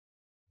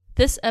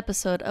This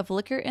episode of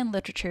Liquor and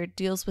Literature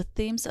deals with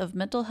themes of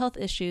mental health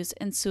issues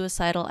and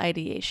suicidal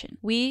ideation.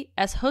 We,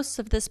 as hosts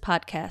of this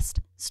podcast,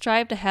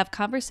 strive to have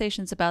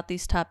conversations about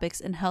these topics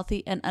in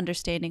healthy and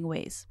understanding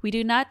ways. We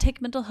do not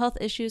take mental health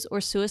issues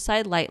or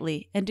suicide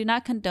lightly and do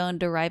not condone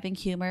deriving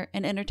humor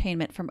and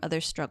entertainment from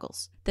other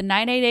struggles. The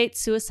 988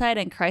 Suicide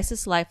and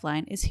Crisis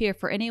Lifeline is here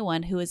for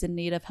anyone who is in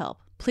need of help.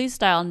 Please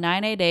dial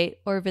 988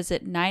 or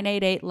visit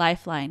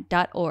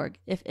 988lifeline.org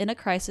if in a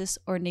crisis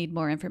or need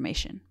more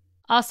information.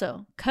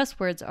 Also, cuss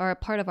words are a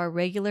part of our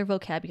regular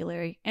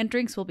vocabulary, and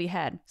drinks will be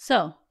had.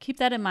 So, keep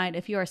that in mind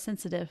if you are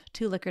sensitive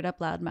to liquored up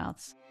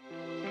loudmouths.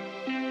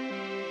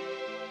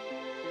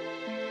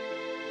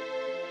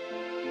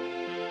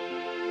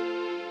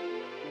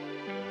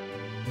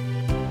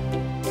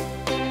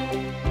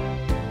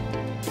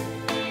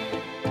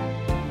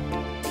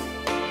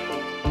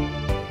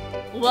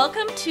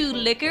 Welcome to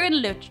Liquor and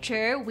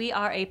Literature. We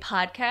are a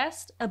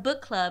podcast, a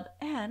book club,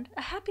 and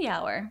a happy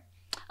hour.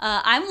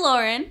 I'm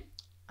Lauren.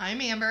 I'm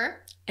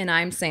Amber. And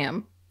I'm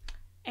Sam.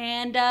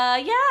 And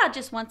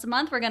just once a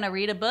month we're going to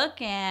read a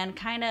book and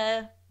kind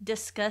of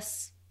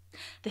discuss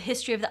the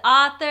history of the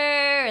author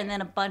and then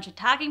a bunch of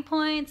talking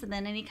points and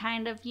then any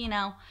kind of,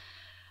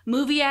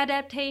 movie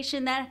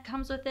adaptation that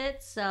comes with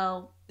it.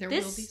 So There will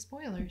be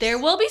spoilers. There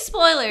will be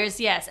spoilers,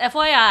 yes.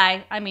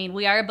 FYI, I mean,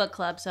 we are a book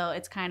club, so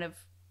it's kind of,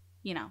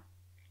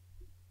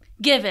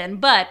 given,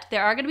 but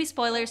there are going to be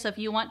spoilers, so if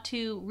you want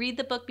to read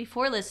the book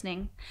before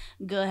listening,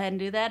 go ahead and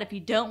do that. If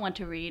you don't want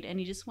to read and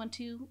you just want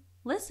to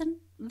listen,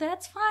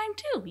 that's fine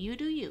too. You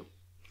do you.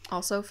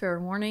 Also, fair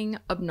warning,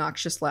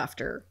 obnoxious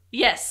laughter.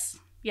 Yes.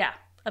 Yeah.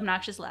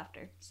 Obnoxious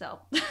laughter. So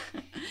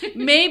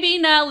maybe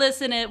not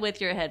listen it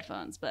with your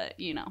headphones, but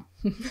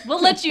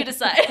we'll let you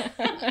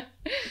decide.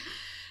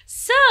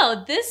 So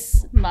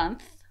this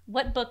month,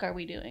 what book are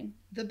we doing?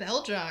 The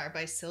Bell Jar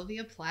by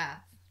Sylvia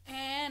Plath.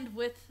 And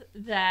with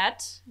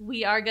that,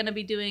 we are going to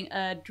be doing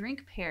a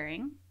drink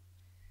pairing.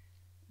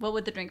 What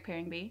would the drink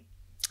pairing be?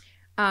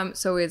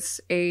 So it's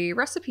a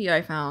recipe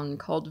I found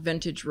called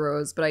Vintage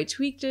Rose, but I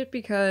tweaked it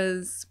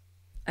because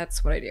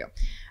that's what I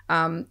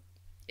do.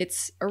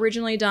 It's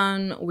originally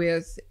done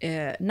with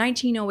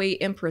 1908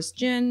 Empress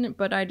Gin,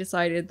 but I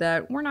decided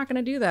that we're not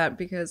going to do that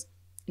because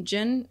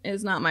gin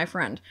is not my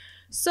friend.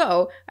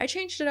 So I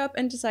changed it up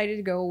and decided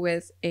to go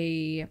with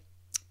a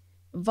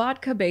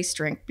vodka-based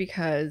drink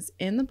because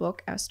in the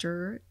book,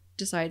 Esther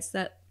decides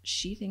that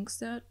she thinks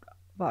that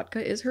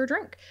vodka is her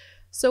drink.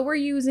 So we're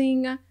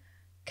using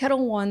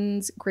Kettle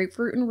One's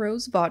grapefruit and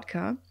rose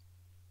vodka,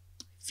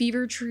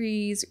 Fever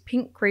Tree's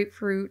pink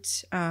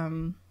grapefruit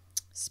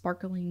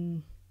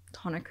sparkling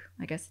tonic,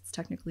 I guess it's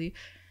technically,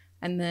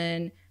 and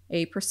then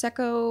a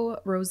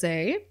Prosecco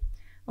rosé,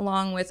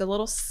 along with a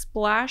little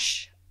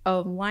splash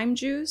of lime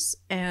juice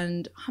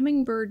and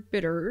hummingbird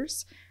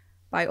bitters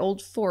by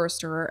Old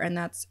Forester, and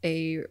that's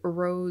a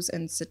rose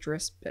and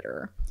citrus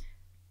bitter.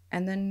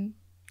 And then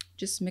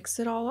just mix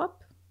it all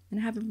up and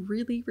have a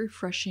really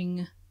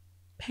refreshing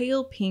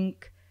pale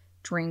pink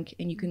drink,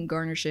 and you can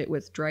garnish it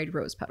with dried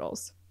rose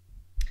petals.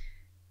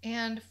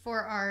 And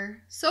for our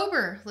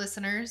sober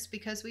listeners,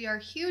 because we are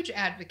huge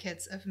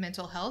advocates of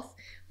mental health,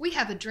 we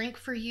have a drink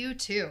for you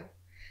too.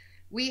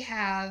 We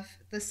have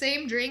the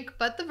same drink,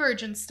 but the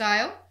virgin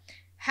style.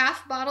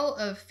 Half bottle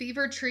of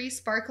Fever Tree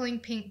sparkling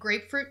pink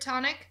grapefruit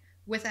tonic,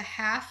 with a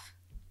half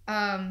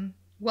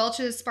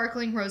Welch's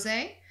sparkling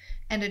rosé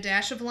and a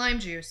dash of lime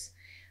juice.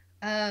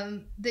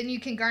 Then you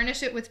can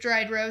garnish it with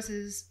dried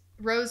rose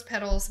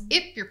petals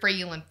if you're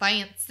feeling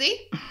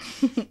fancy.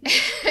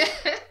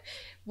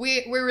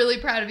 We're really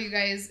proud of you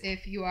guys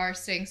if you are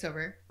staying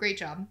sober. Great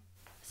job.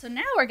 So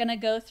now we're going to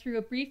go through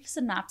a brief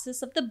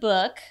synopsis of the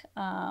book,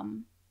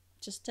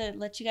 just to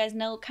let you guys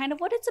know kind of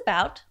what it's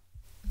about.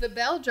 The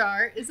Bell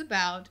Jar is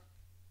about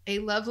a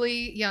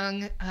lovely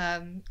young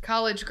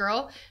college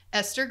girl,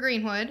 Esther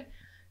Greenwood,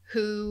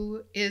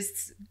 who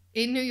is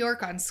in New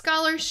York on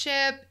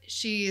scholarship.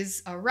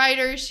 She's a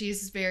writer.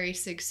 She's very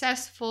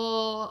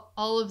successful,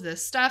 all of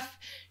this stuff.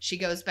 She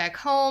goes back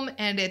home,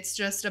 and it's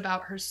just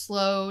about her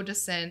slow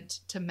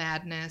descent to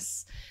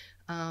madness,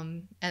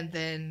 and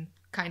then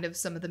kind of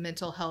some of the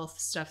mental health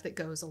stuff that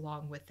goes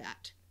along with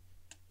that.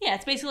 Yeah,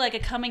 it's basically like a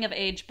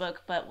coming-of-age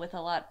book, but with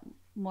a lot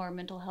more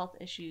mental health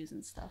issues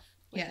and stuff.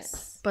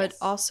 Yes. But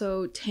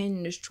also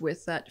tinged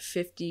with that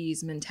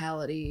 50s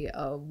mentality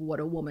of what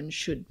a woman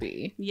should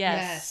be.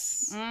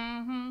 Yes.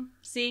 Mm-hmm.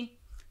 See,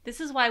 this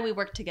is why we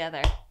work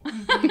together.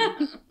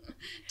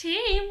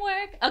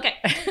 Teamwork. Okay.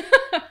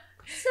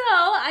 So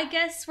I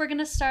guess we're going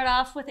to start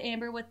off with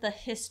Amber with the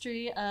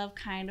history of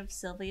kind of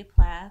Sylvia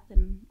Plath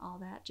and all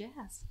that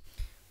jazz.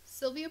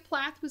 Sylvia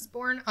Plath was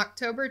born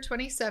October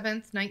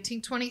 27th,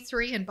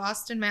 1923 in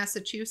Boston,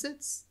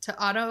 Massachusetts, to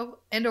Otto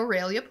and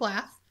Aurelia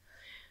Plath.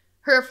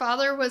 Her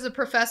father was a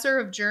professor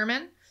of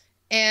German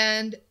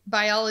and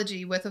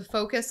biology with a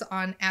focus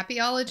on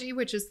apiology,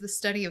 which is the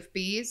study of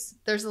bees.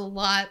 There's a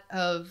lot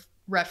of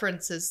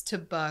references to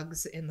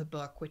bugs in the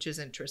book, which is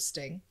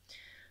interesting.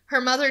 Her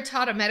mother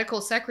taught a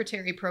medical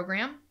secretary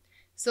program.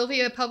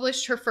 Sylvia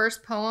published her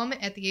first poem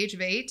at the age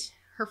of 8.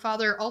 her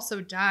father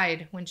also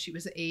died when she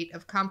was 8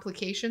 of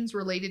complications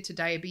related to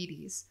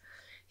diabetes.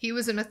 He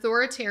was an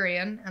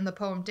authoritarian, and the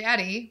poem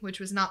Daddy, which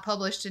was not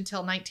published until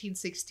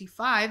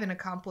 1965 in a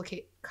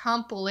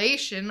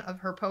compilation of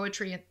her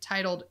poetry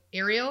titled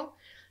Ariel,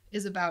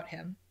 is about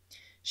him.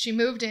 She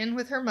moved in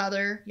with her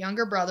mother,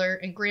 younger brother,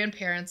 and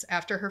grandparents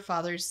after her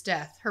father's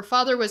death. Her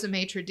father was a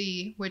maitre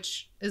d',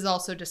 which is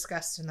also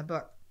discussed in the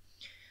book.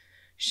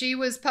 She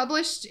was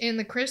published in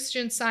the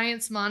Christian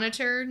Science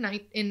Monitor in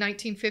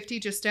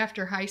 1950, just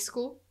after high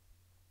school.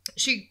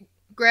 She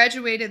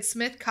graduated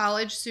Smith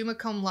College summa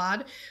cum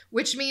laude,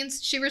 which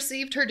means she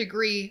received her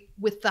degree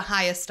with the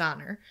highest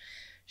honor.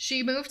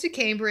 She moved to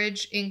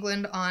Cambridge,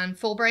 England on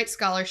Fulbright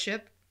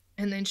scholarship,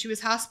 and then she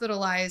was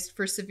hospitalized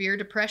for severe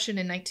depression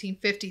in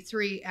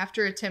 1953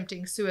 after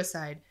attempting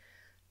suicide.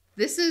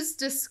 This is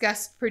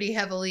discussed pretty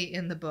heavily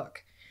in the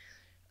book.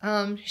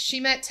 She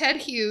met Ted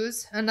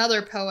Hughes,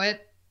 another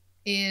poet,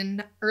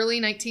 in early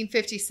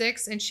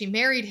 1956, and she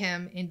married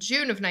him in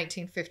June of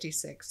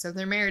 1956. So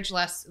their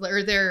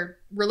their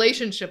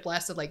relationship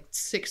lasted like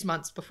 6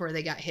 months before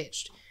they got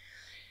hitched.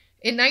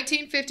 In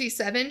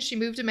 1957, she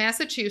moved to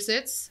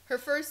Massachusetts. Her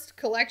first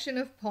collection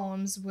of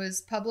poems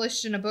was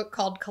published in a book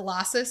called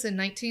Colossus in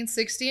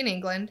 1960 in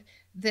England,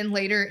 then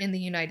later in the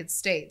United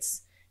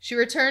States. She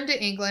returned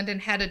to England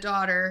and had a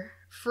daughter,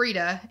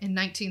 Frida, in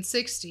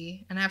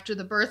 1960, and after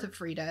the birth of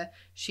Frida,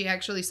 she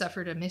actually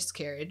suffered a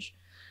miscarriage.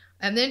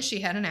 And then she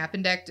had an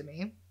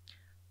appendectomy.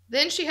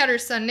 Then she had her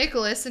son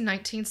Nicholas in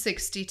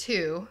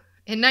 1962.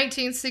 In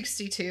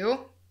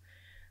 1962,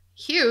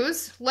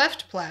 Hughes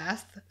left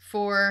Plath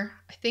for,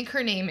 I think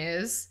her name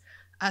is,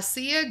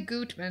 Asia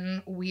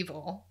Gutman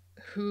Weevil,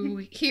 who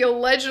he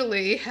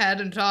allegedly had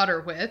a daughter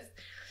with.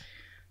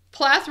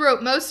 Plath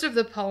wrote most of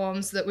the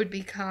poems that would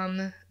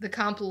become the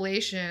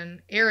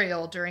compilation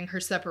Ariel during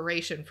her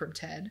separation from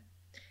Ted.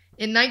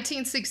 In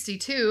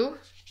 1962,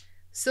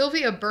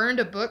 Sylvia burned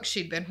a book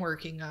she'd been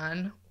working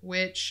on,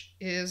 which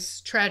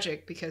is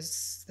tragic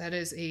because that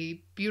is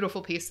a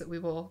beautiful piece that we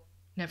will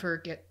never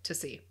get to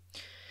see.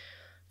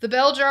 The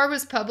Bell Jar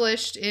was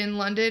published in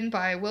London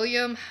by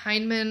William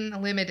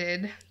Heinemann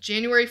Limited,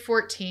 January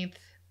 14th,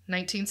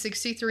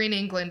 1963 in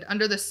England,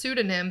 under the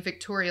pseudonym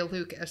Victoria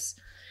Lucas.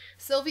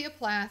 Sylvia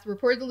Plath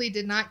reportedly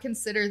did not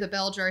consider the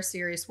Bell Jar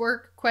serious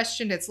work,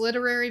 questioned its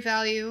literary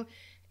value,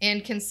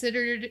 and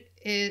considered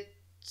it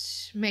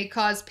may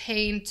cause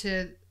pain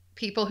to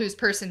people whose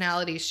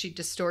personalities she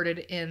distorted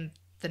in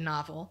the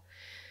novel.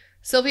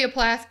 Sylvia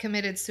Plath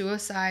committed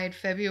suicide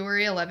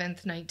February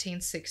 11th,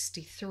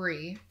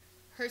 1963.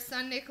 Her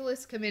son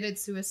Nicholas committed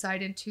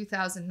suicide in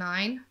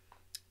 2009.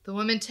 The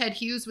woman Ted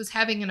Hughes was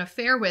having an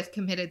affair with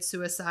committed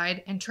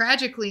suicide and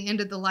tragically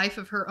ended the life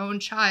of her own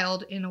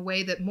child in a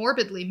way that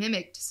morbidly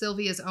mimicked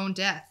Sylvia's own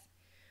death.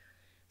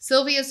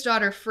 Sylvia's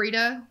daughter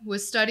Frida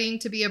was studying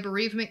to be a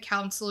bereavement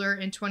counselor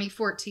in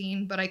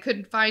 2014, but I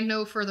couldn't find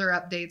no further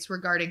updates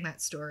regarding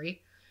that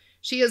story.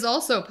 She has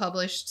also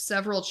published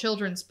several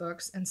children's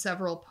books and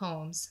several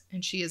poems,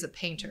 and she is a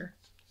painter.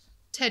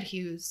 Ted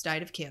Hughes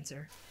died of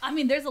cancer. I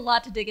mean, there's a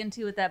lot to dig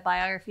into with that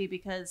biography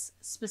because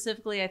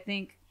specifically I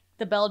think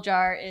the Bell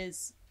Jar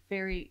is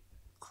very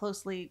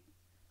closely,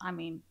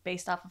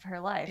 based off of her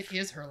life. It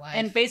is her life.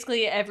 And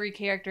basically every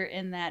character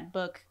in that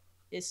book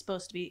is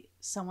supposed to be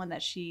someone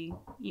that she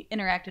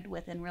interacted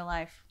with in real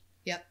life.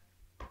 Yep.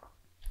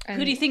 And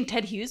who do you think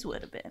Ted Hughes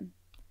would have been?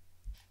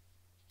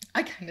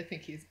 I kind of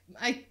think he's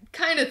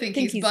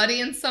Buddy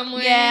in some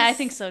ways. Yeah, I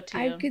think so too.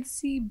 I could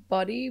see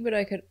Buddy, but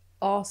I could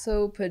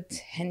also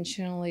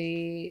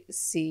potentially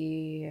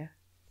see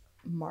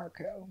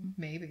Marco.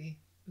 Maybe.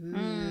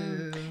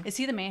 Ooh. Is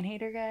he the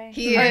man-hater guy?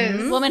 He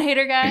is.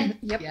 Woman-hater guy?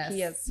 Yep, yes.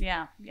 he is.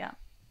 Yeah.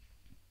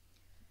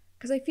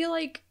 Because I feel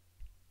like,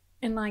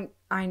 and like,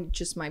 I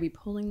just might be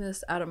pulling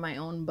this out of my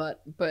own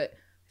butt, but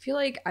I feel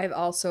like I've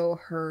also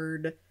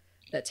heard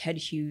that Ted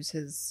Hughes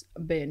has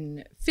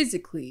been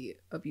physically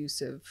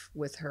abusive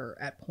with her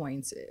at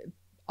points.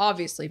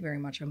 Obviously very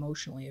much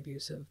emotionally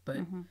abusive, but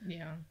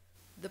yeah.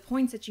 The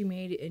points that you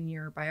made in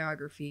your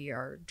biography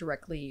are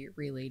directly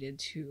related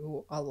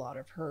to a lot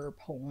of her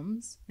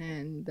poems,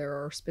 and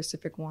there are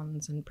specific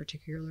ones in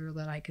particular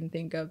that I can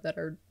think of that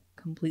are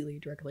completely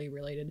directly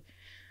related.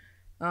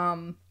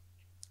 And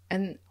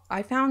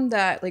I found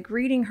that, like,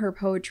 reading her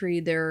poetry,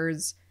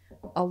 there's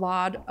a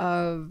lot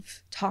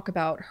of talk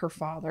about her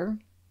father.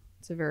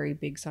 It's a very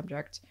big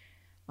subject.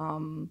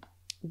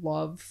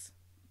 Love,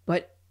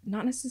 but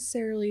not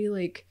necessarily,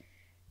 like,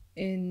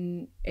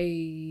 in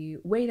a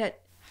way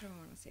that, I don't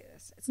want to say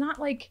this. It's not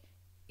like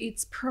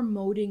it's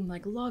promoting,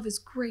 like, love is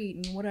great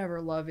and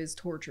whatever, love is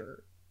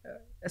torture,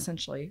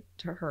 essentially,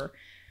 to her.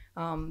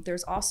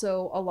 There's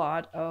also a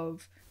lot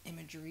of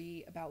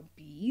imagery about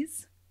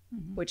bees,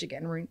 which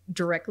again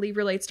directly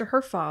relates to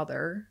her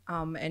father,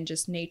 and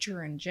just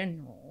nature in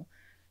general.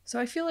 So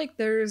I feel like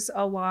there's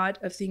a lot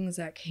of things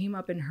that came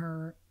up in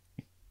her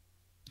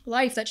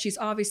life that she's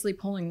obviously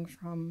pulling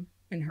from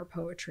in her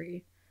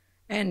poetry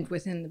and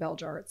within the Bell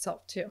Jar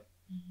itself too.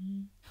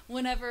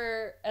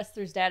 whenever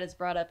Esther's dad is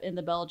brought up in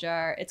the bell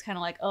jar, it's kind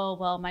of like, oh,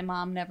 well, my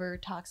mom never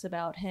talks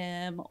about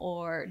him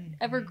or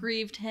ever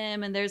grieved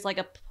him. And there's like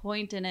a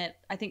point in it,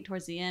 I think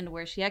towards the end,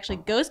 where she actually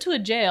goes to a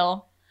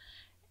jail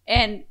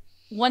and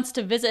wants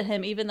to visit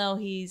him even though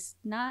he's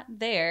not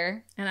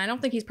there. And I don't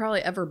think he's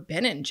probably ever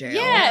been in jail.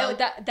 Yeah,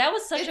 that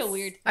was such a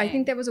weird thing. I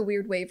think that was a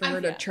weird way for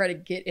her to try to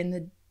get in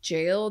the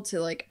jail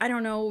to, like, I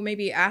don't know,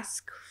 maybe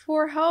ask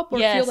for help or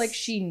feel like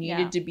she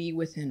needed to be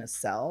within a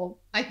cell.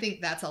 I think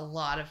that's a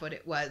lot of what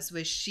it was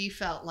she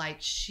felt like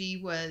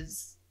she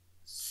was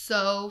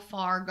so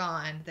far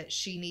gone that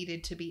she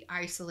needed to be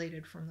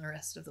isolated from the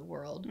rest of the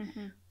world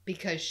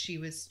because she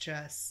was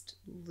just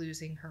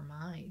losing her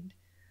mind.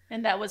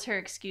 And that was her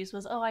excuse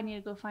was, oh, I need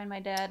to go find my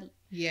dad.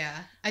 Yeah.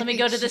 Let me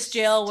go to this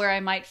jail where I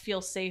might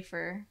feel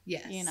safer.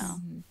 Yes. You know.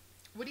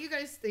 What do you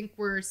guys think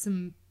were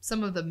some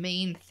of the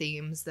main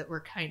themes that were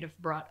kind of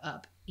brought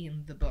up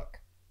in the book?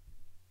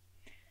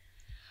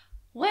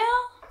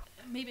 Well,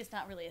 maybe it's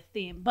not really a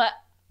theme, but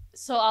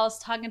so I was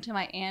talking to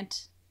my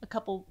aunt a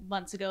couple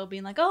months ago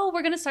being like, oh,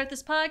 we're going to start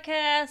this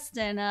podcast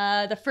and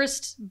the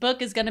first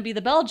book is going to be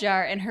The Bell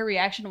Jar. And her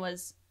reaction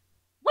was,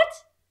 what?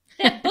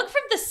 That book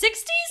from the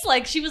 60s?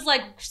 Like, she was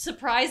like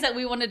surprised that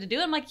we wanted to do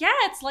it. I'm like, yeah,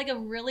 it's like a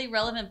really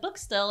relevant book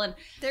still. And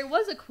there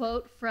was a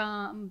quote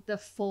from the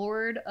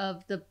foreword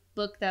of the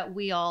book that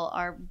we all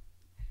are,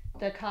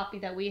 the copy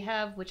that we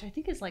have, which I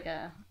think is like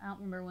I don't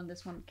remember when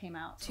this one came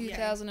out.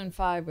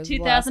 2005 was the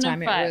last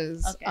time it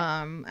was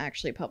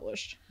actually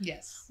published.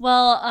 Yes.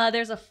 Well,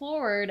 there's a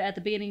foreword at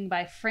the beginning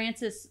by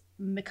Frances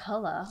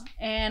McCullough.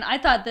 And I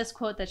thought this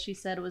quote that she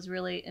said was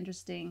really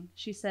interesting.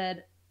 She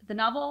said, the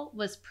novel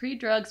was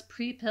pre-drugs,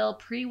 pre-pill,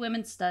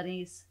 pre-women's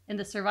studies in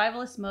the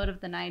survivalist mode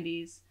of the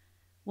 90s.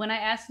 When I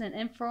asked an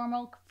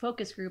informal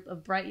focus group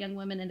of bright young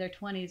women in their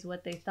 20s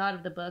what they thought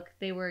of the book,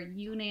 they were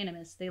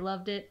unanimous. They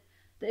loved it.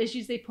 The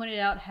issues they pointed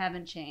out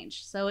haven't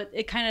changed. So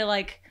it kind of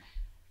like,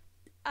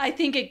 I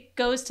think it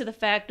goes to the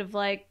fact of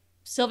like,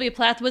 Sylvia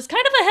Plath was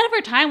kind of ahead of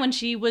her time when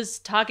she was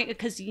talking,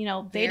 because, you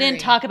know, they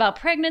didn't talk about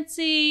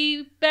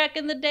pregnancy back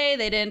in the day.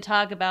 They didn't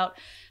talk about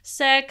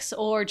sex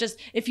or just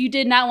if you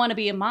did not want to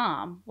be a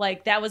mom.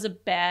 Like, that was a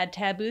bad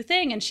taboo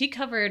thing. And she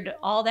covered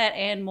all that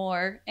and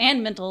more,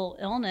 and mental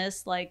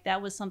illness. Like,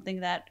 that was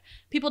something that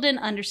people didn't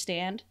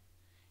understand.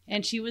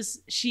 And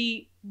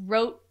she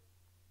wrote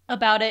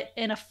about it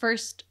in a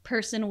first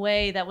person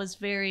way that was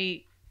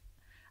very,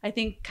 I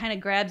think, kind of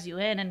grabs you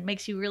in and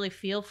makes you really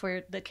feel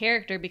for the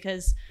character,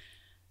 because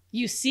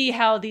you see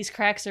how these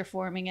cracks are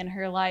forming in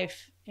her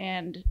life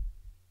and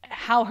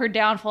how her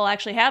downfall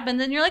actually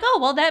happened. And you're like, oh,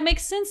 well, that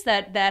makes sense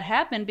that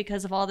happened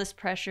because of all this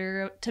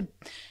pressure to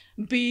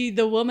be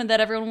the woman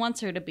that everyone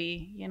wants her to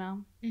be, you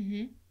know?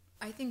 Mm-hmm.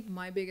 I think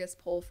my biggest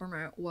pull from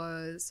it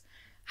was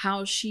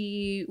how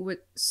she was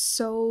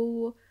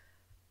so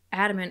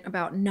adamant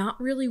about not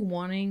really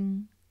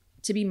wanting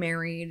to be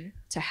married,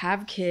 to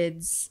have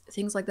kids,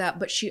 things like that.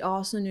 But she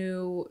also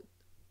knew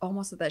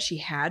almost that she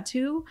had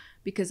to,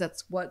 because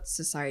that's what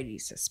society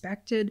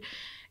suspected.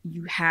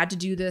 You had to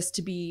do this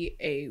to be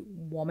a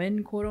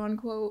woman, quote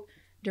unquote,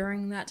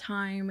 during that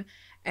time.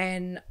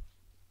 And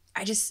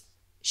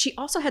she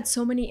also had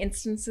so many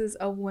instances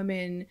of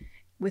women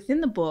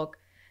within the book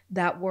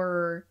that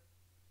were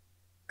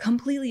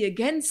completely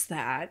against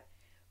that,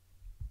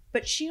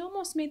 but she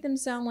almost made them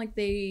sound like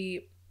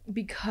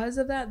because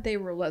of that, they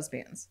were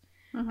lesbians.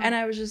 And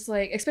I was just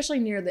like, especially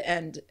near the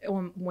end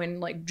when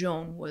like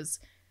Joan was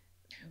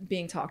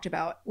being talked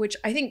about, which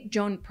I think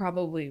Joan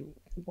probably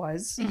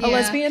was a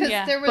lesbian.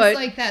 Because there was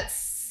like that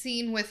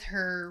scene with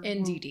her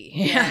in DD.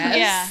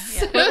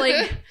 Yes. Yeah. But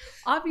like,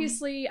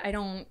 obviously, I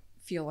don't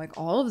feel like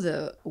all of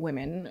the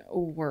women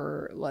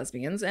were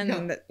lesbians,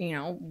 and you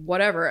know,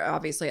 whatever.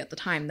 Obviously, at the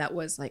time, that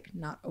was like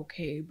not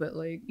okay, but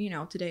like, you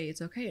know, today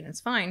it's okay and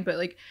it's fine. But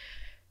like,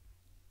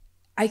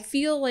 I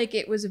feel like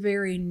it was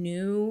very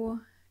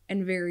new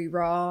and very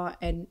raw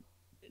and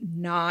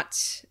not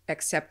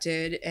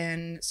accepted,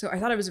 and so I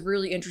thought it was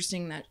really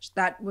interesting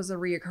that was a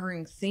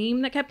reoccurring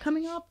theme that kept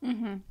coming up.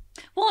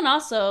 Well, and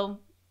also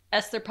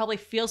Esther probably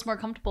feels more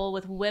comfortable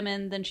with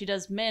women than she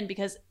does men,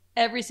 because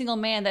every single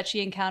man that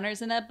she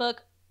encounters in that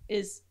book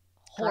is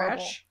horrible.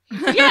 Trash.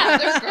 Yeah,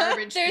 they're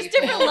garbage. There's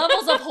people. different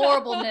levels of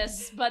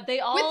horribleness, but they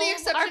all with the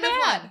exception are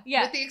bad. of one.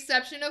 Yeah, with the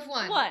exception of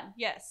one.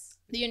 Yes.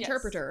 The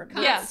interpreter.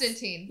 Yes.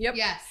 Constantine. Yep.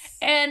 Yes.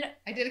 And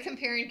I did a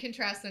compare and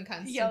contrast on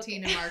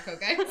Constantine and Marco,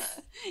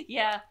 guys.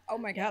 yeah. Oh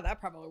my god, that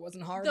probably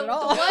wasn't hard The at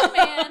all.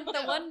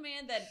 the one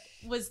man that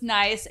was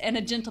nice and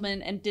a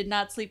gentleman and did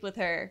not sleep with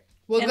her.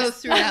 We'll go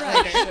through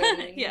that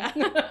later. Yeah.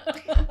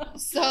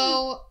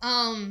 So,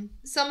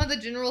 some of the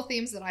general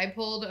themes that I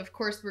pulled, of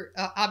course, were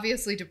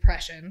obviously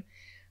depression.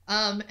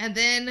 And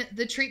then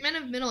the treatment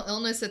of mental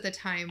illness at the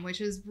time,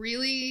 which is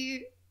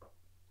really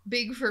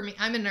big for me.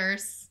 I'm a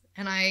nurse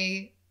and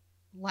I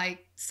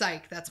like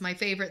psych. That's my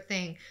favorite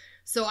thing.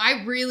 So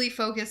I really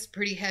focused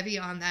pretty heavy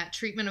on that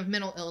treatment of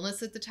mental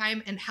illness at the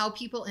time and how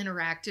people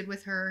interacted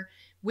with her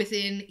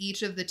within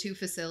each of the two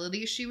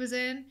facilities she was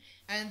in.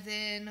 And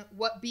then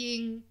what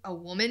being a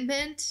woman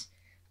meant.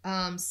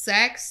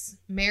 sex,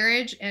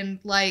 marriage, and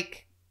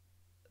like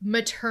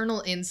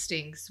maternal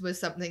instincts was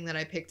something that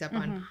I picked up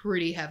on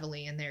pretty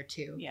heavily in there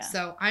too. Yeah.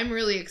 So I'm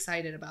really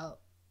excited about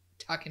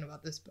talking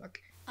about this book.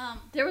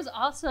 There was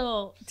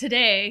also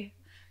today,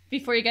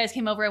 before you guys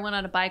came over, I went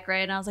on a bike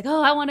ride and I was like,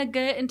 oh, I want to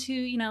get into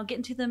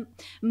the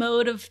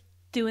mode of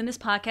doing this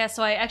podcast.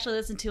 So I actually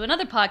listened to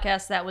another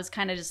podcast that was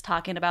kind of just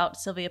talking about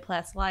Sylvia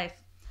Plath's life.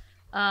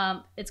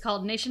 It's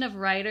called Nation of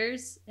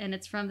Writers, and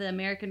it's from the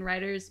American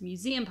Writers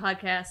Museum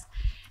podcast.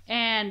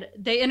 And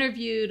they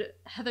interviewed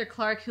Heather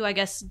Clark, who I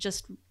guess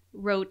just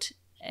wrote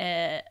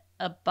a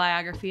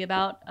biography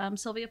about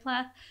Sylvia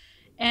Plath.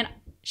 And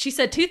she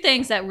said two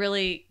things that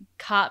really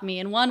caught me.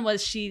 And one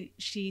was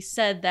she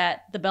said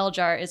that The Bell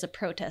Jar is a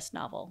protest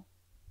novel.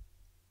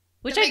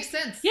 Which makes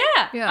sense.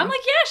 Yeah. I'm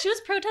like, yeah, she was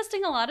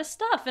protesting a lot of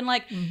stuff. And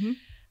like,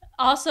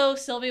 also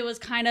Sylvia was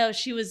kind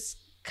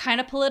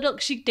of political.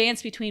 She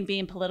danced between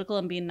being political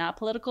and being not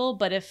political.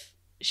 But if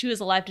she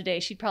was alive today,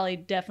 she'd probably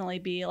definitely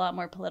be a lot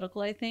more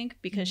political, I think,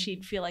 because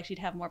she'd feel like she'd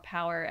have more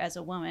power as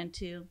a woman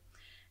too.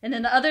 And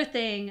then the other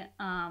thing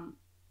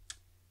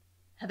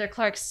Heather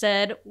Clark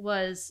said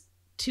was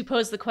to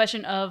pose the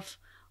question of,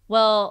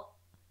 well,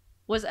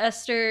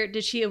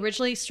 did she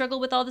originally struggle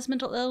with all this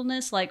mental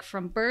illness, like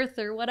from birth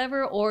or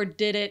whatever, or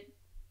did it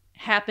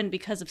happen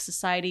because of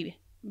society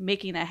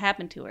making that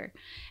happen to her?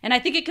 And I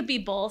think it could be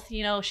both.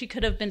 She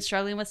could have been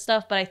struggling with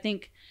stuff, but I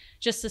think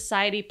just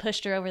society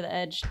pushed her over the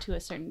edge to a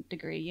certain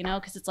degree,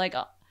 because it's like,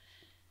 I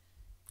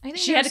think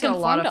she had to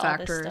conform a lot of to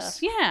factors. All this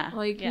stuff. Yeah.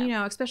 Like,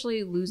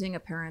 especially losing a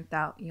parent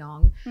that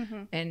young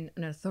and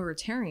an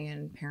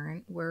authoritarian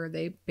parent where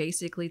they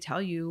basically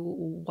tell you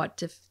what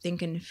to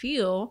think and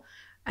feel.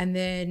 And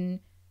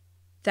then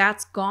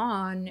that's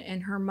gone.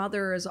 And her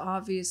mother is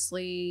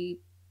obviously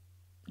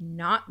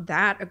not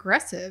that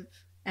aggressive.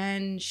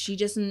 And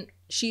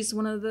she's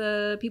one of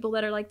the people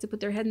that are like to put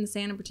their head in the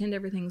sand and pretend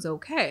everything's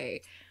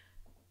okay.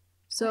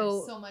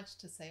 There's so much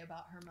to say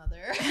about her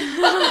mother.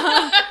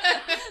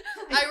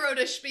 I wrote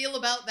a spiel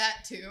about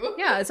that too.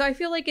 Yeah, so I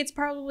feel like it's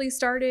probably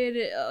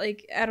started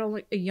like at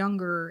a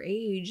younger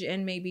age,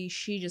 and maybe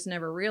she just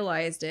never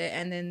realized it,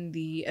 and then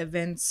the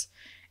events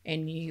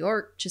in New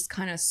York just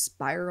kind of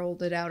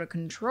spiraled it out of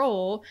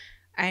control,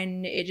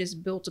 and it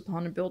just built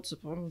upon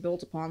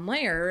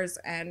layers,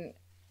 and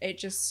it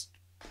just,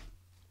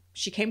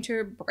 she came to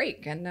a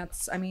break, and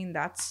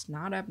that's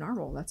not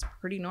abnormal. That's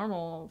pretty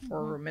normal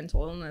for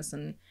mental illness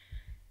and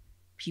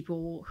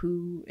people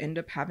who end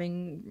up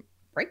having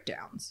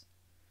breakdowns.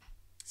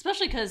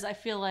 Especially because I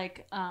feel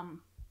like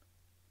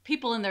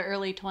people in their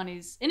early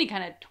 20s, any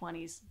kind of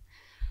 20s,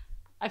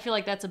 I feel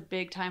like that's a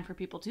big time for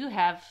people to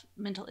have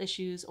mental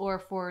issues or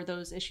for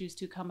those issues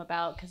to come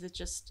about, because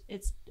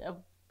it's a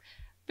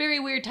very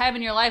weird time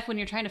in your life when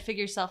you're trying to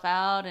figure yourself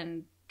out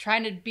and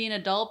trying to be an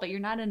adult, but you're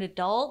not an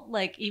adult.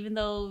 Like, even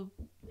though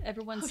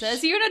everyone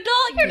says you're an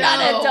adult, you're not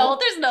an adult.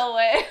 There's no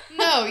way.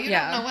 No, you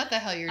don't know what the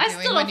hell you're doing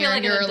still when don't you're feel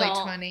in like your an early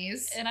adult.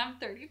 20s. And I'm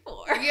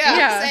 34.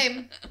 Yeah,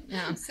 same.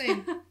 Yeah.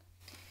 Same.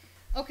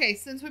 Okay,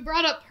 since we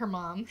brought up her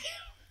mom,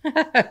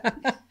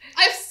 I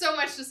have so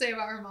much to say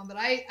about her mom, but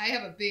I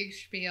have a big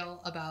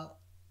spiel about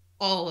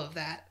all of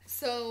that.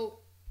 So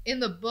in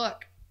the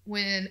book,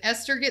 when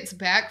Esther gets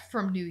back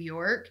from New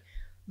York,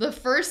 the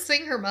first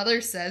thing her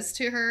mother says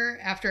to her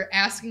after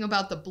asking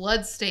about the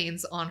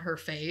bloodstains on her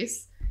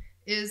face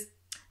is,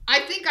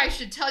 "I think I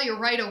should tell you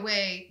right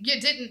away,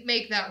 you didn't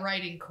make that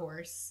writing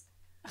course."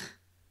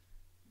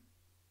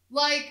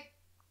 Like,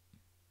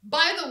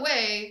 by the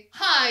way,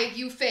 hi,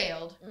 you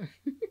failed.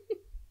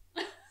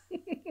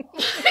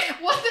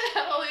 Like, what the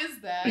hell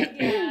is that?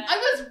 Yeah. I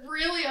was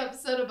really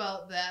upset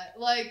about that.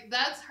 Like,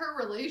 that's her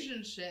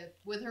relationship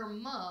with her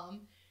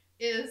mom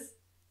is,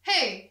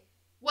 hey,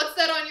 what's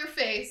that on your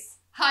face?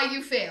 Hi,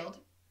 you failed.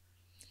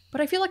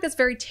 But I feel like that's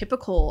very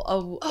typical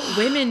of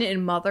women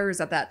and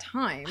mothers at that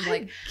time.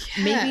 Like,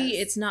 maybe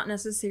it's not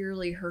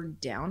necessarily her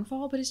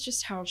downfall, but it's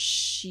just how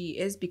she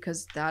is,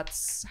 because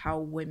that's how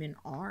women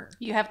are.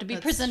 You have to be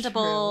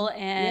presentable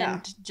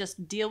and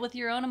just deal with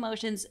your own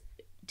emotions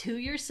to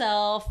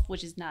yourself,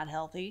 which is not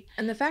healthy.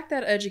 And the fact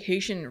that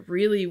education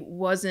really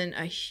wasn't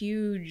a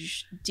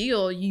huge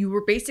deal, you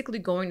were basically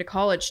going to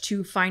college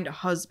to find a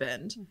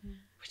husband. Mm-hmm.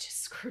 Which is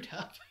screwed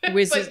up. But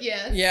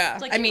yes. Yeah.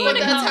 Like, I mean, but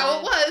that's how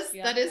it was.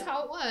 Yeah. That is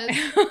how it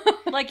was.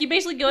 Like, you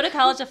basically go to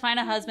college to find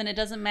a husband. It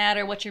doesn't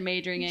matter what you're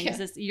majoring in,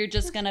 because you're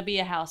just going to be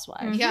a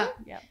housewife. Yeah.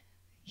 Yeah.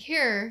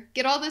 Here,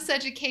 get all this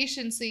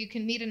education so you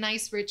can meet a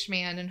nice rich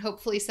man and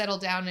hopefully settle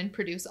down and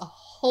produce a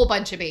whole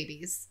bunch of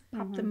babies.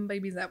 Pop them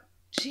babies out.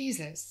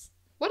 Jesus.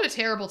 What a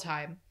terrible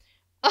time.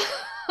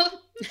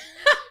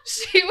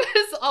 She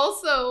was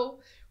also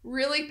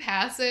really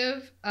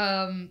passive.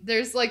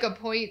 There's like a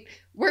point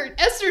where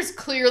Esther's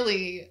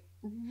clearly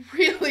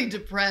really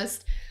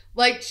depressed.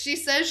 Like, she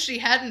says she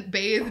hadn't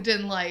bathed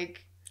in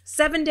like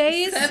 7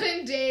 days?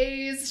 7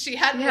 days. She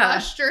hadn't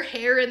washed her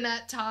hair in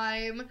that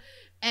time.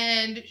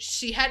 and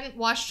she hadn't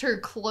washed her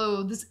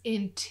clothes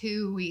in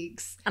 2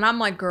 weeks. And I'm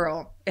like,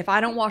 girl, if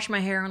I don't wash my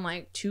hair in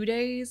like 2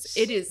 days,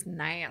 it is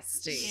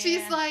nasty.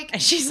 She's like...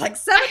 And she's like,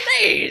 7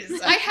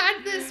 days! I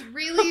had this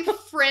really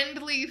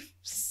friendly,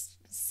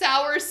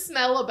 sour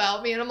smell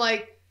about me, and I'm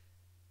like,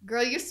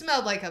 girl, you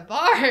smelled like a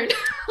barn.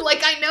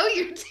 Like, I know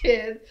you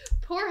did.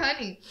 Poor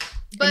honey.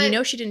 But, and you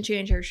know she didn't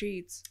change her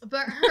sheets.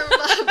 But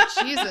her mom,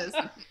 Jesus.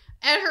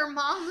 And her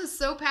mom was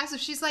so passive.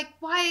 She's like,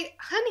 why,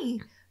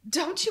 honey,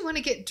 don't you want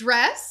to get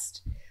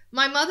dressed?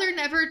 My mother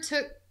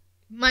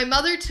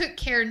took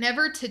care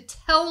never to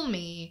tell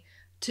me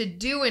to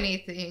do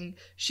anything.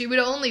 She would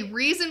only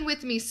reason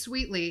with me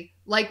sweetly,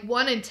 like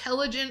one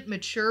intelligent,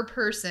 mature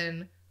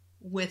person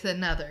with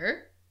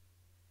another.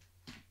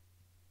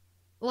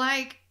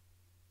 Like...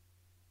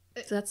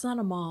 So that's not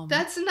a mom.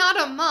 That's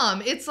not a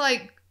mom. It's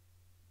like,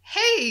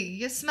 hey,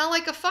 you smell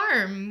like a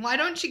farm. Why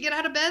don't you get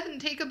out of bed and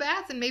take a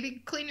bath and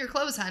maybe clean your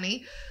clothes,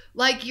 honey?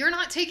 Like, you're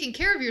not taking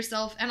care of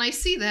yourself, and I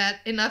see that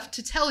enough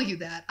to tell you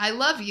that. I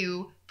love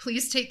you.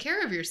 Please take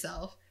care of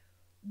yourself.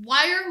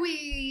 Why are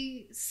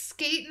we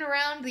skating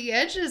around the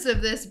edges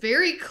of this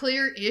very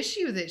clear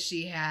issue that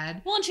she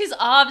had? Well, and she's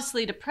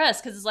obviously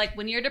depressed, because it's like,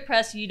 when you're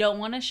depressed, you don't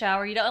want to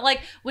shower. You don't,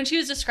 like, when she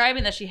was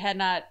describing that she had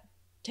not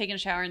taken a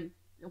shower and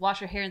wash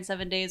her hair in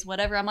 7 days,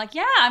 whatever. I'm like,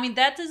 yeah, I mean,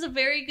 that is a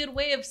very good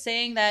way of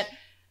saying that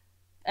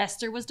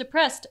Esther was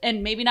depressed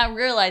and maybe not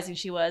realizing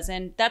she was.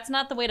 And that's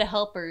not the way to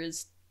help her,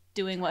 is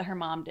doing what her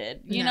mom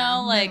did. You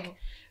know, like,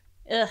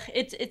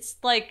 it's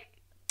like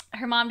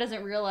her mom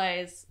doesn't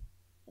realize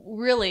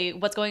really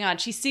what's going on.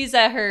 She sees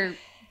that her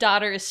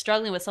daughter is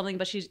struggling with something,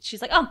 but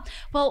she's like, oh,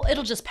 well,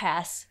 it'll just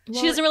pass.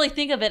 Well, she doesn't really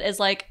think of it as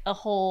like a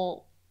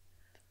whole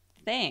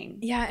thing.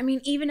 Yeah, I mean,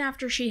 even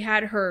after she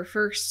had her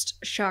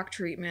first shock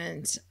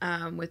treatment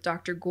with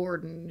Dr.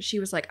 Gordon, she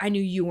was like, I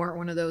knew you weren't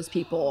one of those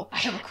people.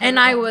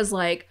 I was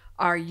like,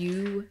 are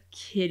you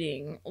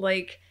kidding?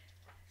 Like,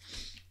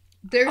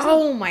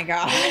 oh my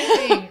God.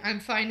 I'm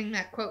finding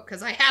that quote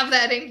because I have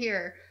that in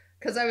here.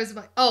 Because I was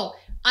like, oh,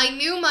 I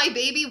knew my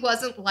baby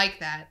wasn't like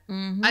that.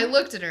 Mm-hmm. I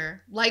looked at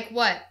her. Like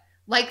what?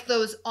 Like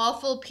those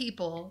awful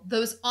people,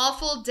 those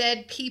awful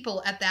dead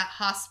people at that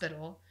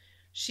hospital.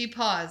 She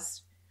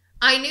paused.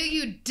 I knew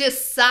you'd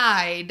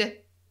decide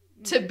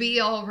to be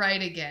all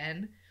right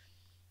again.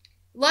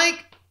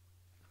 Like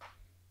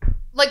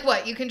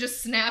what? You can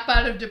just snap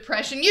out of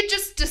depression? You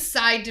just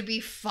decide to be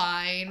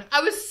fine.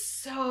 I was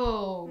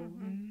so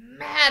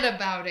mad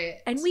about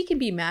it. And we can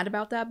be mad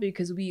about that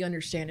because we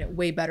understand it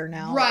way better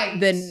now. Right.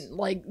 Than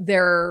like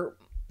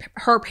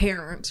her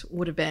parent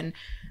would have been.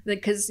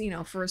 Because, you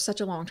know, for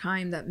such a long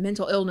time that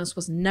mental illness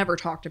was never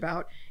talked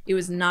about. It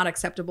was not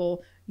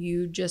acceptable.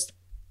 You just,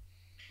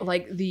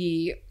 like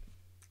the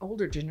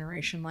older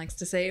generation likes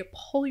to say,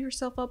 pull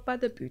yourself up by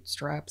the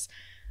bootstraps.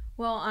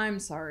 Well, I'm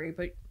sorry,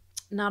 but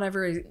not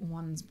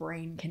everyone's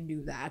brain can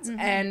do that. Mm-hmm.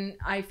 And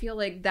I feel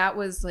like that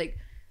was like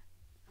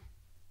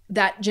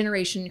that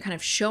generation kind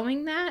of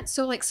showing that.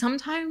 So like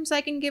sometimes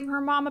I can give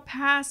her mom a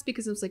pass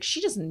because it's like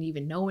she doesn't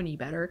even know any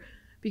better,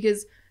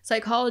 because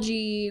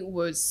psychology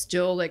was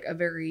still like a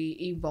very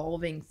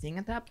evolving thing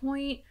at that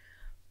point.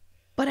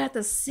 But at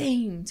the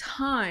same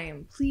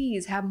time,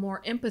 please have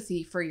more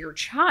empathy for your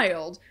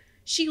child.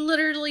 She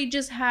literally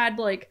just had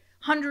like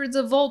hundreds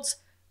of volts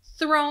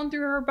thrown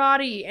through her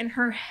body and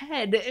her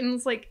head. And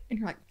it's like, and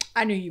you're like,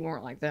 I knew you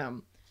weren't like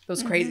them.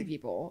 Those crazy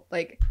people.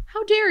 Like,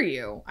 how dare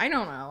you? I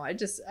don't know.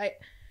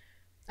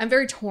 I'm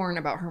very torn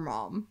about her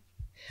mom.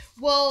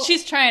 Well,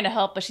 she's trying to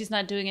help, but she's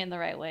not doing it in the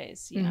right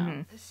ways, you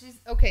know? She's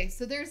okay.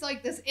 So there's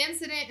like this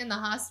incident in the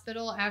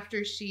hospital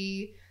after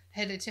she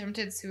had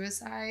attempted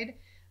suicide.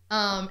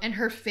 And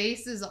her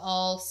face is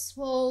all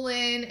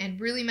swollen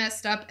and really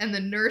messed up. And the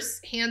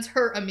nurse hands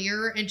her a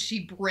mirror and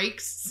she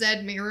breaks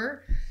said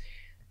mirror.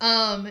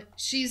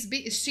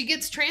 She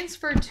gets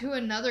transferred to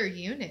another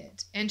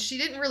unit, and she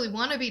didn't really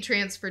want to be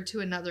transferred to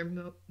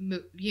another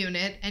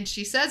unit. And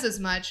she says as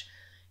much.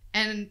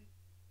 And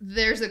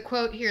there's a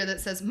quote here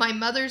that says, "My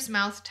mother's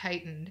mouth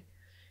tightened.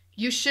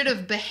 You should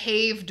have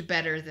behaved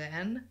better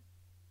then."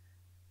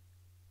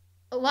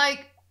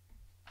 Like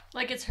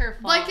it's her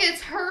fault. Like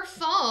it's her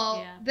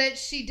fault that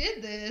she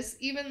did this,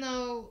 even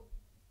though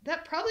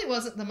that probably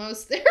wasn't the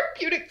most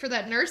therapeutic for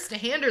that nurse to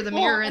hand her the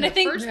mirror in the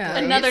first place.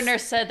 Another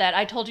nurse said that.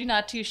 I told you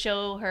not to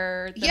show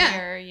her the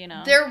mirror, you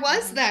know. There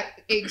was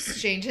that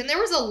exchange, and there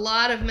was a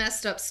lot of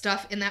messed up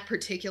stuff in that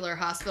particular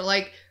hospital.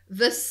 Like,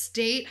 the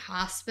state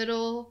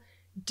hospital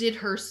did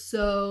her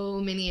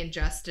so many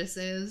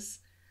injustices.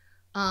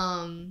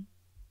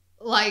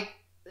 Like,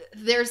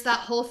 there's that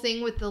whole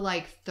thing with the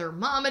like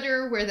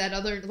thermometer where that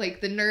other,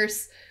 like, the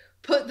nurse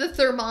put the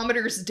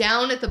thermometers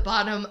down at the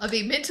bottom of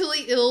a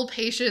mentally ill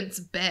patient's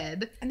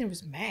bed. And it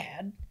was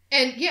mad.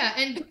 And she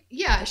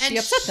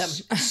upset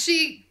them.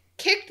 She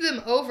kicked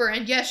them over,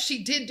 and yes,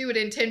 she did do it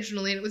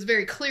intentionally, and it was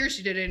very clear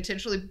she did it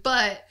intentionally,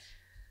 but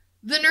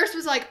the nurse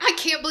was like, I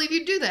can't believe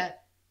you'd do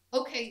that.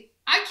 Okay,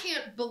 I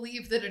can't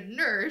believe that a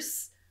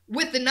nurse,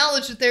 with the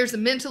knowledge that there's a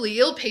mentally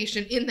ill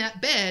patient in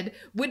that bed,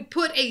 would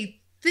put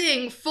a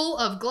thing full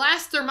of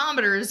glass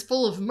thermometers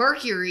full of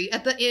mercury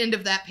at the end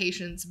of that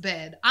patient's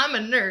bed. I'm a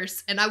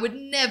nurse, and I would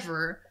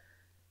never,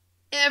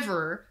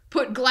 ever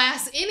put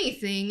glass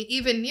anything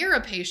even near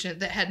a patient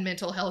that had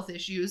mental health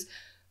issues,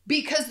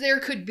 because there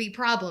could be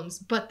problems.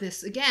 But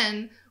this,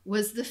 again,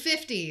 was the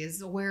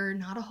 50s, where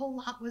not a whole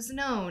lot was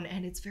known,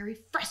 and it's very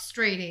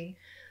frustrating.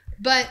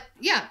 But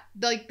yeah,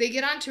 like, they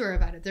get onto her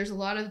about it. There's a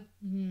lot of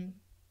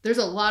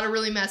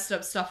really messed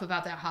up stuff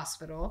about that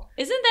hospital.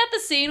 Isn't that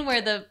the scene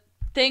where the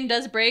thing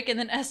does break and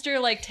then Esther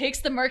like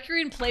takes the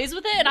mercury and plays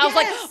with it? And I was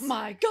like,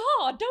 my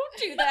God, don't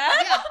do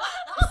that. Yeah. You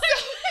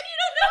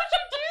don't know what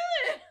you're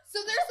doing. So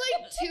there's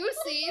like 2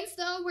 scenes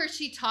though where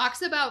she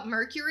talks about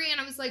mercury,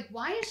 and I was like,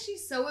 why is she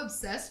so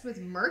obsessed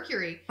with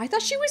mercury? I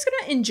thought she was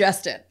gonna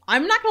ingest it.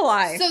 I'm not gonna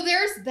lie. So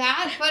there's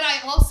that, but I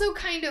also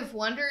kind of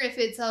wonder if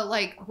it's a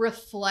like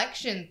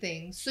reflection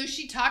thing. So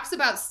she talks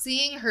about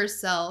seeing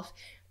herself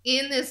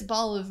in this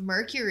ball of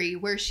mercury,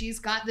 where she's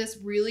got this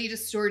really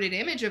distorted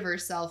image of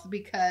herself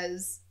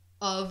because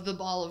of the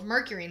ball of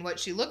mercury and what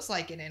she looks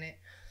like in it.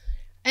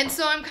 And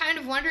so I'm kind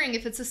of wondering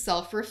if it's a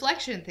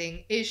self-reflection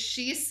thing. Is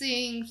she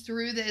seeing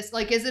through this?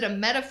 Like, is it a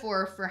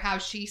metaphor for how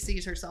she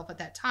sees herself at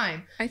that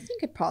time? I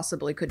think it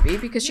possibly could be,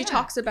 because she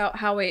talks about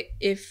how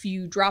if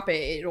you drop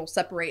it, it'll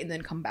separate and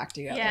then come back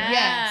together. Yeah.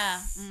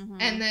 Yes. Mm-hmm.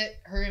 And that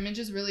her image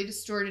is really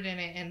distorted in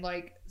it. And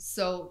like,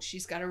 so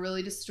she's got a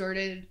really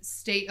distorted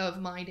state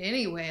of mind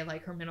anyway,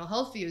 like her mental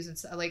health views and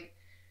stuff. Like,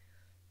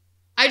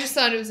 I just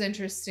thought it was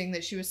interesting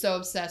that she was so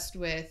obsessed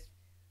with,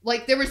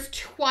 like, there was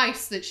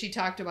twice that she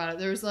talked about it.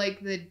 There was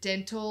like there's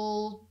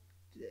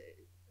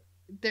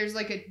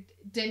like a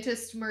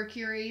dentist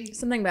mercury.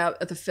 Something about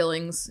the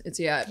fillings. It's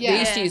they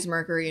used to use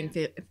mercury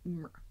and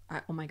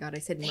oh my God, I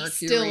said mercury.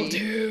 Still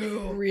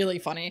do. Really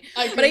funny.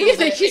 But I used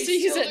to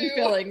use it in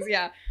fillings,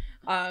 yeah.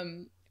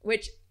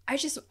 Which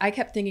I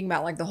kept thinking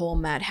about like the whole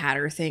Mad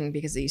Hatter thing,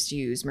 because they used to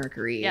use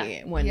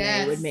mercury when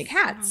they would make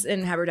hats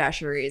and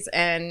haberdasheries,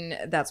 and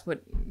that's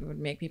what would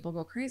make people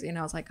go crazy. And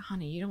I was like,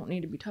 honey, you don't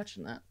need to be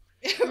touching that.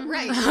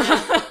 Right.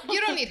 Yeah.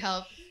 You don't need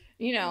help.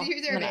 You know.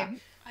 You're there, babe.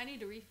 I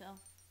need a refill.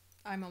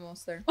 I'm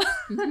almost there.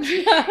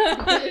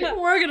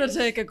 We're going to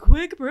take a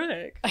quick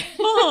break.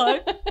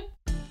 Bye.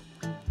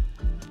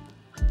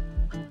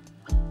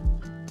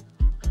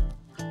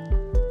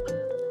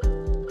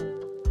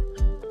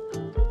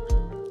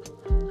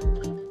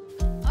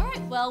 All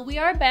right. Well, we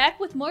are back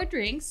with more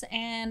drinks,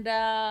 and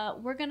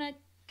we're going to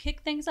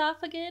kick things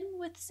off again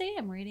with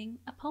Sam reading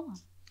a poem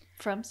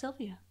from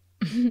Sylvia.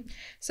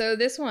 So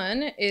this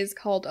one is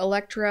called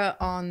Electra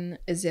on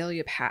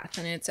Azalea Path,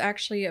 and it's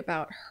actually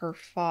about her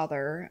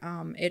father.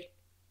 It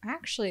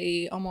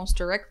actually almost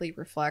directly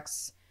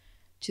reflects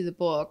to the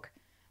book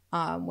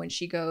when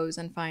she goes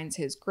and finds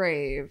his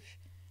grave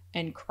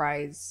and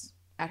cries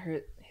at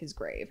his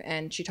grave.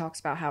 And she talks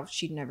about how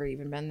she'd never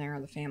even been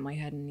there. The family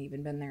hadn't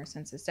even been there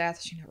since his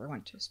death. She never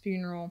went to his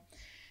funeral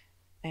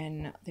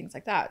and things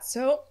like that.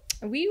 So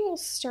we will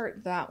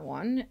start that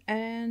one,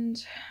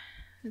 and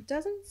it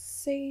doesn't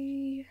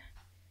say...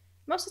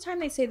 Most of the time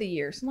they say the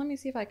year, so let me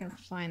see if I can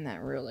find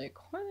that really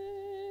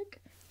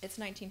quick. It's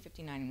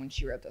 1959 when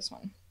she wrote this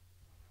one.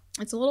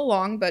 It's a little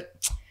long,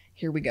 but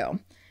here we go.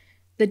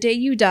 The day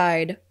you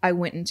died, I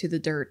went into the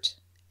dirt,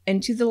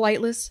 into the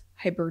lightless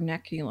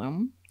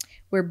hibernaculum,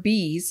 where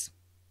bees,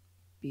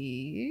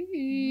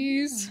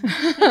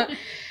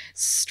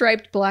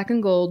 striped black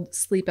and gold,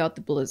 sleep out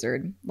the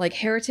blizzard. Like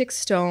heretic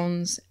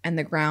stones, and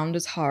the ground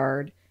is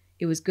hard.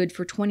 It was good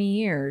for 20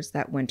 years,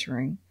 that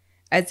wintering.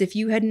 As if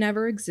you had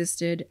never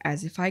existed,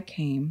 as if I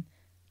came,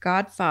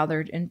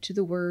 God-fathered into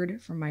the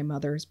word from my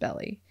mother's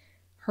belly.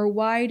 Her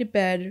wide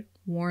bed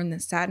worn the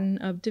satin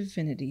of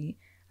divinity.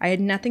 I had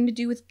nothing to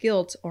do with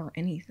guilt or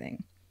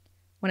anything.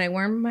 When I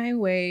wormed my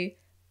way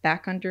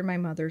back under my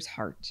mother's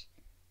heart.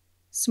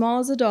 Small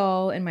as a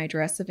doll in my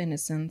dress of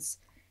innocence,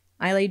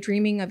 I lay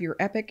dreaming of your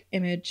epic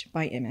image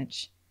by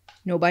image.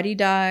 Nobody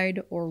died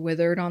or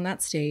withered on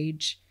that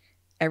stage.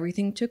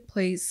 Everything took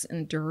place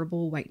in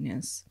durable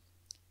whiteness.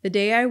 The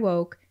day I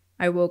woke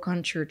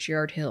on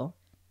Churchyard Hill.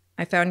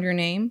 I found your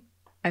name,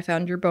 I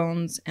found your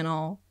bones and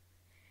all.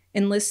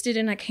 Enlisted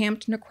in a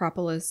camped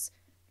necropolis,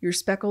 your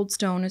speckled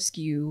stone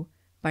askew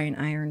by an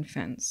iron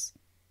fence.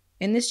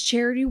 In this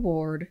charity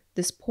ward,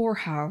 this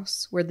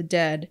poorhouse where the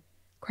dead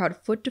crowd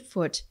foot to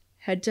foot,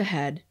 head to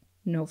head,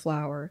 no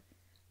flower,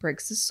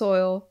 breaks the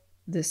soil,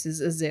 this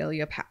is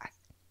Azalea Path.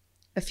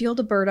 A field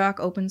of burdock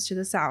opens to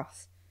the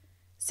south.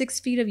 6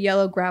 feet of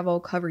yellow gravel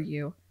cover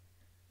you.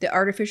 The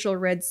artificial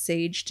red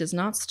sage does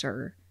not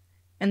stir,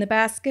 and the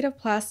basket of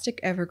plastic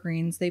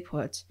evergreens they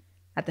put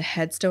at the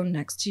headstone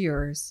next to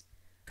yours,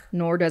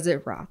 nor does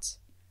it rot.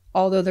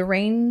 Although the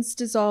rains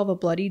dissolve a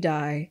bloody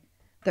dye,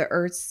 the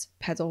earth's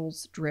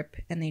petals drip,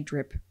 and they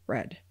drip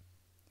red.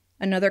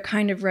 Another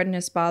kind of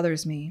redness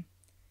bothers me.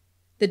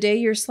 The day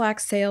your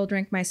slack sail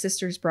drank my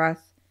sister's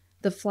breath,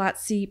 the flat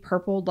sea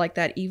purpled like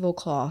that evil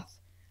cloth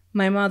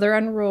my mother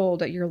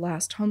unrolled at your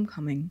last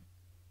homecoming.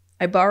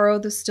 I borrow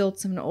the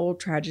stilts of an old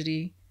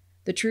tragedy.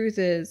 The truth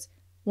is,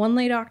 one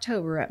late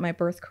October at my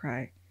birth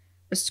cry,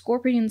 A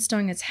scorpion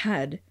stung its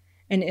head,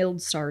 an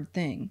ill-starred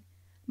thing.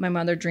 My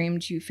mother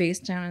dreamed you face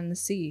down in the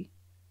sea.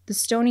 The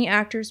stony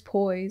actors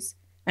poise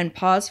and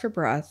pause for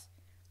breath.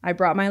 I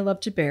brought my love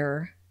to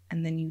bear,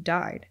 and then you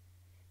died.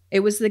 It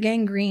was the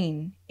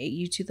gangrene, ate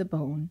you to the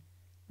bone.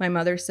 My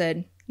mother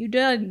said, you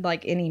died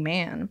like any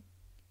man.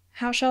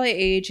 How shall I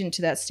age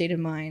into that state of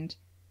mind?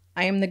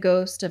 I am the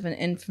ghost of an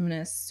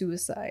infamous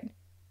suicide.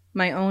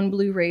 My own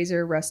blue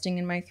razor resting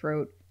in my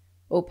throat.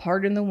 Oh,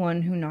 pardon the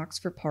one who knocks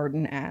for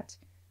pardon at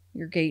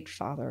your gate,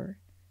 father.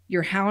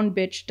 Your hound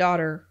bitch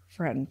daughter,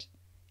 friend.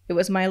 It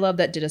was my love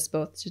that did us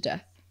both to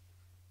death.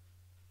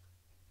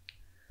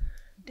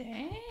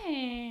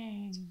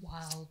 Dang. It's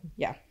wild.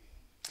 Yeah.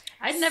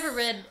 I'd never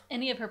read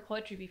any of her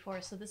poetry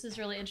before, so this is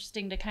really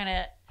interesting to kind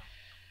of,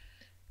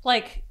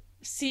 like,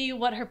 see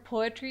what her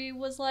poetry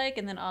was like,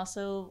 and then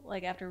also,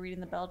 like, after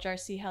reading the Bell Jar,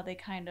 see how they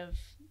kind of,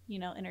 you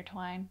know,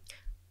 intertwine.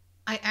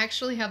 I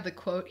actually have the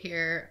quote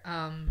here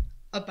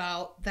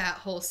about that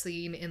whole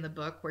scene in the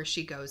book where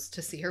she goes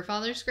to see her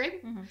father's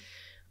grave. Mm-hmm.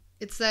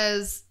 It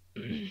says,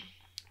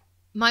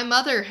 my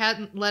mother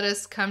hadn't let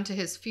us come to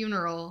his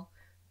funeral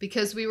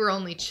because we were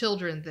only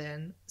children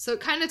then. So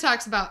it kind of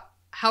talks about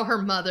how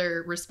her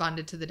mother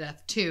responded to the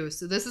death too.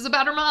 So this is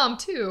about her mom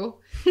too.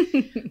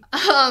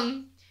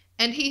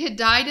 And he had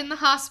died in the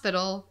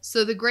hospital,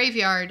 so the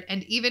graveyard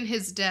and even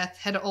his death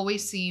had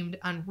always seemed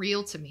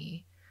unreal to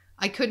me.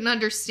 I couldn't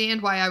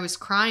understand why I was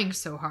crying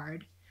so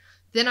hard.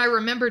 Then I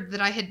remembered that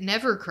I had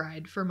never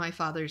cried for my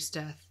father's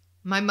death.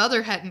 My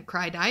mother hadn't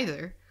cried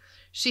either.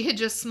 She had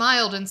just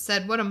smiled and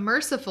said what a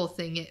merciful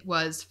thing it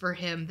was for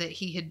him that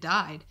he had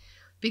died,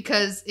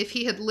 because if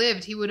he had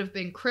lived, he would have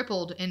been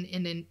crippled and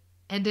an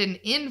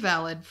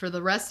invalid for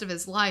the rest of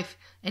his life,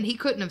 and he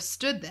couldn't have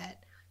stood that.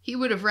 He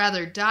would have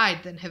rather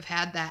died than have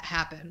had that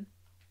happen.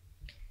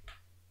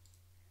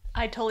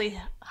 I totally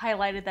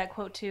highlighted that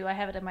quote too. I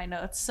have it in my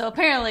notes. So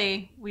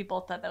apparently we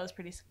both thought that was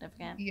pretty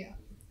significant. Yeah.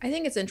 I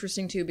think it's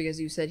interesting too because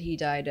you said he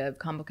died of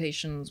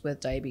complications with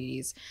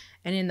diabetes.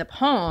 And in the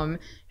poem,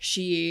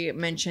 she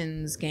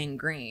mentions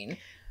gangrene,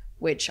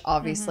 which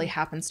obviously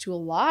happens to a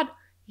lot,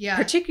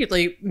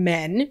 particularly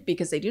men,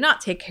 because they do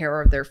not take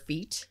care of their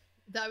feet.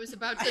 I was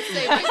about to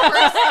say,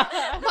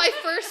 my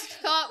first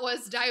thought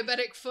was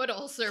diabetic foot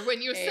ulcer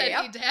when you said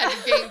he had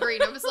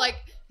gangrene. I was like,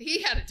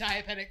 he had a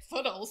diabetic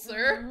foot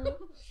ulcer.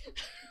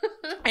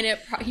 And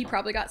he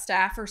probably got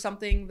staph or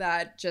something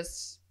that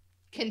just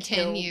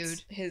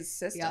continued his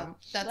system.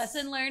 That's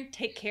lesson learned.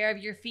 Take care of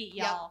your feet,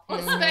 y'all. Yeah.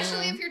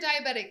 Especially if you're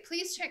diabetic.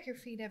 Please check your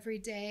feet every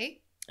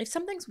day. If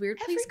something's weird,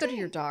 please go to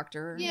your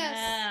doctor. Yes.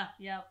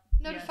 Yeah. Yep.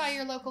 Notify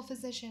your local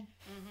physician.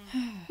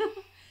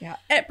 Yeah,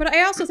 but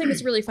I also think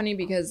it's really funny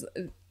because,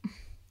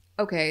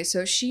 okay,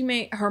 so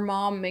her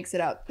mom makes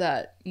it out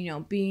that, you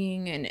know,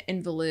 being an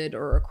invalid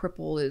or a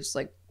cripple is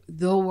like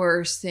the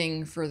worst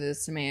thing for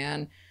this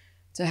man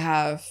to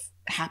have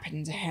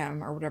happen to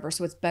him or whatever.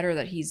 So it's better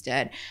that he's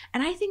dead.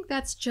 And I think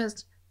that's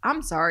just,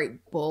 I'm sorry,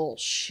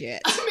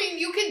 bullshit. I mean,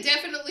 you can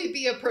definitely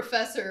be a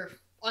professor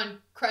on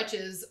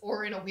crutches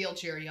or in a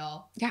wheelchair,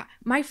 y'all. Yeah,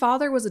 my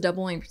father was a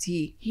double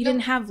amputee. He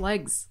didn't have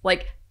legs.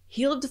 Like,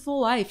 he lived a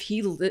full life.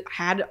 He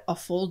had a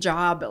full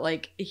job.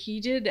 Like, he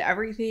did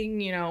everything,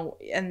 you know,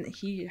 and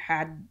he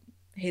had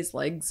his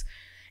legs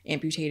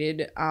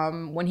amputated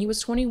when he was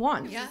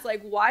 21. Yeah. It's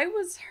like, why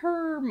was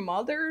her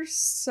mother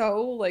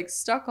so, like,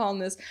 stuck on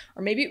this?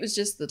 Or maybe it was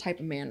just the type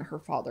of man her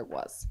father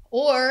was.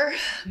 Or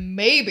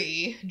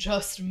maybe,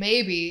 just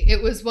maybe,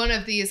 it was one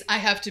of these I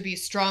have to be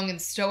strong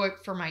and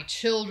stoic for my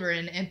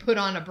children and put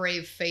on a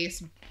brave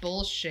face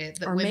bullshit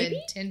that women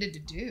tended to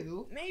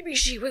do. Maybe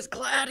she was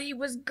glad he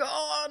was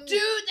gone.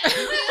 Dude, that's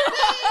the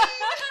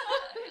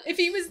If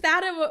he was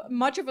that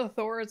much of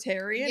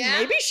authoritarian,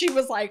 maybe she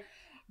was like,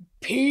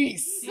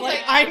 peace. Like,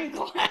 I'm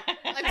glad.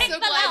 I'm so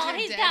glad you're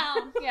he's dead.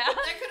 down. Yeah.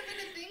 That could have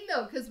been a thing,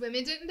 though, because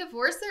women didn't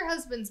divorce their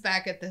husbands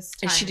back at this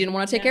time. And she didn't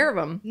want to take care of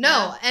him.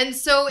 No. And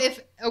so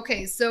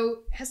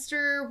so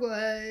Hester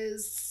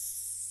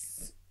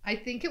was, I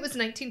think it was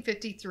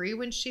 1953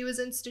 when she was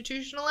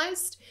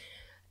institutionalized.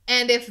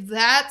 And if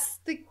that's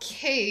the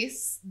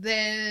case,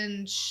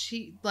 then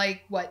she,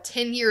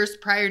 10 years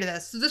prior to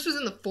that. So this was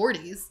in the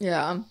 40s.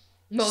 Yeah.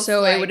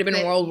 So it would have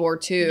been World War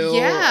II.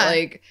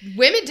 Yeah.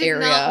 Women did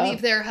not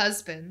leave their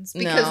husbands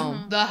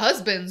because the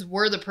husbands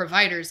were the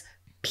providers,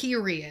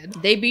 period.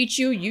 They beat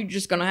you, you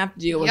just gonna have to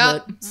deal with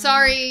it.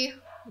 Sorry.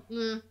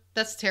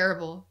 That's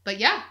terrible. But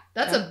yeah,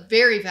 that's a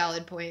very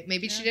valid point.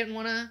 Maybe she didn't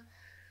want to,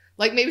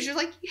 maybe she was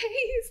like, yay.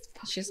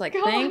 She's like,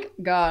 thank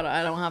God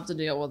I don't have to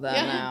deal with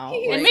that now.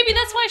 And maybe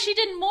that's why she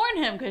didn't mourn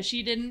him, because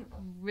she didn't,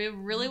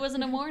 really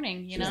wasn't a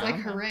mourning, you know? She's like,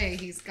 hooray,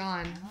 he's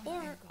gone.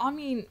 Or, I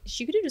mean,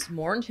 she could have just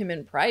mourned him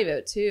in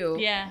private, too.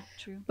 Yeah,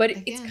 true. But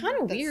it's kind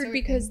of weird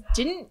because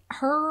didn't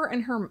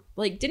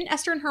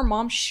Esther and her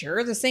mom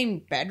share the same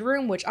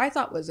bedroom, which I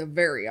thought was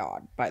very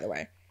odd, by the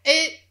way.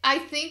 I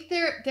think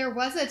there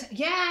was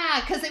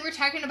because they were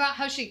talking about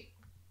how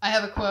I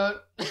have a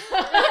quote.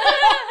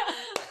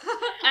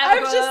 I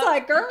was just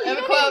like, girl, you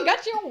don't even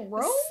got your own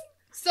room?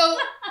 So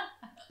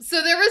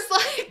So there was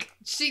like,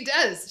 she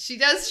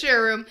does share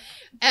a room,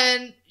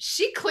 and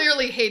she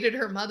clearly hated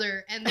her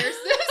mother. And there's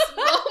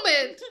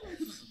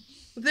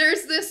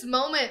this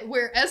moment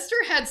where Esther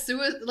had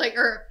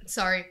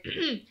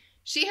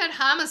she had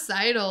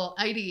homicidal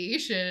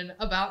ideation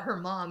about her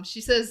mom.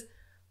 She says,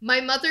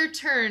 "My mother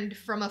turned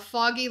from a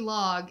foggy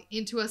log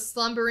into a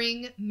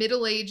slumbering,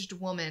 middle-aged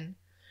woman,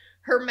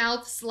 her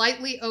mouth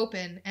slightly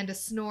open and a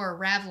snore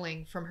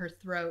raveling from her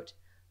throat.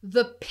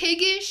 The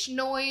piggish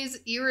noise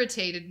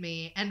irritated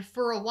me, and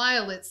for a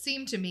while it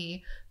seemed to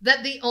me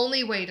that the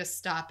only way to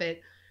stop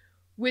it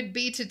would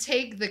be to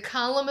take the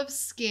column of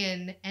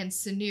skin and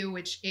sinew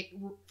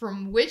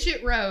from which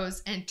it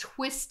rose and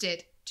twist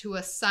it to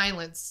a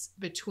silence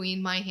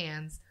between my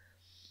hands."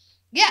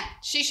 Yeah,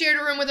 she shared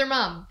a room with her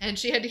mom, and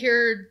she had to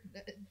hear,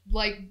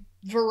 like,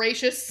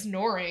 voracious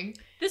snoring.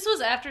 This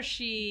was after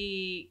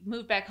she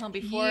moved back home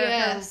before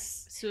her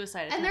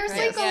suicide attempt. And there's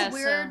right? like a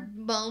weird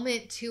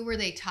moment too where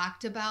they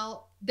talked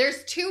about,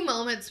 there's two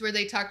moments where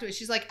they talked about,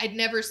 she's like, I'd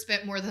never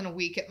spent more than a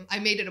week. I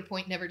made it a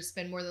point never to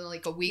spend more than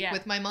like a week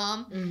with my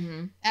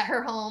mom at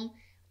her home.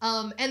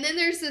 And then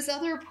there's this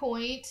other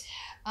point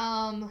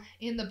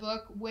in the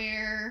book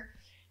where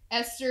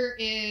Esther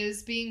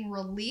is being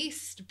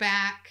released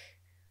back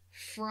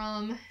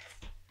from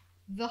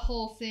the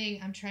whole thing.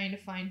 I'm trying to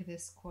find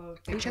this quote.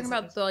 Are you talking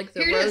about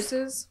the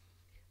roses?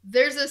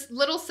 There's this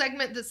little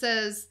segment that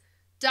says,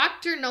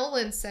 "Dr.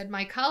 Nolan said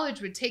my college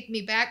would take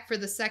me back for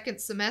the second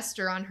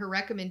semester on her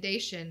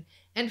recommendation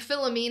and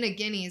Philomena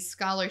Guinea's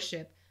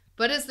scholarship.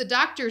 But as the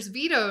doctors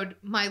vetoed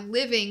my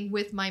living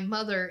with my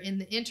mother in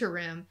the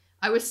interim,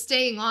 I was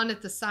staying on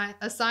at the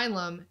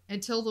asylum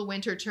until the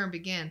winter term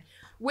began."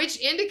 Which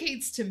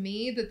indicates to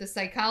me that the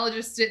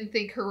psychologist didn't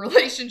think her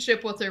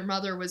relationship with her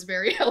mother was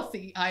very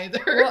healthy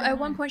either. Well, at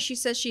one point she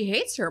says she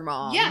hates her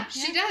mom. Yeah,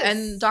 she does.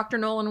 And Dr.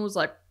 Nolan was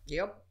like,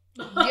 yep.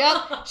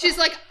 Yep. She's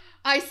like,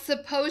 I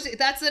suppose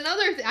that's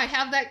another thing. I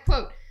have that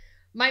quote.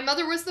 "My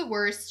mother was the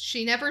worst.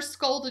 She never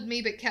scolded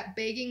me, but kept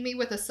begging me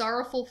with a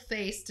sorrowful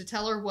face to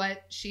tell her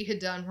what she had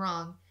done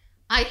wrong.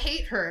 I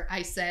hate her,"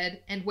 I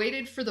said, and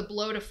waited for the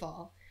blow to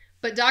fall.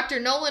 But Dr.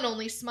 Nolan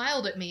only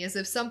smiled at me as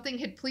if something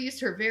had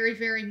pleased her very,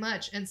 very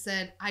much and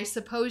said, "I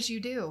suppose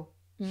you do."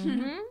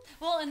 Mm-hmm.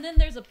 Well, and then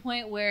there's a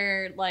point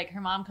where, like, her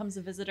mom comes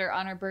to visit her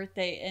on her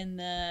birthday in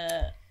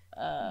the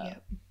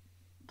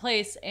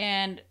place,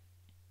 and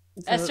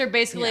Esther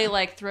basically,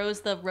 like, throws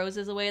the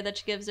roses away that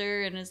she gives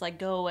her and is like,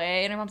 "Go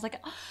away." And her mom's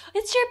like, "Oh,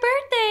 it's your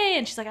birthday."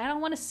 And she's like, "I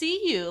don't want to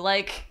see you."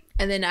 Like...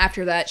 And then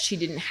after that, she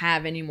didn't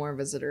have any more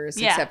visitors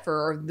except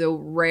for the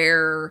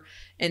rare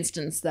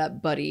instance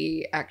that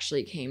Buddy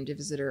actually came to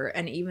visit her.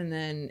 And even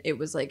then, it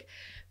was like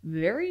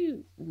very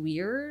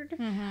weird.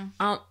 Mm-hmm.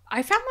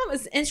 I found that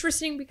was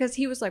interesting because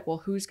he was like, "Well,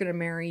 who's going to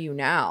marry you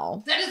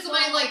now?" That is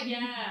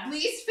my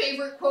least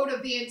favorite quote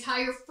of the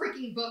entire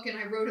freaking book, and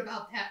I wrote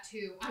about that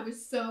too. I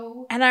was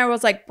so... And I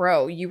was like,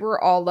 bro, you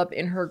were all up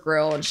in her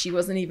grill and she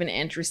wasn't even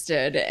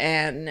interested.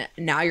 And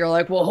now you're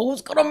like, "Well,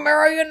 who's going to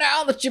marry you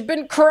now that you've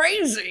been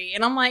crazy?"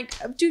 And I'm like,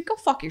 dude, go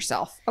fuck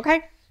yourself,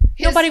 okay?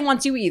 Nobody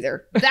wants you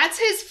either. That's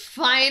his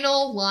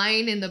final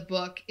line in the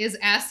book, is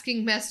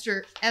asking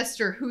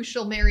Esther who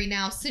she'll marry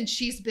now since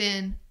she's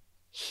been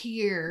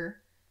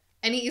here.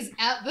 And he's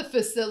at the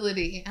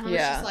facility. And I was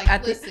just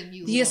like, listen,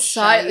 you little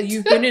shite.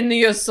 You've been in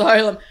the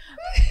asylum.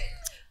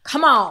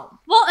 Come on.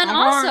 Well, and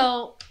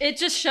also, it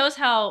just shows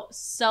how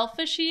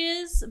selfish he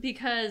is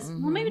because,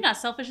 well, maybe not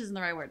selfish isn't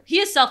the right word. He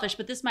is selfish,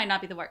 but this might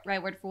not be the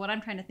right word for what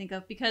I'm trying to think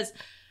of because...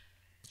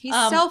 He's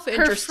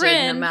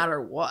self-interested no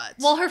matter what.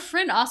 Well, her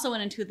friend also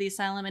went into the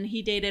asylum and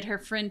he dated her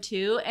friend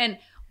too. And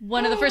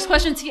one of the first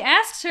questions he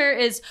asks her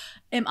is,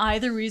 "Am I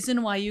the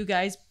reason why you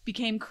guys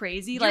became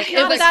crazy? Like,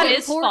 if that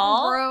his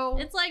fault?" Bro.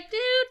 It's like,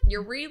 dude,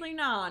 you're really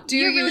not.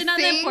 You're really not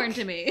that important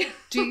to me.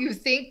 Do you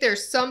think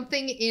there's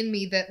something in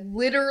me that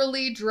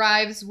literally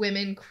drives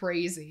women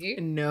crazy?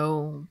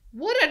 No.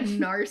 What a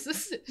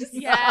narcissist.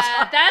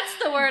 Yeah,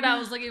 that's the word I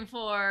was looking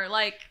for.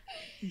 Like,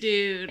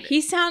 dude.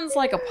 He sounds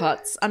like a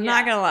putz. I'm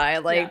not gonna lie.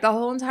 Like, the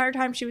whole entire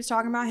time she was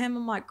talking about him,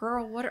 I'm like,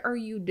 girl, what are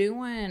you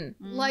doing?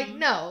 Like,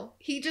 no.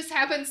 He just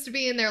happens to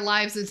be in their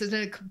lives and is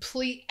in a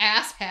complete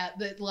asshat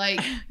that,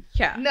 like,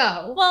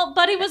 no. Well,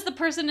 Buddy was the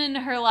person in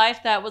her life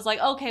that was like,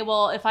 okay,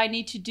 well, if I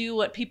need to do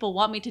what people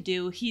want me to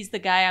do, he's the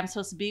guy I'm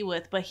supposed to be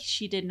with. But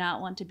she did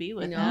not want to be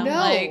with him. No.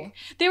 Like,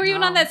 they were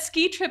even on that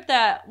ski trip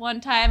that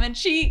one time, and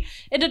she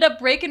ended up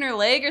breaking her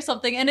leg or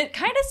something, and it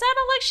kind of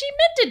sounded like she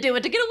meant to do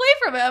it to get away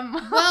from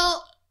him.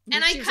 Well,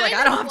 and I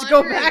don't have to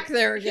go back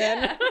there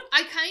again. Yeah.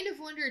 I kind of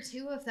wonder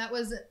too if that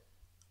was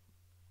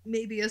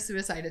maybe a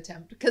suicide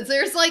attempt, because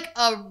there's like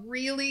a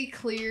really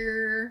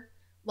clear,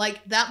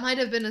 like, that might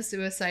have been a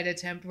suicide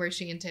attempt where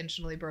she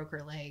intentionally broke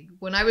her leg.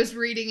 When I was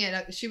reading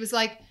it, she was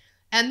like,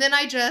 and then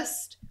I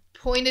just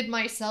pointed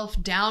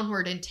myself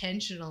downward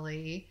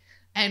intentionally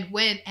and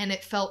went, and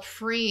it felt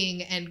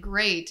freeing and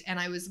great, and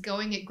I was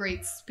going at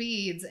great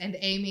speeds and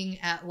aiming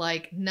at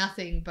like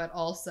nothing, but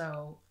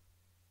also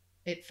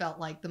it felt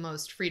like the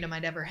most freedom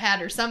I'd ever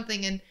had or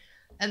something. And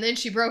And then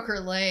she broke her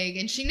leg,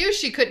 and she knew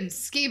she couldn't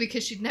ski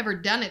because she'd never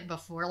done it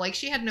before. Like,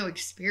 she had no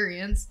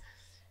experience.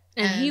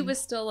 And he was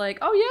still like,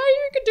 oh, yeah,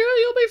 you can do it.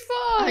 You'll be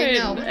fine.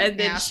 I know. And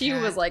then she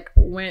was like,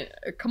 went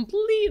a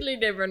completely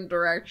different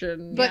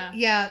direction. But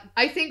yeah,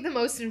 I think the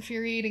most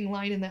infuriating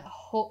line in the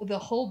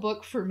whole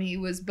book for me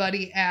was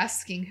Buddy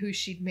asking who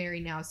she'd marry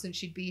now since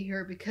she'd be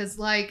here. Because,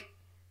 like,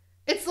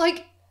 it's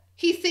like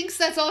he thinks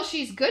that's all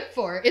she's good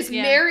for is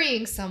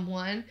marrying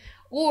someone.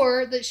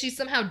 Or that she's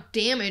somehow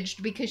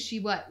damaged because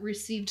she,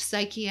 received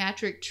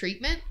psychiatric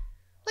treatment?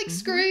 Like,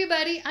 screw you,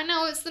 buddy. I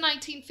know it's the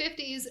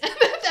 1950s. And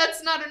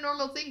that's not a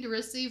normal thing to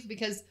receive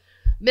because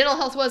mental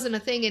health wasn't a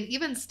thing. And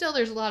even still,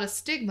 there's a lot of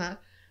stigma.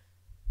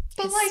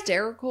 But,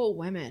 hysterical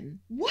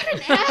women. What an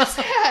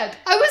asshat.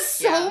 I was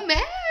so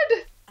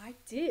mad. I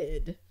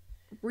did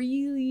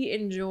really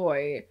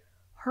enjoy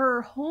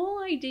her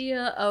whole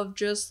idea of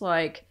just,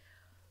 like,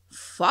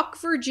 fuck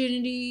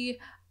virginity.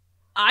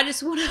 I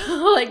just want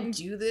to, like,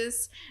 do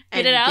this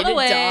and get it out of the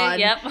way. Done,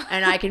 yep.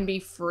 and I can be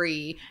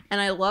free. And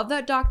I love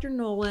that Dr.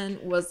 Nolan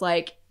was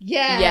like,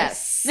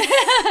 yes.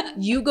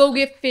 You go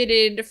get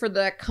fitted for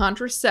the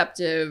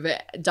contraceptive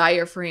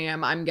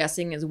diaphragm, I'm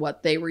guessing is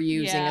what they were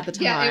using at the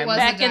time. Yeah, it was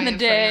back in the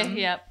day.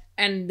 Yep.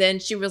 And then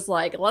she was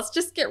like, let's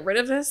just get rid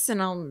of this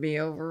and I'll be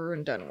over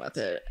and done with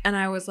it. And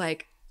I was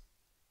like,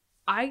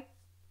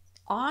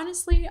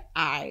 honestly,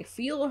 I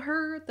feel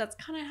her. That's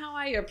kind of how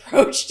I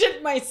approached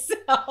it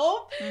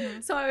myself.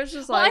 So I was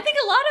just like... Well, I think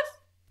a lot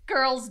of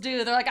girls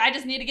do. They're like, I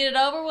just need to get it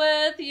over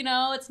with. You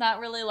know, it's not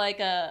really like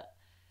a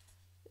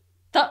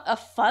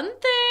fun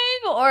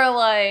thing or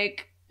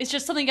like... It's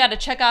just something you got to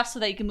check off so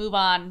that you can move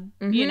on.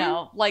 You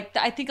know, like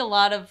I think a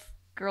lot of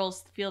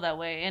girls feel that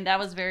way. And that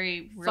was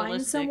very realistic.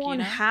 Find someone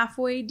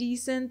halfway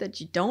decent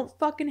that you don't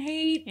fucking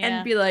hate Yeah.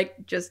 and be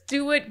like, just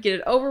do it, get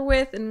it over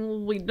with, and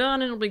we'll be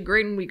done and it'll be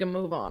great and we can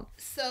move on.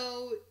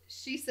 So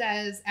she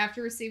says,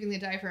 after receiving the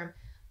diaphragm,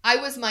 I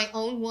was my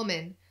own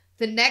woman.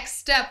 The next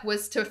step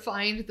was to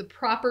find the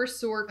proper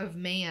sort of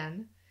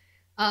man.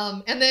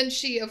 And then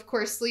she, of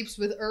course, sleeps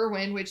with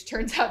Erwin, which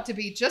turns out to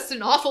be just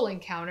an awful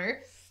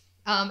encounter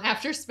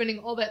after spending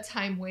all that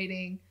time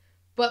waiting.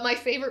 But my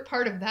favorite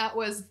part of that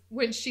was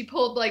when she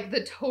pulled, like,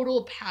 the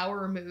total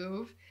power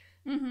move.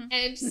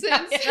 And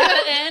sends him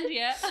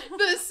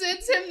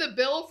the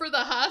bill for the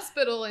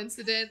hospital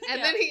incident.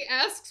 And then he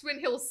asks when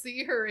he'll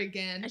see her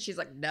again. And she's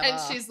like, never. And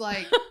she's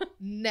like,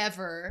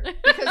 never.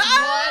 Because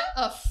what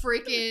a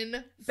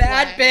freaking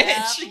bad flag.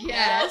 bitch.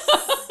 Yes.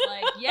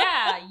 Like,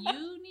 yeah,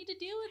 you need to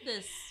deal with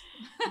this.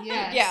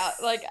 Yes. Yeah,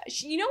 like,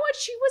 you know what?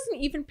 She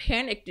wasn't even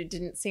panicked, it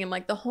didn't seem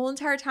like. The whole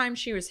entire time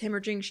she was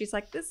hemorrhaging, she's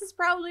like, this is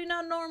probably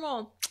not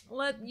normal.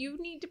 You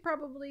need to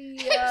probably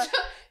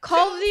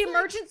call the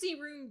emergency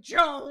room,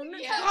 Joan.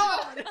 Yeah.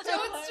 God.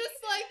 Joan's just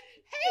like,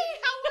 hey,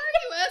 how are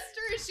you,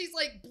 Esther? And she's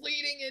like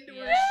bleeding into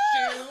her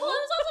shoe. Well, it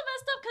was also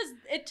messed up because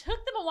it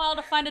took them a while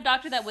to find a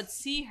doctor that would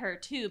see her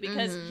too,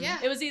 because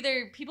it was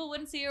either people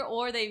wouldn't see her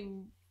or they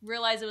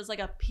realized it was like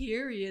a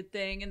period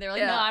thing, and they're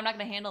like, no, I'm not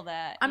gonna handle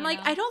that. I'm like,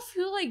 I don't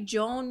feel like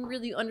Joan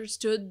really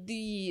understood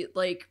the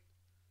like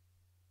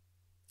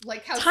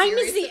how time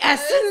is the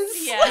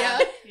essence. Yeah.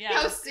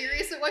 How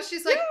serious it was.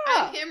 She's like,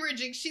 I'm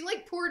hemorrhaging. She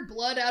like poured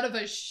blood out of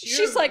a shoe.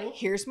 She's like,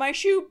 here's my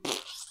shoe.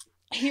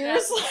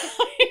 Here's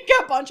like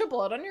a bunch of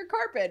blood on your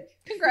carpet.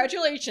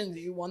 Congratulations,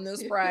 you won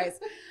this prize.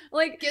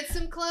 Like, get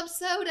some club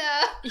soda.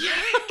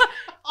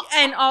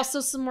 And also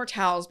some more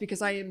towels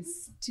because I am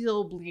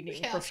still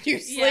bleeding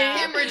profusely.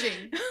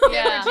 Hemorrhaging.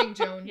 Hemorrhaging,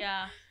 Joan.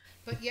 Yeah.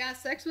 But yeah,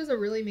 sex was a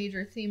really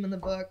major theme in the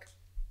book.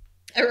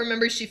 I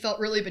remember she felt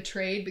really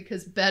betrayed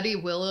because Betty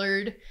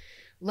Willard,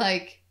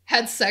 like,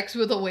 had sex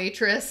with a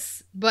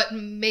waitress, but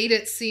made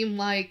it seem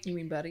like... You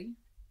mean Buddy?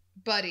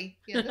 Buddy.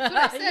 Yeah, that's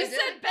what I said. You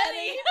said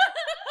Betty.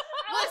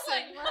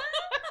 Listen,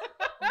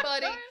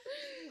 Buddy.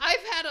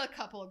 I've had a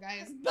couple,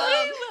 guys.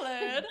 Buddy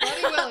Willard.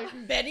 Buddy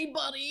Willard. Betty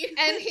Buddy.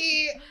 And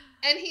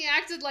he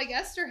acted like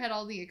Esther had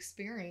all the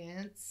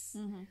experience.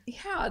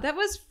 Yeah, that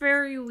was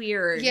very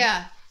weird.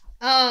 Yeah.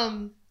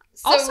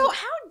 Also,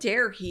 how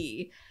dare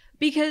he?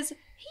 Because he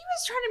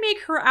was trying to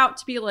make her out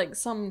to be like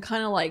some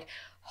kind of like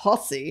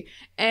hussy,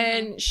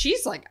 and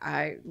she's like,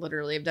 I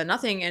literally have done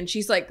nothing, and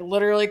she's like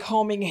literally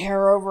combing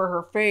hair over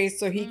her face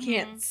so he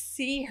can't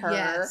see her.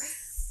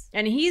 Yes.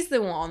 And he's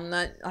the one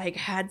that like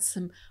had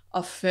some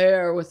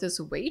affair with this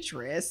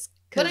waitress.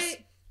 But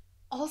I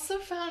also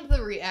found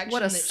the reaction.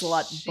 What a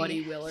slut,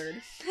 Buddy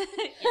Willard.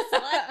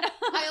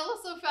 I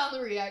also found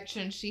the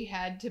reaction she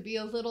had to be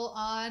a little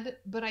odd,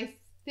 but I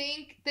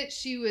think that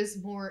she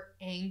was more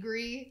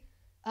angry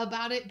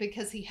about it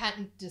because he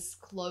hadn't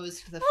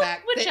disclosed the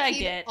fact that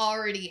he'd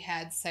already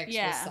had sex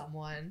with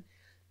someone.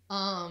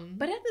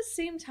 But at the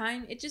same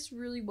time, it just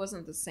really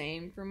wasn't the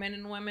same for men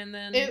and women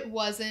then. It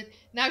wasn't.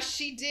 Now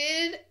she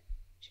did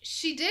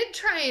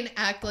try and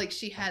act like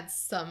she had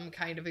some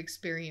kind of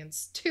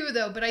experience too,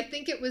 though, but I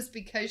think it was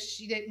because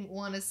she didn't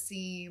want to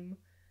seem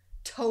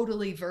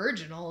totally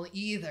virginal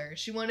either.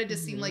 She wanted to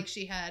seem like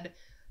she had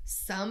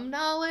some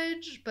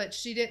knowledge, but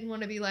she didn't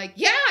want to be like,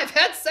 yeah, I've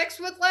had sex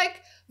with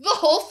like the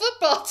whole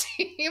football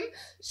team.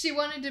 She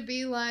wanted to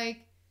be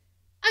like,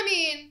 I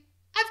mean,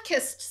 I've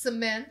kissed some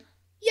men.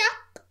 Yeah.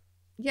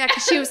 Yeah,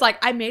 because she was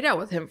like, I made out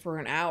with him for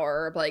an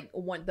hour. Like,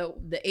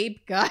 the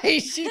ape guy.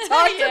 She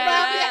talked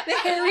about the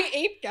hairy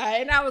ape guy.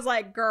 And I was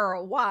like,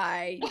 girl,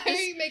 why? Why are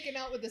you making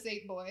out with this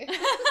ape boy?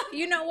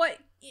 You know what?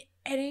 It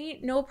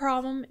ain't no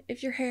problem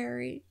if you're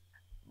hairy.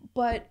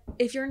 But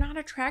if you're not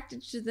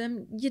attracted to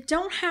them, you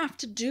don't have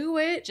to do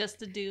it. Just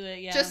to do it,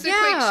 yeah. Just a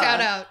quick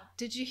shout out.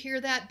 Did you hear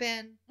that,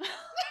 Ben?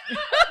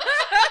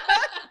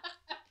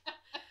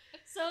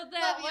 So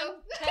that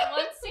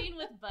one scene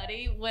with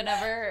Buddy,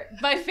 whenever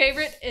my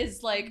favorite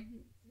is like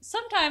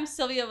sometimes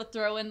Sylvia would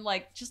throw in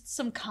like just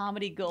some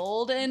comedy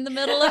gold in the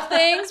middle of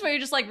things where you're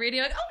just like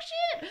reading like, oh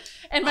shit.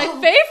 And my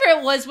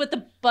favorite was with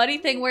the Buddy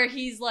thing where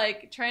he's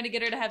like trying to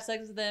get her to have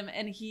sex with him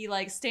and he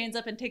like stands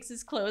up and takes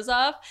his clothes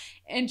off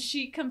and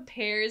she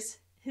compares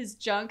his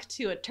junk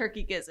to a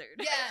turkey gizzard.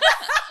 Yes.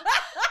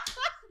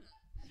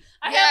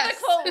 I have the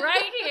quote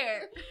right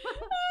here.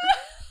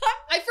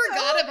 I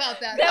forgot about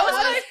that. That was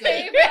my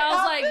favorite. I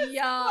was like,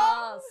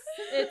 yes.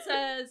 It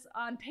says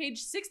on page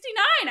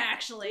 69,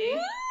 actually.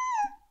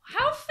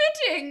 How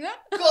fitting.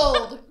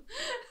 Gold.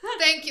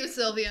 Thank you,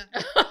 Sylvia.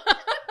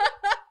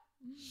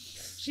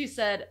 She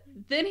said,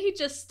 then he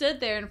just stood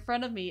there in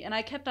front of me and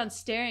I kept on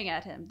staring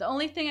at him. The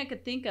only thing I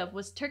could think of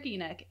was turkey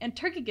neck and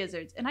turkey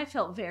gizzards and I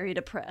felt very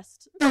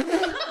depressed.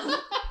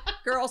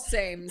 Girl,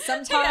 same.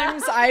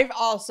 Sometimes I've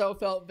also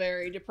felt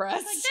very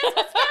depressed.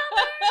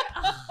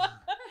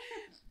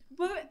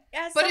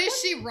 But is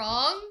she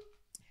wrong?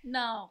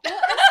 No.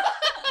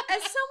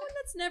 As someone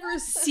that's never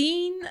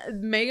seen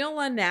male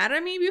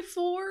anatomy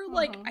before,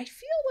 like, I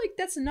feel like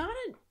that's not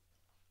an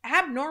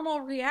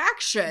abnormal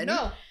reaction.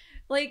 No.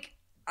 Like,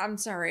 I'm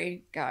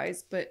sorry,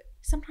 guys, but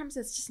sometimes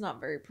it's just not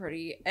very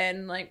pretty.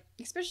 And, like,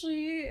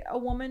 especially a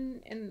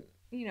woman in,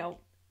 you know,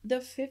 the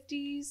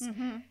 50s,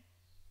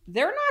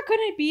 they're not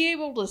going to be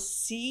able to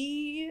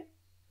see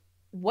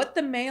what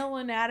the male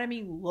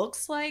anatomy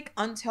looks like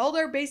until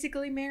they're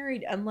basically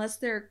married, unless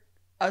they're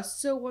a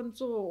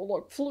so-and-so,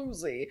 like,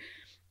 floozy.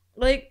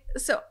 Like,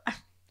 so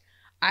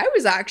I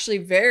was actually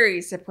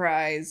very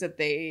surprised that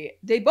they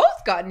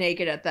both got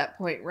naked at that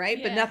point, right?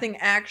 Yeah. But nothing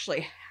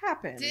actually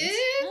happened. Did they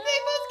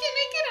both get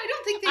naked? I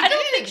don't think they did. I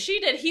don't think she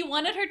did. He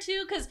wanted her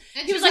to because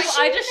he was like, well,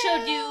 I just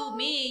showed you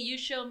me, you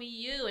show me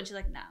you. And she's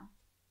like, no.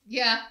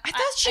 Yeah. I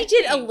thought she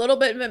did a little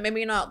bit, but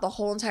maybe not the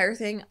whole entire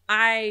thing.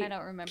 I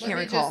don't remember. Can't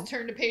recall. Just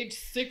turn to page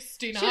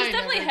 69. She was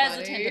definitely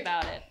hesitant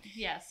about it.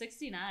 Yeah,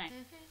 69.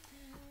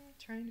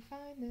 Trying to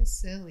find this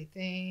silly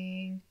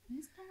thing.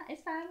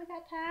 It's fine. We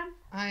got time.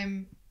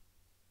 I'm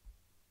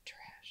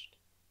trashed.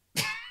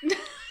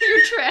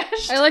 You're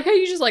trashed. I like how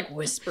you just like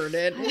whispered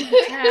it.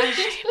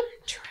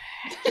 Trashed.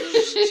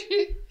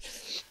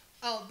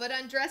 Oh, but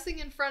undressing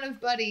in front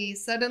of Buddy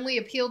suddenly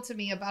appealed to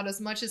me about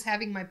as much as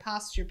having my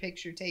posture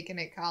picture taken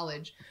at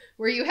college,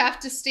 where you have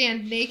to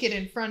stand naked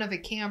in front of a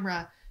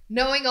camera,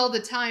 knowing all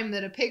the time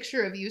that a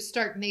picture of you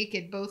stark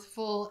naked, both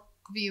full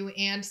view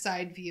and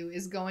side view,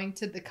 is going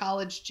to the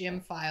college gym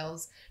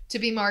files to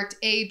be marked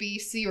A, B,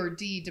 C, or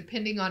D,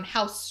 depending on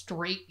how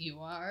straight you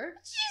are.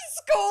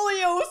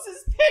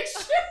 Scoliosis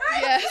picture.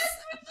 Yes.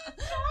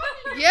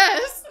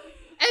 Yes.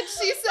 And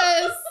she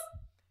says,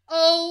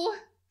 oh,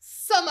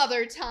 some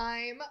other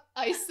time,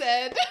 I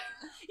said.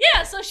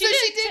 Yeah, so she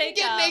didn't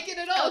get naked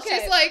at all. Okay.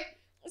 She's like,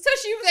 so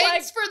she was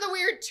thanks for the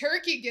weird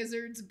turkey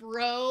gizzards,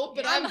 bro,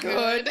 but I'm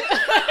good.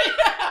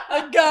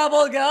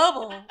 Gobble,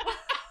 gobble.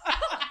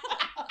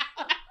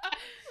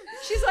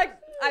 She's like,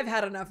 I've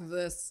had enough of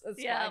this.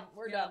 It's fine.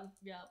 We're done.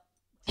 Yeah.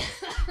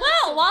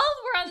 Well, while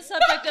we're on the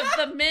subject of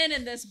the men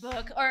in this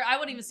book, or I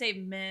wouldn't even say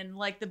men,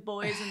 like the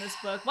boys in this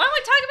book, why don't we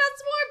talk about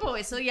some more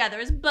boys? So yeah,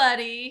 there's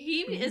Buddy.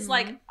 He is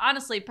like,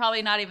 honestly,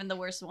 probably not even the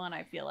worst one,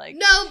 I feel like.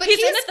 No, but he's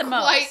in it the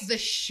quite most. The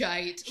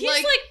shite. He's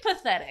like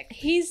pathetic.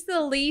 He's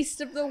the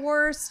least of the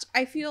worst.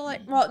 I feel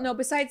like, well, no,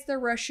 besides the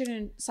Russian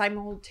and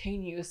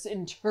simultaneous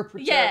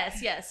interpreter.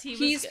 Yes.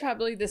 He's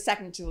probably the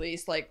second to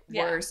least, like,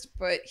 worst,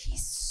 but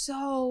he's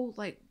so,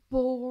 like,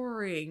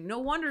 boring. No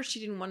wonder she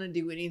didn't want to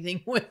do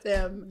anything with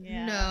him.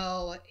 Yeah.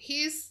 No,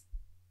 he's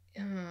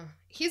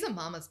a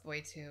mama's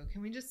boy too.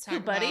 Can we just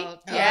talk Buddy?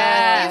 about?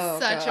 Yeah,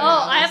 he's such a.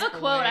 I have a boy.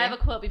 quote. I have a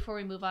quote before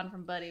we move on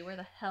from Buddy. Where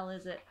the hell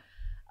is it?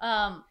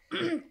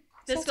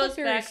 This goes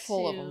very back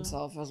full to of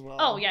himself as well.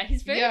 Oh yeah,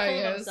 he's very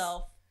full of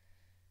himself.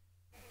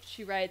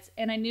 She writes,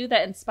 and I knew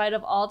that in spite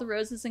of all the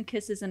roses and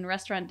kisses and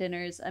restaurant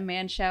dinners a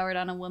man showered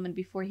on a woman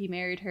before he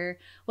married her,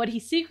 what he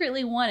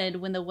secretly wanted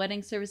when the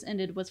wedding service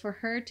ended was for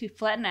her to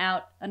flatten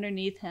out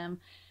underneath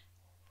him,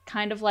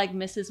 kind of like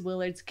Mrs.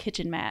 Willard's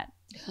kitchen mat,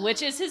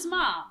 which is his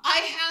mom.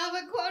 I have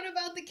a quote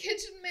about the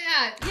kitchen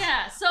mat.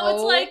 Yeah, so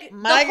it's like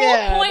my the whole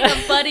God. point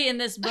of Buddy in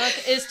this book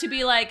is to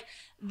be like,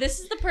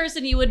 this is the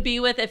person you would be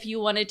with if you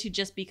wanted to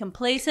just be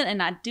complacent and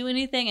not do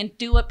anything and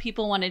do what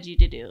people wanted you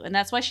to do. And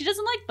that's why she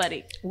doesn't like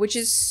Buddy. Which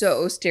is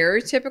so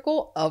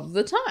stereotypical of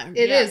the time.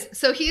 It is.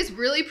 So he's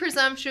really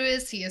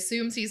presumptuous. He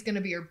assumes he's going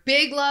to be her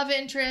big love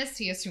interest.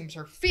 He assumes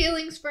her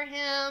feelings for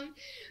him.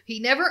 He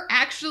never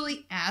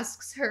actually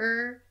asks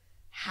her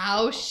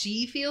how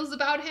she feels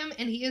about him,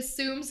 and he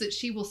assumes that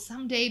she will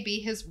someday be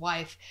his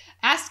wife,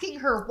 asking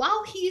her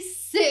while he's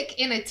sick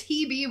in a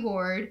TB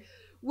ward.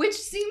 Which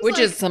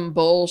is some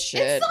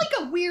bullshit. It's like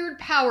a weird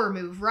power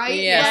move, right?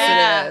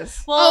 Yes, it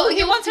is. Well,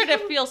 he wants her to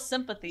feel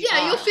sympathy.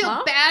 Yeah, you'll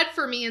feel bad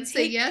for me and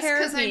say yes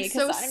because I'm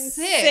so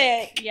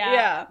sick.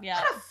 Yeah.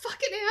 What a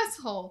fucking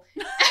asshole.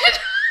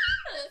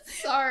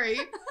 Sorry.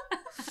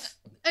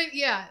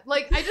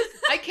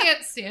 I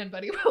can't stand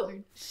Buddy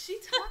Willard. She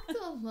talked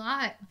a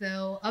lot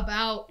though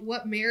about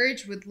what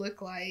marriage would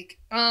look like.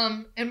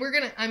 And I'm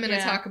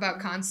gonna talk about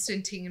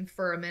Constantine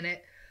for a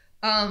minute.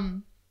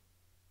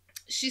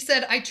 She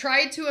said, I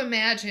tried to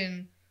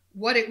imagine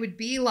what it would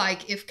be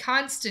like if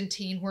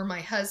Constantine were my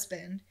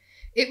husband.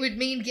 It would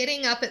mean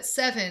getting up at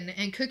 7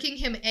 and cooking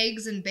him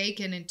eggs and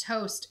bacon and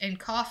toast and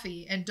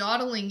coffee and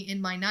dawdling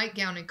in my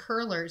nightgown and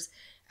curlers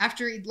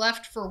after he'd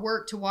left for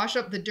work to wash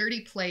up the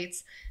dirty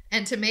plates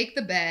and to make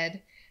the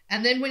bed.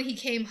 And then when he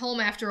came home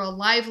after a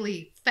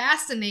lively,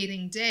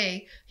 fascinating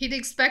day, he'd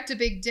expect a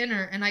big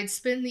dinner and I'd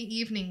spend the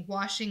evening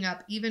washing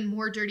up even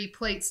more dirty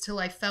plates till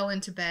I fell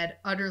into bed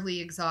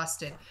utterly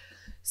exhausted.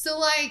 So,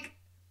 like,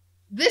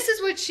 this is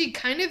what she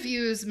kind of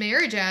views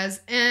marriage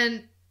as,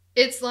 and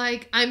it's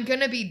like, I'm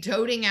gonna be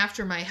doting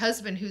after my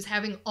husband who's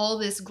having all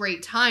this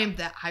great time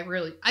that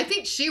I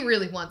think she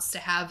really wants to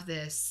have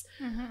this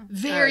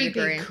very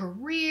big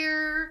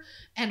career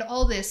and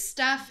all this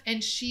stuff,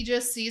 and she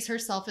just sees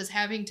herself as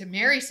having to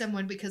marry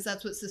someone because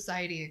that's what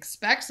society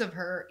expects of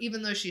her,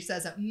 even though she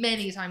says it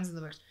many times in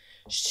the book.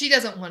 She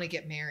doesn't want to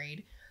get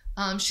married.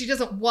 She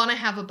doesn't want to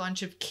have a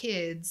bunch of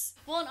kids.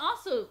 Well, and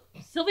also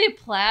Sylvia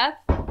Plath,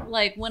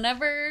 like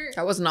whenever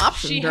that was an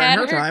option she during had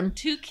her time.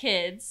 2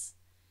 kids,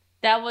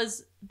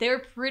 they were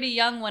pretty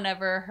young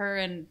whenever her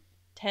and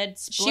Ted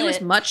split. She was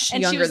much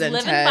younger than Ted. And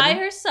she was living by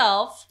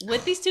herself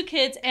with these 2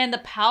 kids, and the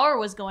power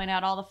was going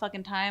out all the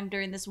fucking time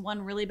during this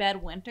one really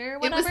bad winter.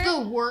 Whatever.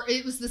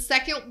 It was the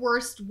second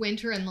worst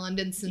winter in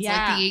London since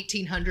like the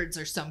 1800s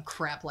or some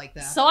crap like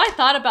that. So I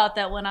thought about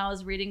that when I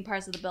was reading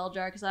parts of the Bell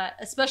Jar, because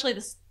especially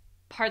this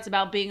parts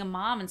about being a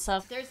mom and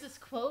stuff. There's this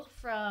quote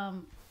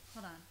from,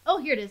 hold on. Oh,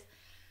 here it is.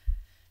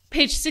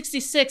 Page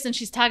 66, and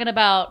she's talking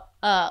about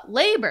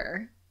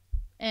labor.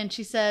 And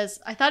she says,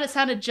 I thought it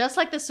sounded just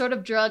like the sort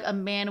of drug a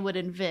man would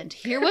invent.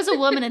 Here was a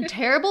woman in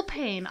terrible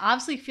pain,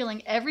 obviously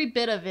feeling every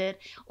bit of it,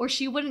 or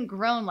she wouldn't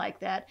groan like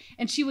that.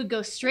 And she would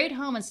go straight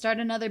home and start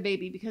another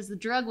baby because the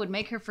drug would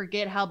make her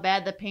forget how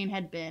bad the pain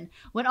had been.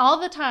 When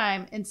all the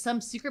time, in some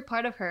secret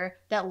part of her,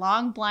 that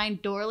long,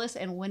 blind, doorless,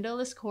 and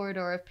windowless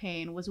corridor of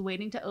pain was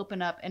waiting to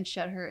open up and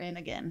shut her in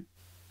again.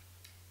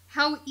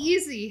 How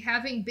easy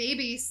having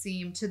babies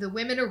seemed to the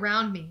women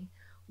around me.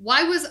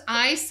 Why was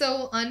I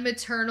so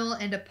unmaternal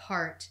and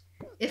apart?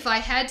 If I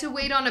had to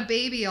wait on a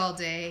baby all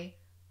day,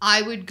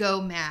 I would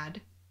go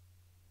mad.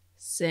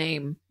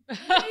 Same. Me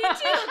too,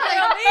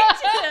 girl, me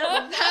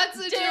too. That's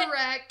a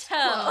direct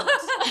quote.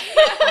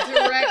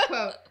 Direct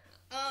quote.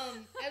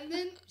 And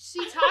then she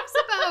talks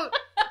about...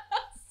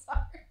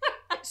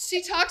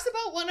 She talks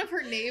about one of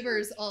her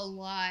neighbors a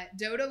lot.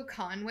 Dodo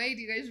Conway.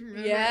 Do you guys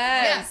remember?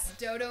 Yes.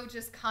 Dodo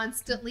just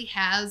constantly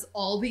has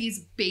all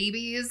these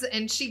babies,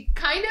 and she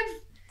kind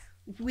of...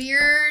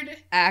 weird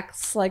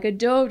acts like a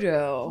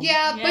dodo.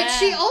 Yeah, but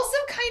she also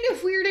kind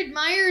of weird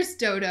admires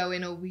Dodo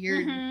in a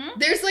weird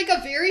there's like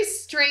a very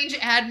strange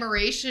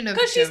admiration of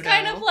Dodo. Because she's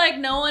kind of like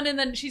no one, and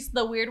then she's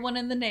the weird one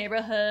in the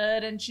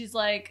neighborhood, and she's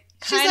like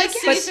kind of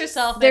sees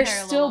herself in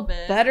her a little bit.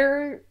 They're still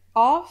better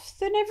off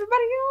than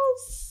everybody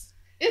else.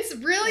 It's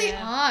really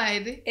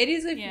odd. It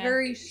is a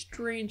very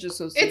strange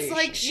association. It's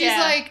like she's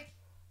like,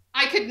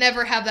 I could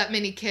never have that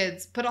many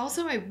kids, but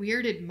also I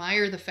weird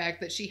admire the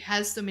fact that she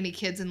has so many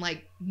kids and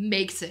like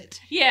makes it.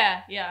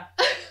 Yeah.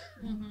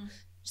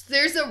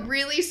 There's a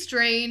really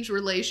strange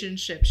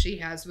relationship she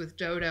has with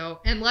Dodo,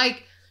 and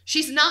like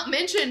she's not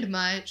mentioned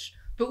much,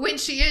 but when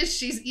she is,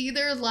 she's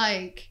either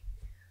like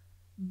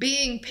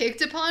being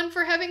picked upon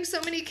for having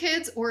so many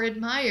kids or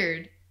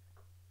admired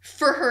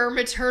for her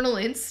maternal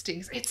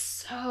instincts. It's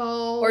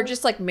so... Or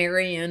just like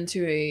marry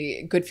into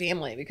a good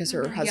family because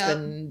her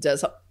husband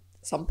does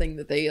something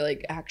that they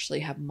like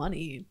actually have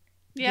money.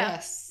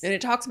 Yes. And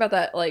it talks about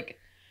that like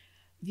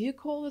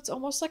vehicle that's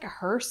almost like a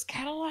hearse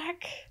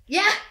Cadillac.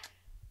 Yeah.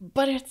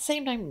 But at the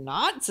same time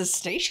not. It's a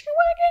station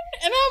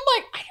wagon. And I'm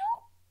like, I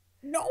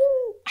don't know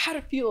how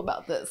to feel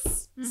about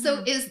this.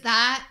 So is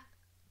that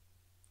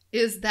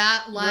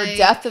like your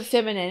death of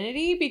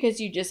femininity because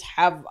you just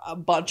have a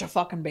bunch of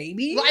fucking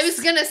babies? Well, I was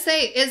gonna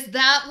say, is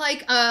that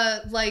like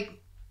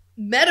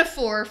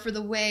metaphor for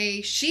the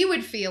way she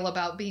would feel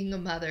about being a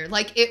mother.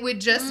 Like, it would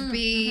just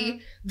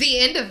be the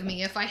end of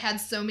me if I had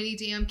so many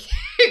damn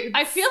kids.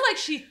 I feel like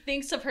she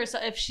thinks of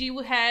herself, if she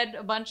had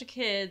a bunch of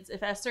kids,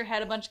 if Esther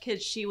had a bunch of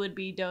kids, she would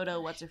be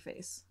Dodo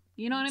what's-her-face.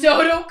 You know what I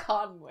mean? Dodo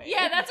Conway.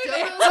 Yeah, that's her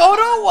name.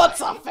 Dodo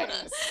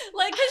what's-her-face.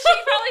 Like, because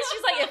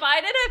she's like, if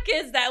I didn't have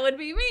kids, that would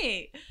be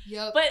me.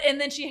 Yep. And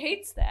then she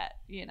hates that,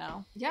 you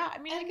know? Yeah, I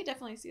mean, I could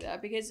definitely see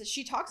that because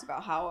she talks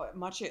about how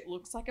much it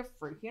looks like a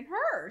freaking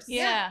hearse.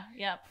 Yeah.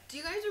 Do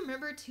you guys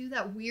remember, too,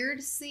 that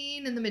weird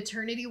scene in the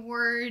maternity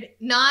ward?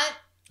 Not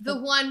the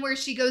one where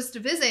she goes to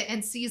visit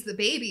and sees the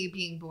baby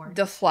being born.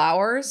 The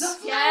flowers?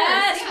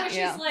 Yes, where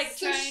Yeah. she's like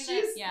So trying she's,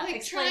 to like,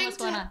 explain what's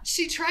going on.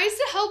 She tries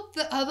to help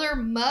the other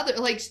mother.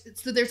 Like,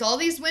 so there's all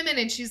these women,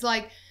 and she's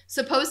like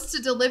supposed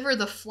to deliver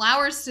the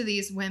flowers to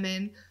these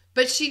women,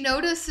 but she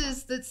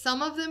notices that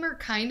some of them are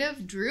kind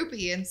of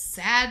droopy and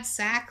sad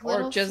sack Or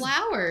little just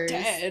flowers.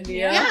 Dead,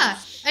 Yeah.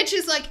 And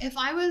she's like, if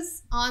I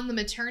was on the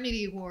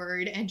maternity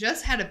ward and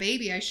just had a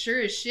baby, I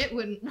sure as shit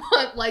wouldn't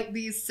want like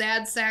these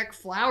sad sack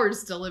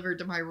flowers delivered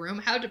to my room.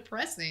 How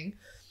depressing.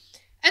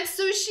 And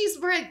so she's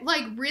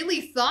like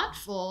really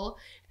thoughtful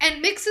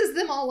and mixes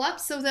them all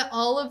up so that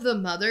all of the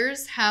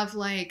mothers have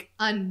like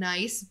a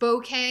nice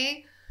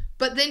bouquet.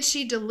 But then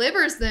she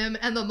delivers them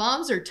and the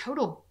moms are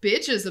total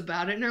bitches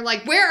about it. And they're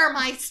like, where are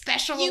my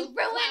special You ruined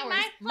flowers?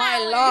 my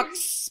My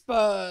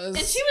larkspurs. And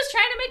she was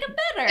trying to make them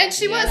better. And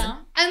she was. know?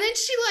 And then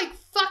she like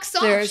fucks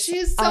off. There's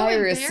She's so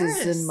irises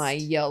embarrassed. in my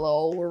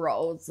yellow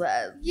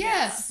roses.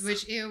 Yes,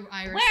 which ew,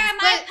 irises. Where are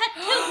my But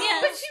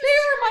petunias? They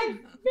were my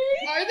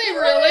baby. are they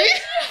really?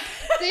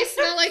 They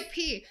smell like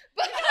pee.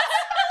 But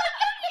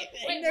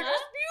Wait, They're what?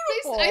 just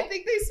beautiful. I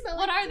think they smell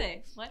What like are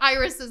they? What?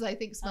 irises. I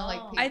think smell Oh. like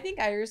pee. I think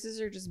irises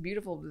are just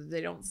beautiful, but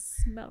they don't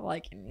smell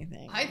like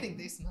anything. I think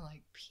they smell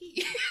like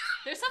pee.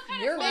 There's some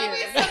kind You're of Maybe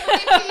weird.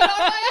 somebody peed on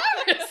my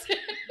iris.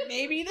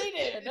 Maybe they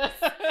did.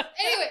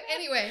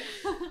 Anyway,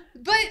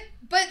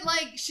 but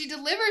like she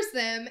delivers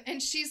them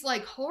and she's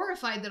like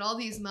horrified that all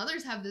these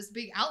mothers have this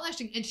big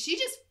outlashing and she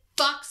just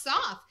fucks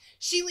off.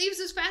 She leaves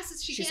as fast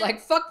as she She's can.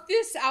 like, fuck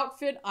this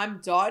outfit,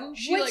 I'm done.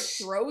 She Which- like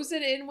throws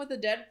it in with a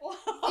dead flower.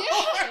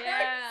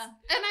 Yeah. And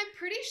I'm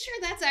pretty sure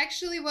that's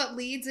actually what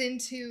leads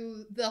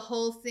into the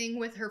whole thing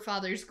with her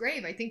father's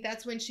grave. I think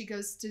that's when she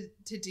goes to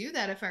do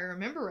that, if I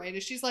remember right.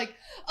 Is she's like,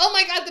 oh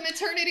my god, the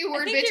maternity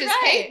ward think bitches you're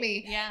right. hate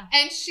me. Yeah.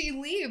 And she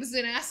leaves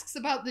and asks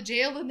about the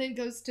jail and then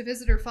goes to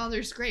visit her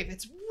father's grave.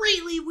 It's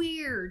really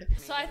weird.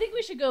 So I think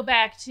we should go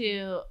back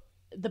to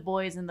the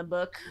boys in the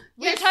book.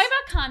 We Yes. were talking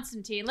about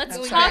Constantine. Let's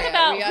Okay, talk we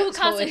about got who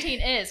totally-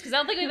 Constantine is, because I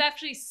don't think we've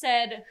actually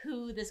said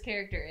who this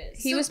character is.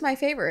 He was my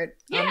favorite.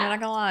 I'm Yeah. not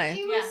gonna lie.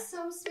 He Yeah. was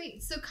so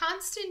sweet. So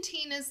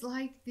Constantine is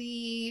like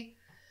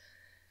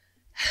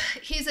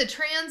he's a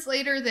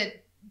translator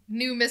that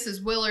knew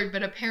Mrs. Willard,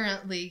 but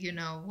apparently,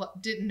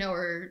 didn't know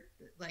her.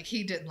 Like,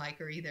 he didn't like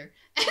her either.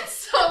 And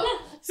so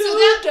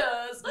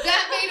does?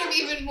 that made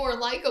him even more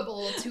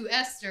likable to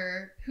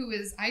Esther, who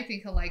is, I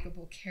think, a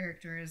likable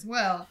character as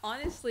well.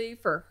 Honestly,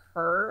 for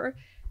her,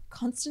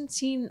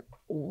 Constantine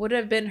would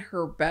have been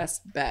her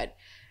best bet.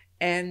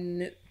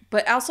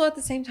 But also at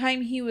the same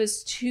time, he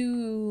was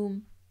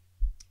too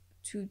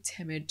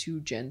timid, too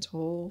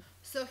gentle.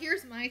 So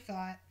here's my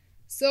thought.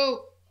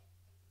 So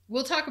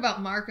we'll talk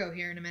about Marco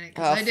here in a minute.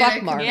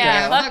 Fuck Marco.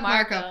 Yeah, fuck fuck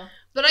Marco.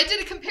 But I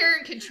did a compare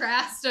and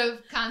contrast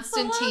of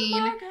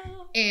Constantine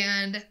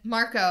and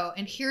Marco,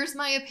 and here's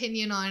my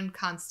opinion on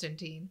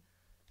Constantine.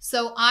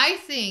 So I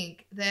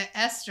think that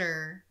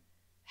Esther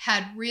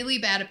had really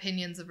bad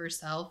opinions of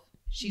herself.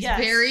 She's Yes,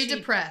 very she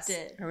depressed.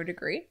 did. I would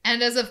agree.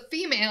 And as a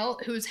female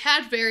who's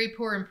had very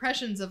poor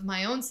impressions of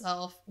my own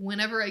self,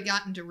 whenever I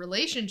got into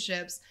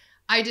relationships,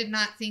 I did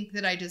not think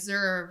that I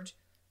deserved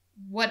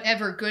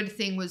whatever good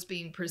thing was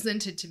being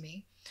presented to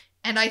me.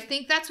 And I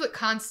think that's what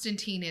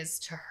Constantine is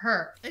to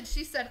her. And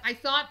she said, I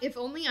thought if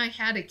only I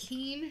had a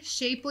keen,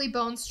 shapely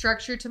bone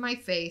structure to my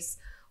face,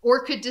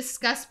 or could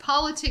discuss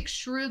politics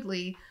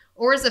shrewdly,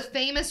 or as a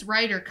famous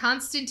writer,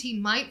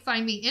 Constantine might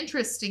find me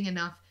interesting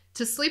enough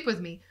to sleep with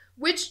me.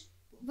 Which,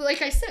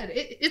 like I said,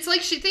 it's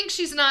like she thinks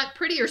she's not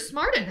pretty or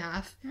smart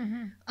enough.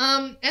 Mm-hmm.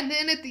 And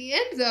then at the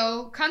end,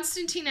 though,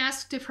 Constantine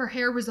asked if her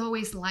hair was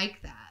always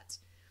like that.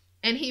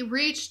 And he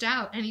reached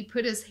out and he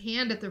put his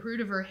hand at the root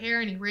of her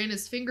hair and he ran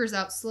his fingers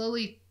out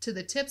slowly to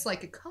the tips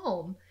like a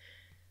comb.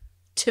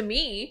 To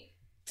me,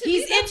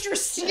 he's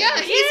interested. Yeah,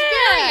 he's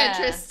Yeah. very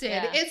interested.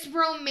 Yeah. It's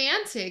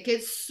romantic.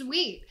 It's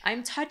sweet.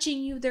 I'm touching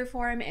you,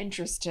 therefore I'm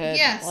interested.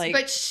 Yes, Like,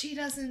 but she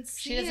doesn't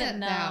see She doesn't it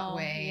know. that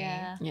way.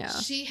 Yeah. yeah.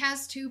 She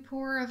has too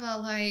poor of a,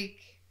 like...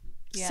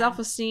 Yeah.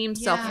 Self-esteem,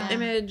 Yeah.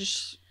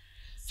 self-image.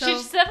 So, She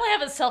just definitely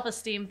have a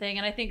self-esteem thing,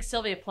 and I think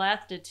Sylvia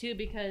Plath did too,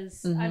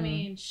 because, I Mhm.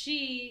 mean,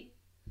 she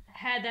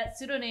had that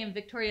pseudonym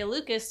Victoria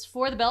Lucas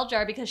for the bell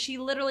jar because she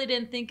literally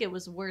didn't think it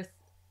was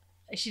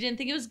she didn't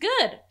think it was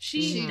good.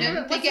 she Mhm.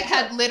 didn't think it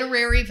had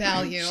literary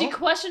value. She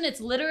questioned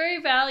its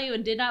literary value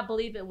and did not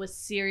believe it was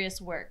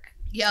serious work.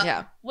 Yep.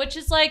 Yeah. Which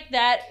is like,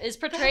 that is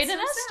portrayed That's in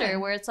so Esther, sad.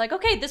 where it's like,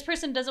 okay, this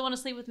person doesn't want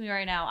to sleep with me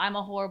right now. I'm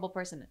a horrible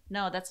person.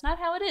 No, that's not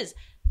how it is.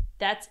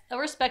 That's a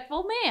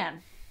respectful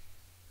man.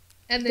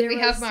 And then we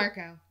have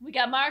Marco. We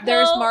got Marco.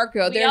 There's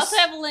Marco. We also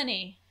have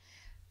Lenny.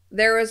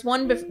 There was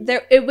one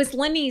there. It was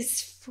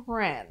Lenny's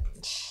friend.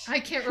 I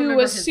can't remember. Who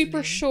was his super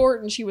name.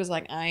 short, and she was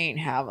like, "I ain't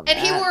having that."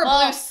 And he wore a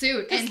blue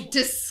suit. And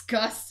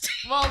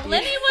disgusting. Well,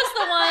 Lenny was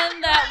the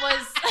one that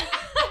was.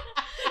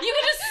 You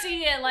could just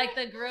see it, like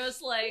the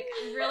gross, like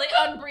really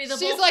unbreathable.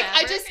 She's like,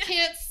 fabric. I just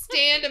can't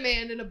stand a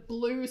man in a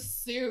blue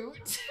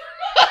suit.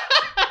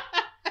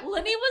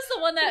 Lenny was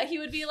the one that he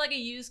would be like a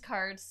used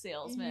card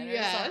salesman or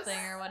Yes. something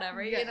or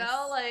whatever, Yes. you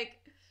know, like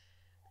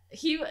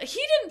he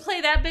didn't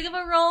play that big of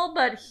a role,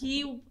 but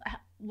he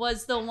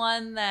was the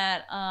one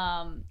that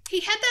He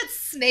had that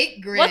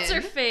snake grin. what's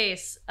her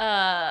face?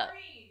 Doreen.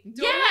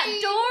 Yeah,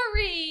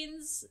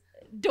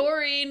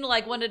 Doreen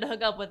like wanted to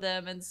hook up with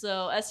him, and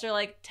so Esther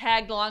like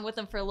tagged along with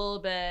him for a little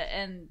bit,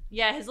 and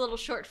yeah, his little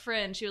short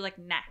friend, she was like,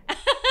 nah.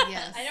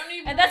 Yes. I don't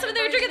even. And that's when they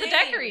were remember drinking the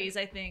his name. daiquiris,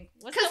 I think.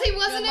 Because he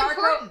wasn't Marco,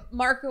 important.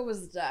 Marco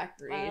was the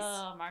daiquiris.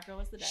 Oh, Marco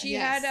was the daiquiri. She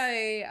Yes.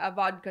 had a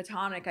vodka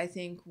tonic, I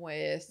think,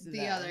 with The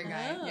them. other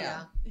guy. Oh.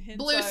 Yeah. Hence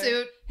Blue our-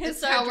 suit hence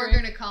is our how we're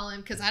drink. going to call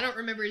him because I don't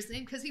remember his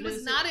name because he Blue was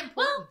suit. not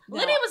important. Well,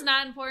 Lenny was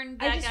not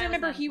important. I That just guy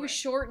remember not he was important.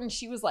 short, and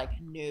she was like,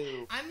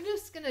 "No." I'm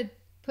just going to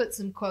put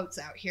some quotes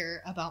out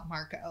here about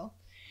Marco.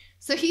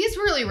 So he's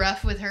really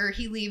rough with her.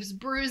 He leaves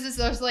bruises.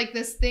 There's like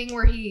this thing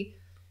where he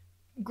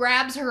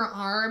grabs her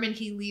arm and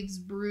he leaves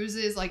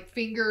bruises, like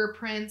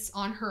fingerprints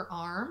on her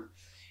arm.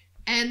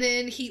 And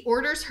then he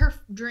orders her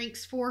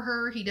drinks for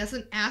her. He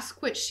doesn't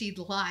ask what she'd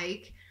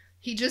like.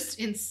 He just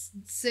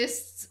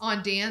insists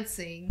on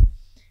dancing.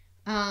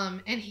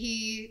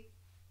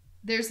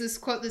 There's this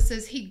quote that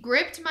says, he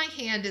gripped my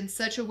hand in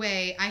such a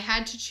way I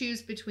had to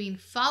choose between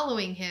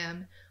following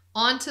him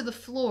onto the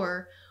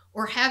floor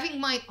or having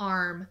my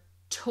arm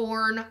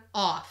torn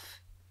off.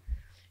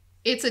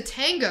 It's a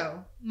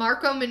tango.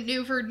 Marco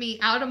maneuvered me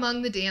out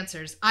among the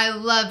dancers. I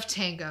love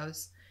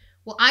tangos.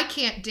 Well, I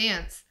can't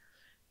dance.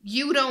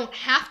 You don't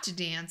have to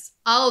dance.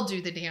 I'll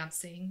do the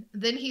dancing.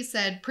 Then he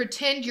said,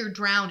 pretend you're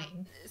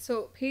drowning.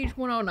 So page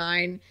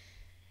 109,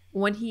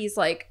 when he's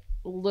like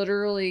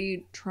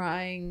literally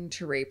trying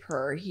to rape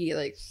her, he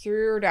like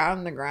threw her down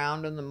on the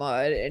ground in the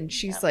mud, and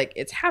she's like,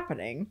 "It's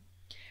happening."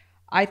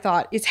 I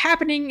thought, "It's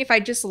happening. If I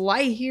just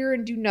lie here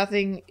and do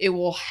nothing, it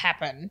will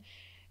happen."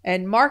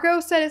 And Marco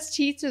set his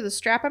teeth to the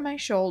strap on my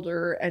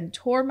shoulder and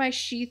tore my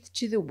sheath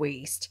to the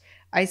waist.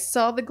 I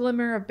saw the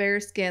glimmer of bare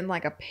skin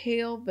like a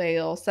pale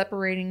veil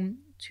separating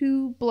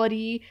two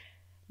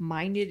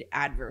bloody-minded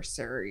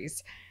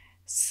adversaries.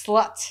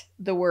 Slut,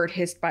 the word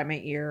hissed by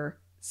my ear.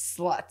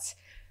 Slut.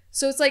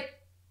 So it's like,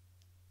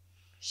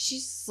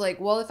 she's like,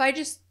 well, if I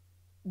just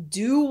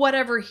do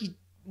whatever he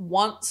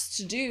wants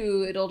to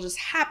do, it'll just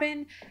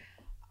happen.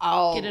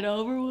 I'll Get it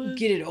over with.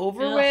 get it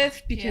over Ugh,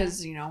 with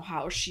because you know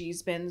how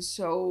she's been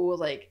so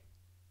like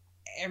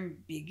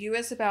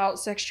ambiguous about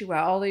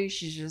sexuality.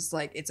 She's just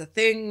like, it's a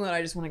thing that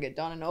I just want to get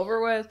done and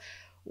over with,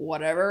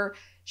 whatever.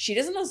 She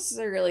doesn't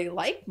necessarily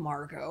like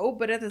Marco,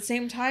 but at the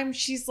same time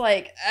she's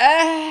like,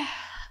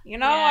 you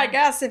know, Yeah. I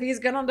guess if he's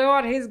gonna do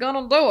it, he's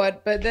gonna do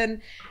it. But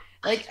then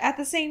like at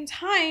the same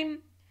time,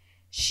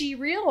 she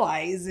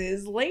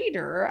realizes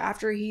later,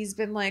 after he's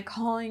been like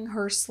calling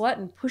her slut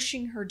and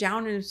pushing her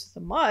down into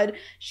the mud,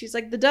 she's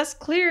like, the dust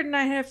cleared and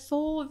I had a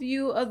full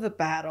view of the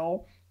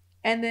battle.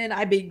 And then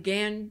I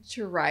began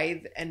to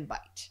writhe and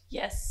bite.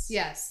 Yes.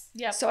 Yes.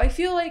 Yep. So I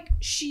feel like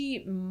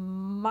she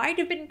might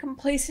have been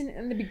complacent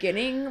in the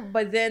beginning,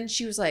 but then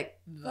she was like,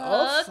 the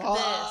Fuck fuck?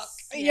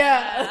 this.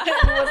 Yeah. Yeah.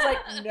 And it was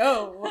like,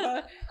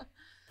 no.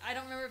 I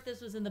don't remember if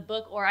this was in the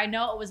book or I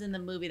know it was in the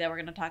movie that we're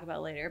going to talk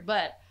about later,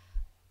 but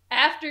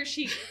after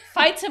she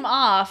fights him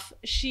off,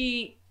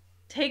 she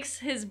takes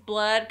his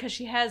blood because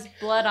she has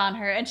blood on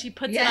her and she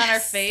puts it on her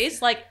Yes.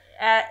 face like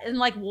in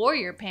like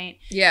warrior paint.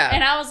 Yeah.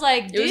 And I was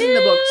like, dude, It was in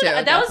the book, too,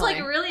 that was like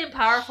definitely. really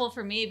powerful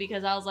for me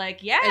because I was like,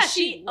 yeah, And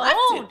she left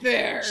owned it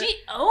there. She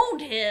owned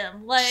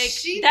him. Like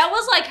that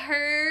was like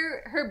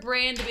her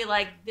brand to be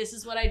like, this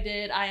is what I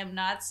did. I am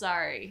not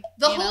sorry.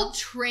 The You whole know?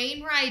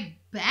 train ride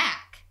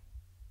back.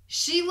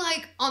 She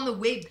like on the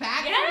way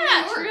back.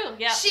 Yeah, from New York, true,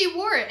 yeah. She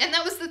wore it, and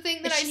that was the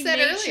thing that I she said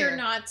made earlier. sure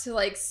not to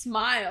like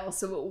smile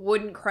so it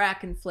wouldn't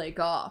crack and flake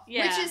off.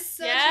 Yeah. Which is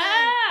such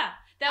that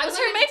I was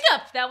her wanted to-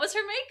 makeup. That was her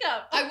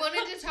makeup. I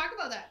wanted to talk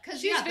about that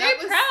because She was very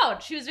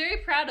proud. She was very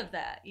proud of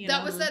that. You know?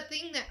 That was that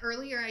thing that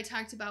earlier I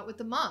talked about with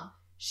the mom.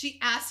 She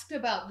asked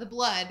about the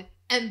blood,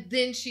 and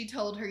then she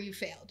told her you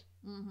failed.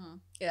 Mm-hmm.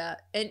 Yeah,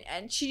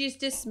 and she just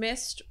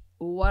dismissed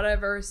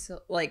whatever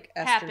like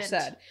Esther Happened.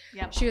 said.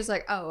 Yep. She was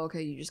like, "Oh,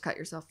 okay, you just cut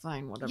yourself,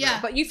 fine, whatever." Yeah.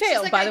 But you She's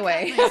failed, like, by "I the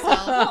way. cut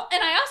myself." Well,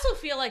 and I also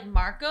feel like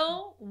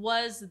Marco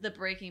was the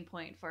breaking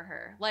point for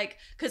her. Like,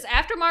 because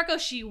after Marco,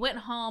 she went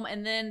home,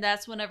 and then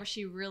that's whenever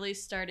she really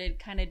started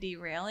kind of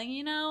derailing,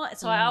 you know?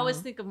 So I always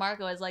think of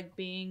Marco as like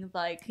being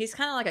like, He's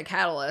kind of like a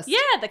catalyst. yeah,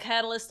 the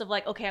catalyst of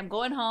like, okay, I'm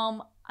going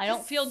home. I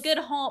don't feel good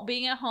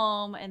being at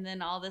home, and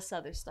then all this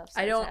other stuff.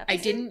 I starts don't. I happening.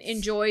 didn't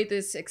enjoy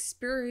this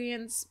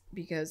experience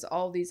because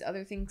all these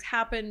other things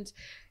happened.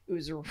 It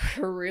was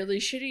really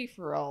shitty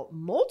for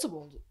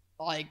multiple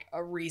like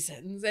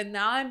reasons, and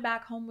now I'm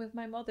back home with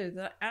my mother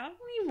that I don't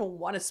even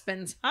want to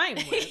spend time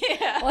with.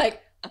 Yeah.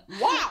 Like,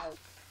 wow.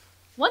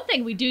 One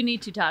thing we do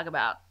need to talk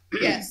about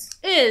Yes.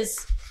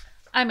 is,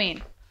 I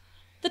mean,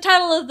 the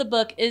title of the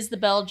book is The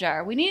Bell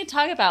Jar. We need to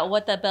talk about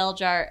what the bell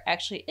jar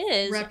actually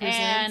is.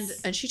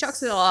 Represents. And she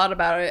talks a lot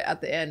about it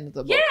at the end of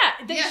the book.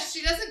 Yeah,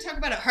 she doesn't talk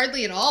about it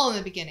hardly at all in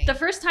the beginning. The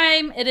first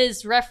time it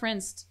is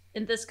referenced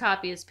in this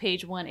copy is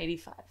page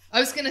 185. I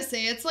was gonna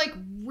say it's like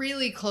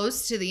really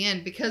close to the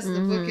end because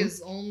the book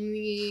is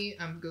only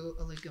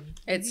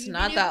It's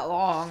not that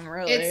long,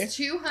 really. It's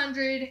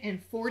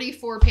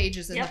 244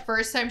 pages, and Yep. the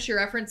first time she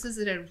references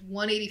it at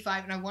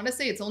 185, and I want to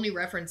say it's only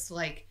referenced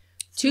like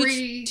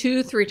three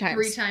times.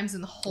 3 times in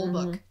the whole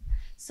book.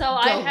 So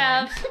I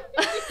have...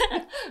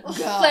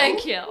 Go.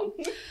 Thank you.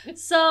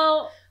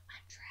 So...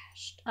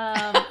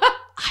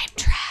 I'm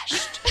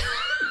trashed.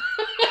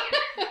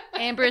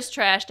 Amber is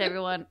trashed,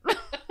 everyone.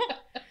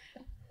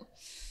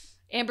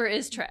 Amber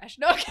is trash.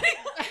 No, I'm kidding.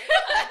 No,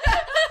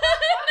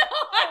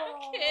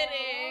 I'm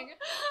kidding.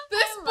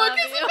 This I book love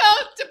is you.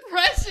 about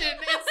depression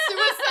and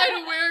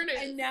suicide awareness.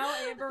 And now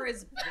Amber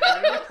is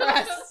very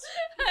depressed.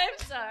 I'm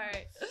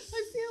sorry. I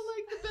feel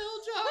like the bell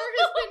jar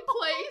has been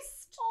placed.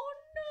 Oh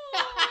no.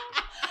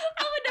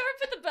 I would never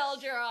put the bell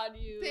jar on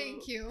you.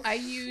 Thank you. I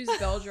use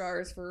bell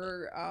jars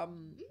for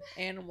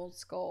animal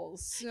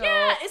skulls. So.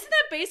 Yeah, isn't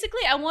that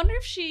basically, I wonder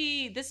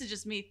if this is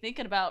just me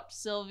thinking about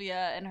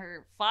Sylvia and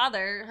her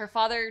father. Her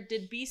father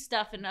did bee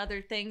stuff and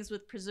other things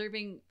with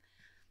preserving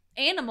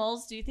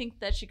animals. Do you think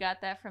that she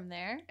got that from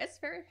there? It's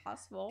very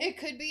possible. It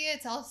could be.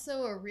 It's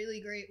also a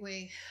really great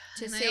way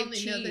To and I save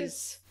only know cheese.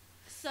 this.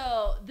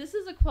 So this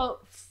is a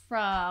quote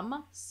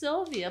from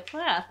Sylvia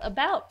Plath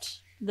about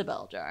the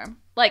bell jar.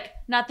 Like,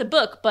 not the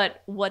book,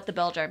 but what the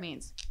bell jar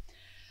means.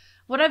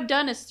 What I've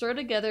done is throw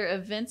together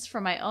events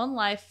from my own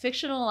life,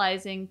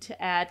 fictionalizing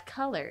to add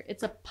color.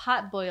 It's a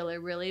pot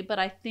boiler, really, but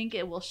I think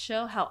it will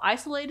show how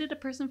isolated a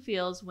person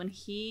feels when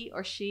he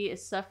or she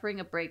is suffering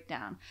a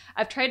breakdown.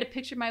 I've tried to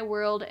picture my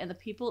world and the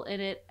people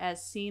in it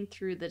as seen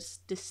through the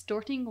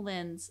distorting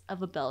lens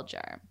of a bell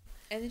jar.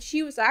 And then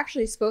she was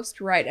actually supposed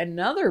to write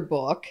another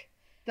book.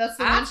 That's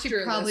the one she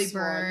After probably this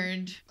one.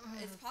 burned.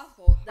 It's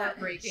possible that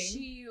Heartbreaking.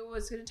 she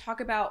was going to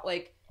talk about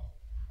like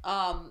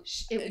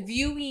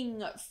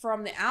viewing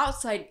from the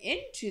outside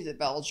into the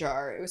bell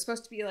jar. It was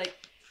supposed to be like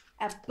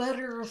a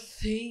better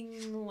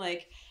thing,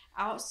 like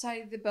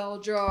outside the bell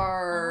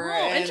jar.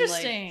 Oh, and,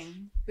 interesting. like,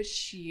 but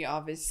she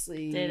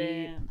obviously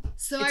Didn't.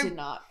 So it did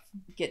not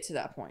get to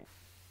that point.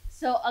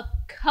 So a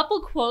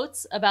couple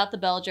quotes about the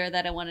bell jar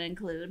that I want to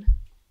include.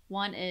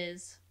 One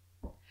is,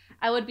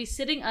 I would be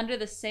sitting under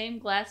the same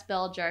glass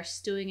bell jar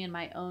stewing in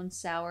my own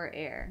sour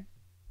air.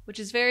 Which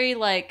is very,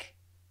 like,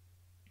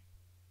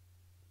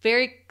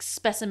 very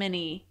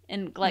specimen-y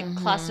and, like,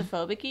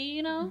 claustrophobic-y,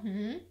 you know?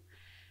 Mm-hmm.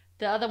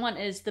 The other one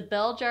is, the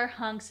bell jar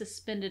hung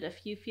suspended a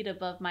few feet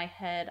above my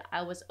head.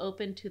 I was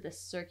open to the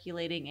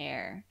circulating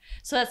air.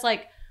 So that's,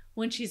 like,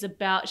 when she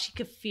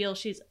could feel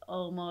she's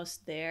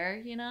almost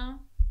there, you know?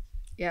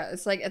 Yeah,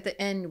 it's like at the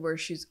end where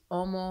she's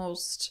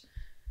almost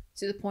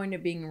to the point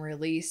of being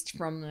released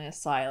from the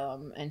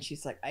asylum, and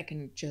she's like, I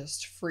can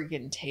just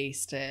freaking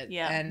taste it.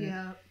 Yeah.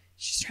 And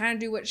she's trying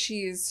to do what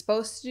she's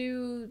supposed to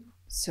do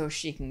so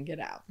she can get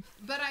out.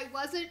 But I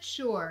wasn't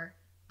sure.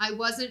 I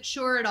wasn't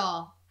sure at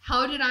all.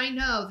 How did I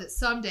know that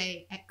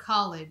someday at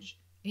college,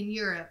 in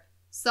Europe,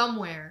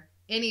 somewhere,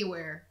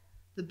 anywhere,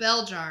 the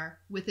bell jar,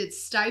 with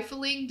its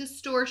stifling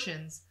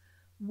distortions,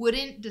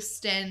 wouldn't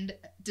descend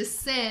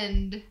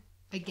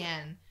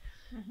again?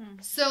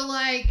 Mm-hmm. So,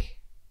 like,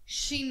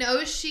 she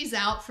knows she's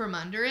out from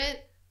under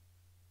it,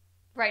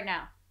 Right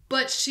now.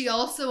 but she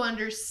also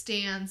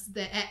understands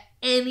that at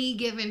any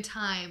given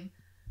time,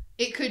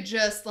 it could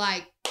just,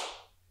 like,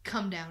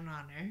 come down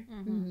on her,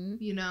 Mm-hmm.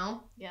 you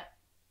know? Yeah.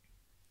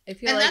 I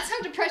feel And like, that's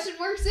how depression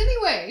works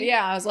anyway.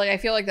 yeah, I was like, I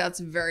feel like that's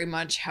very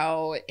much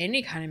how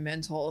any kind of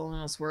mental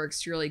illness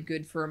works. You're like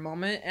good for a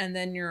moment and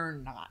then you're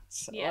not.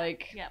 Yeah.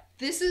 Like, Yeah.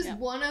 This is Yeah.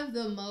 one of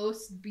the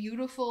most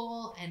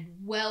beautiful and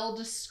well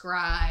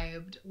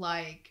described,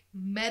 like,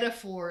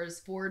 metaphors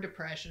for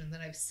depression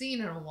that I've seen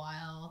in a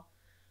while.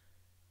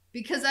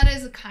 Because that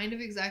is kind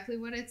of exactly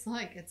what it's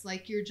like. It's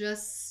like you're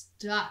just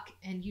stuck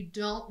and you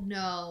don't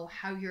know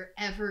how you're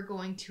ever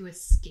going to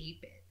escape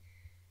it.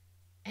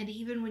 And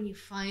even when you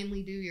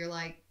finally do, you're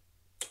like,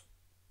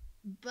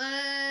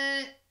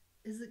 but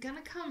is it going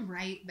to come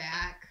right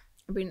back?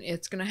 I mean,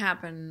 it's going to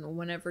happen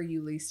whenever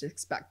you least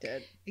expect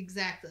it.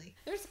 Exactly.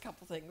 There's a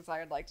couple things I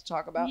would like to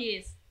talk about.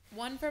 Yes.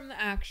 One from the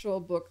actual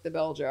book, The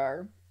Bell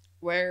Jar,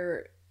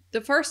 where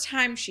the first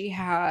time she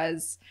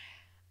has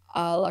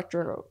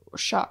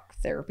electroshock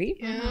therapy.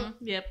 Yeah.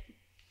 Mm-hmm. Yep.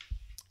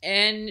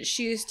 And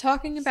she's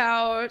talking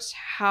about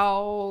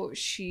how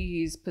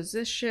she's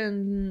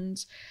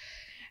positioned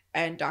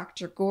and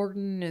Dr.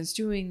 Gordon is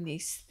doing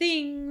these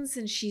things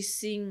and she's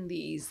seeing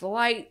these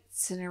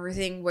lights and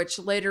everything, which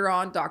later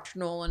on Dr.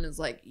 Nolan is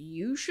like,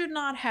 you should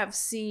not have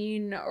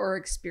seen or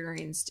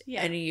experienced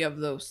Yeah. any of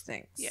those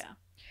things. Yeah.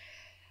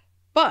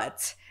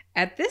 But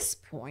at this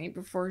point,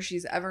 before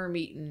she's ever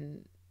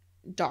meeting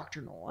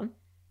Dr. Nolan.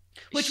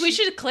 Which we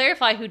should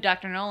clarify who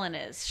Dr. Nolan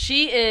is.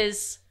 She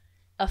is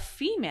a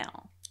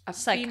female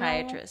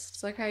psychiatrist.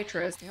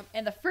 Psychiatrist. Yep.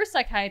 And the first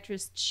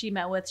psychiatrist she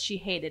met with, she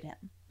hated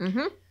him.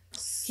 Mm-hmm.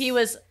 He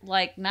was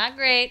like not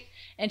great,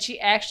 and she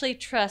actually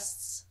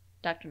trusts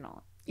Dr.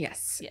 Nolan.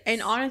 Yes.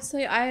 And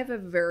honestly, I have a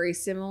very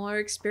similar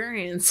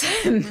experience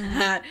in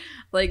that.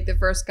 Like the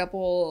first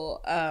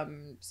couple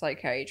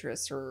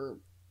psychiatrists or,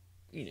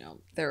 you know,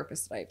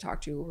 therapists that I've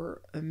talked to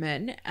were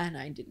men, and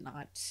I did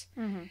not.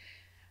 Mm-hmm.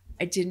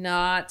 I did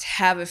not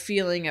have a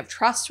feeling of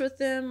trust with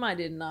them. I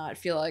did not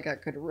feel like I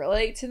could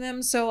relate to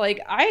them. So,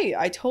 like,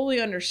 I totally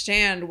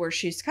understand where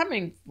she's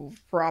coming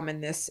from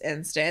in this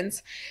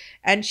instance.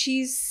 And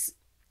she's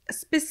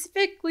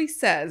specifically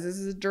says, this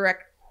is a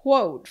direct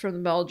quote from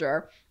the bell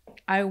jar,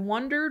 "I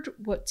wondered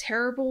what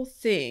terrible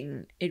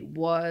thing it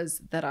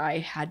was that I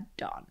had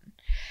done."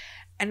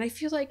 And I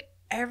feel like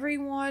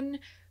everyone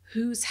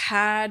who's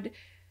had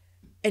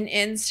an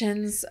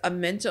instance of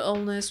mental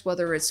illness,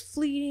 whether it's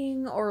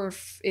fleeting or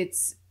if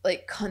it's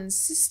like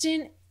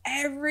consistent,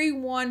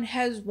 everyone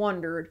has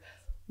wondered,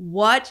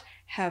 what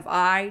have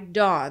I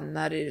done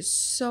that is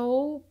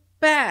so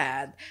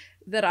bad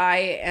that I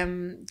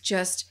am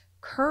just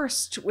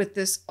cursed with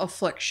this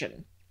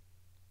affliction?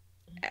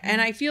 Mm-hmm.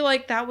 And I feel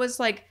like that was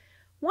like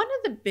one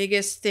of the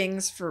biggest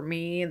things for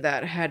me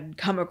that had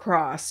come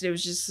across. It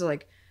was just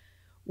like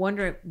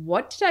wondering,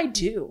 what did I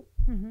do?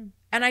 Mm-hmm.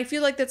 And I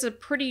feel like that's a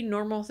pretty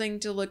normal thing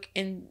to look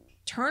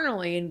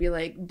internally and be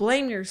like,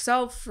 blame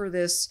yourself for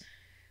this.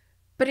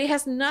 But it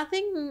has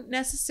nothing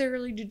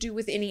necessarily to do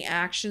with any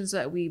actions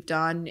that we've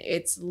done.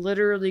 It's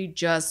literally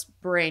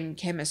just brain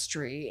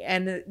chemistry.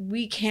 And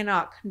we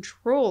cannot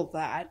control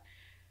that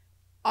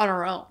on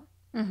our own.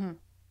 Mm-hmm.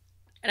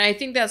 And I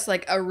think that's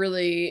like a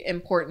really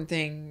important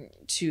thing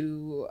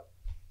to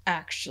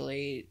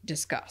actually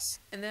discuss.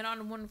 And then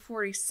on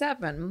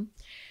 147...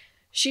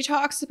 she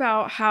talks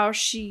about how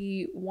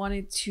she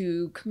wanted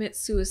to commit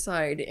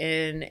suicide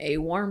in a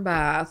warm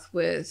bath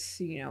with,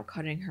 you know,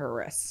 cutting her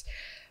wrists.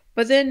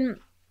 But then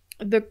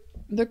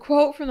the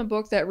quote from the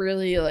book that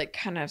really like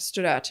kind of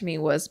stood out to me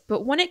was,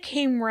 "But when it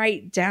came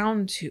right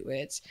down to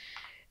it,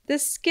 the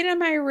skin of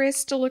my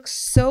wrist looked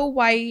so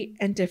white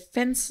and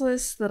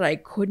defenseless that I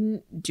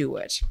couldn't do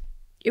it.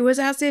 It was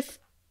as if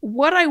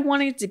what I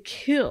wanted to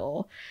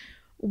kill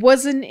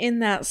wasn't in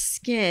that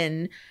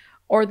skin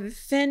or the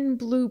thin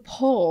blue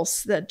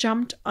pulse that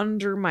jumped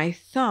under my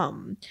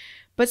thumb,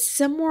 but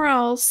somewhere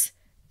else,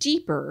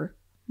 deeper,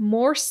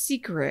 more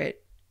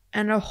secret,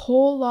 and a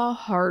whole lot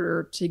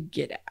harder to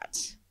get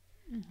at."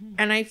 Mm-hmm.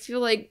 And I feel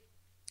like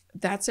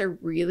that's a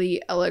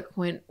really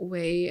eloquent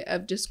way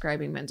of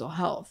describing mental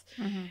health.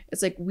 Mm-hmm.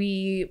 It's like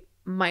we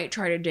might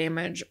try to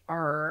damage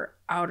our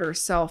outer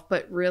self,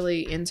 but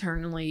really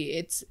internally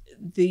it's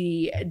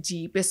the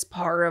deepest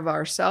part of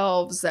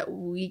ourselves that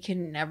we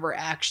can never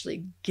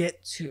actually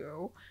get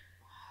to.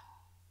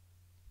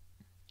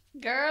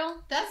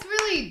 Girl, that's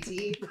really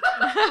deep.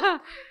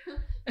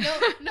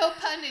 No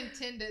pun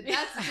intended.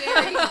 That's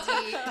very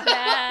deep.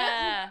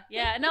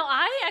 Yeah. No,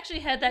 I actually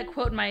had that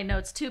quote in my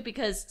notes too,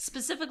 because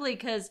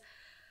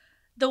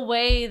the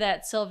way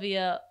that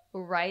Sylvia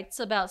writes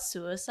about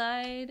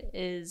suicide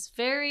is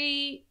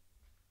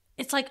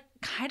it's like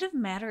kind of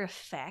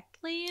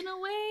matter-of-factly in a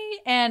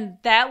way. And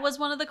that was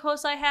one of the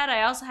quotes I had.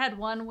 I also had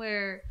one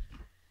where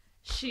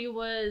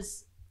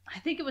I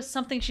think it was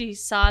something she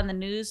saw in the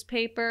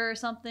newspaper or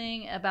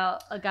something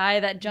about a guy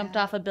that jumped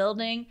off a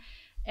building.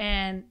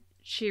 And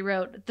she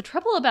wrote, "The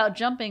trouble about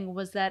jumping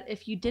was that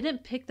if you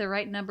didn't pick the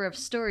right number of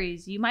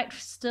stories, you might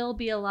still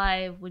be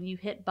alive when you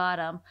hit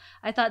bottom.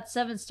 I thought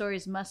 7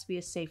 stories must be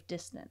a safe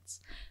distance."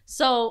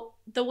 So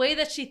the way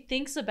that she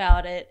thinks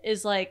about it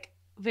is like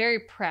very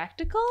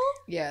practical.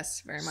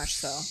 Yes, very much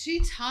so. She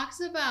talks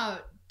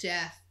about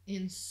death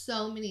in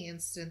so many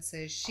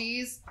instances.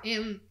 There's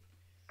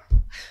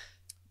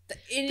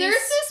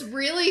this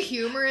really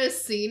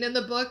humorous scene in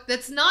the book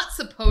that's not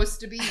supposed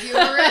to be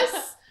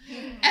humorous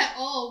at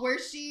all, where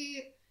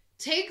she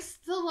takes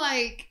the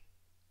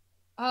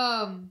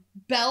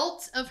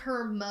belt of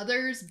her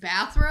mother's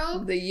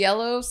bathrobe, the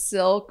yellow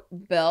silk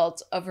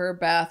belt of her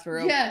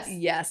bathrobe.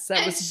 Yes,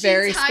 that was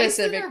very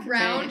specific. It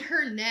around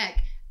her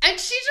neck, and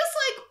she just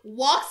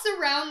walks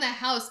around the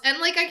house, and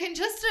I can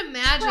just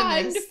imagine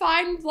trying to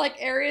find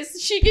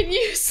areas she can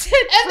use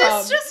it and from.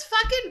 this just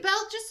fucking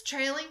belt just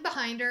trailing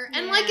behind her,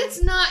 and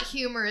it's not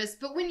humorous,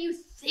 but when you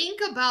think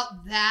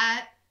about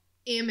that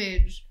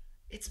image,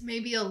 it's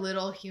maybe a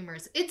little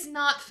humorous. It's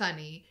not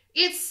funny.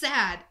 It's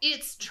sad.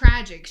 It's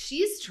tragic.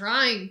 She's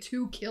trying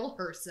to kill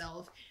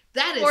herself.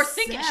 That is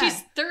sad.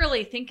 She's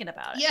thoroughly thinking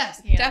about it. Yes,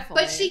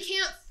 definitely. But she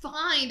can't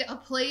find a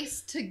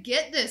place to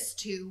get this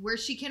to where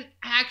she can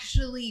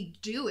actually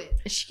do it.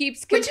 She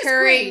keeps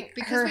comparing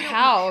her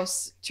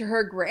house to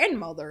her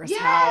grandmother's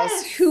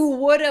house, who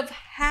would have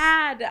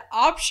had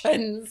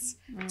options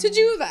to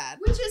do that.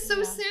 Which is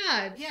so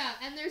sad. Yeah,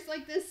 and there's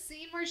this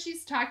scene where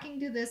she's talking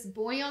to this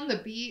boy on the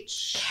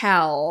beach.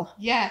 Cal.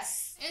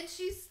 Yes. And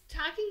she's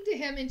talking to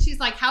him and she's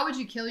like, how would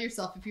you kill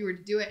yourself if you were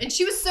to do it? And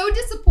she was so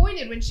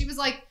disappointed when she was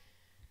like,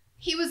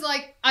 he was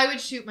like, I would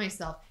shoot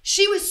myself.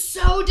 She was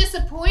so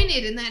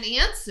disappointed in that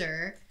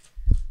answer.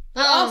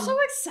 But also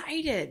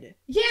excited.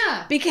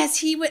 Yeah. Because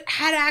he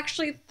had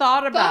actually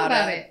thought about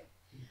it.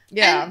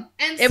 Yeah.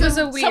 And it so, was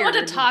a weird someone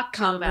to talk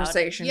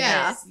conversation.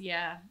 Yes.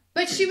 Yeah.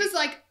 But she was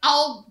like,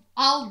 I'll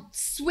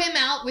swim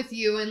out with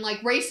you and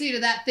like race you to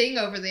that thing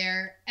over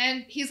there.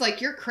 And he's like,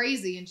 you're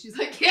crazy. And she's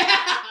like, yeah.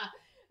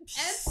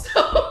 And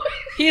so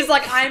he's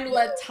like, I'm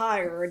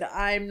tired.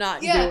 I'm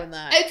not doing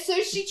that. And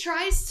so she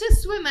tries to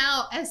swim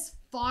out as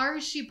far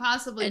as she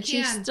possibly and can.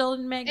 And she still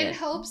didn't make it. In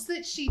hopes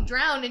that she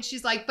drowned. And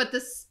she's like, but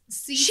the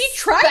sea She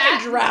tried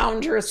to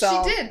drown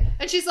herself. She did.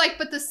 And she's like,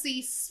 but the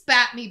sea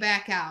spat me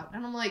back out.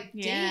 And I'm like,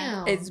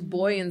 damn. It's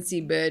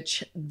buoyancy,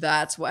 bitch.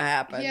 That's what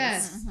happens.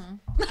 Yes.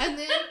 Mm-hmm. And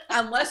then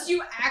unless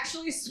you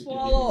actually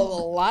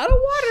swallow a lot of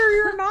water,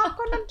 you're not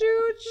gonna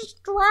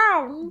just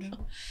drown.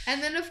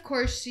 And then of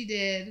course she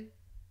did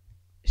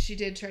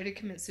try to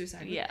commit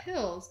suicide with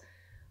pills.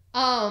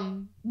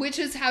 Which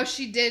is how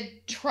she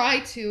did try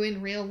to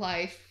in real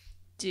life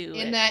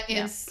in that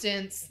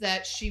instance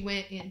that she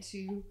went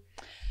into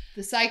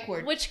the psych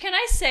ward. Which, can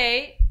I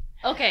say,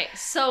 okay,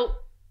 so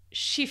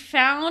she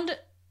found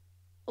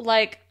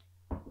like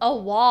a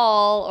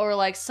wall or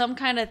like some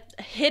kind of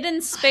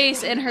hidden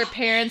space in her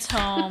parents'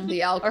 home,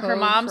 the alcove or her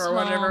mom's or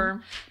whatever,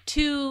 home,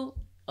 to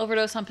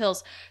overdose on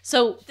pills.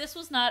 So this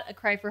was not a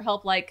cry for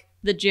help like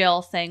the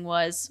jail thing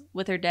was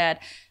with her dad.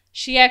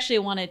 She actually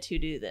wanted to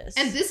do this.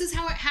 And this is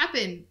how it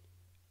happened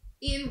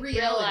in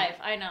real life.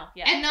 I know,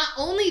 yeah. And not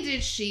only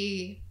did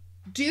she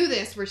do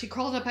this where she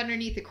crawled up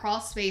underneath the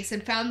crawl space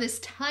and found this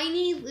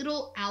tiny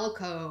little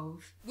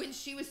alcove. When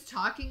she was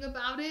talking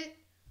about it,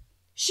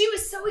 she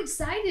was so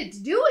excited to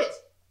do it.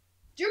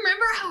 Do you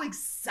remember how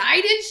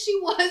excited she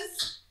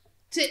was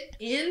to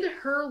end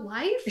her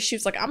life? She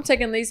was like, I'm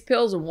taking these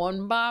pills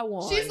one by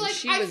one. She's like,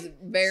 she was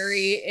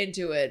very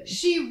into it.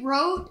 She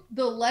wrote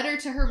the letter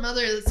to her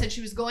mother that said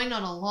she was going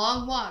on a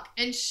long walk.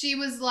 And she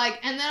was like,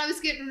 and then I was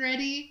getting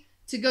ready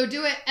to go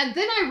do it. And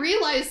then I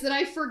realized that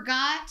I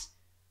forgot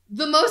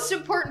the most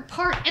important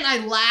part, and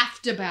I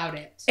laughed about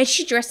it. And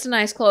she dressed in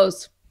nice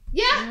clothes.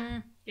 Yeah. Mm-hmm.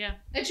 Yeah.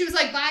 And she was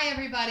like, bye,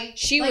 everybody.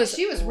 She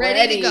was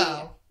ready to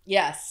go.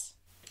 Yes.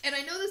 And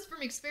I know this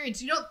from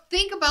experience. You don't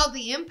think about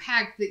the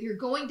impact that you're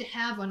going to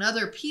have on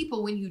other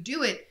people when you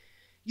do it.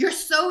 You're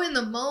so in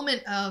the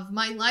moment of,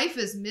 my life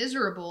is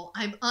miserable,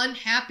 I'm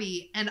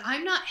unhappy, and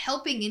I'm not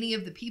helping any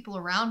of the people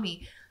around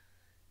me.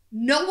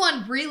 No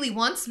one really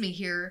wants me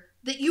here.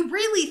 That you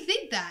really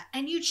think that,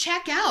 and you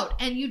check out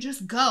and you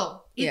just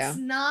go. It's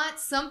not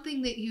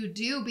something that you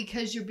do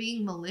because you're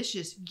being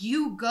malicious.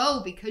 You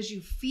go because you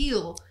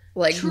feel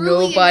like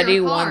truly nobody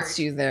in your heart wants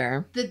you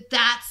there.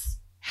 That's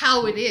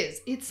how it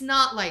is. It's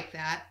not like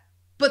that,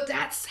 but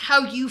that's how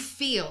you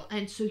feel,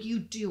 and so you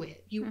do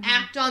it. You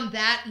act on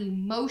that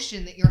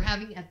emotion that you're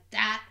having at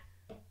that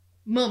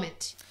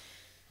moment.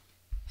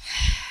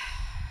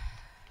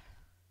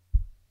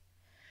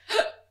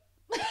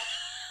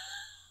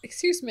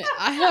 Excuse me,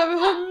 I have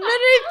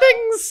many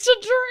things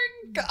to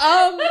drink.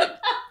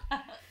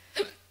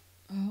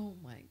 Oh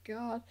my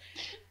god,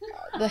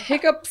 the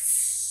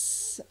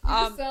hiccups.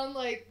 You sound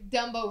like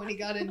Dumbo when he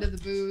got into the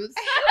booze.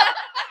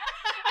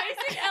 Are you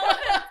seeing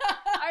elephants?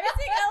 Are you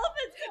seeing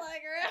elephants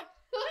flying around?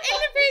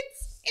 Elephants.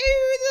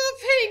 Ooh, the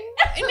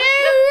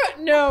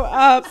ping.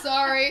 No.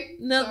 Sorry.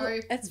 No,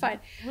 Sorry. it's fine.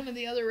 One of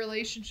the other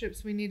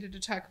relationships we needed to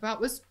talk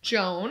about was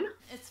Joan.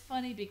 It's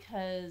funny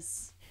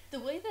because the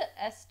way that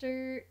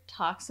Esther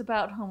talks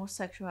about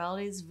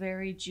homosexuality is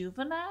very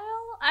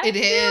juvenile. It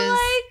is.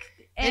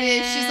 And it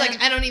is. She's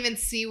like, I don't even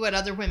see what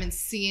other women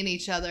see in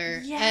each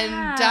other. Yeah.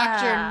 And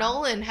Dr.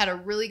 Nolan had a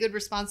really good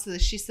response to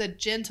this. She said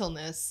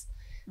gentleness.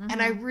 And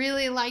I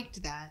really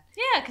liked that.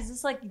 Yeah, because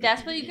it's like,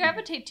 that's what you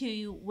gravitate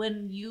to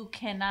when you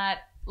cannot,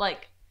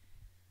 like,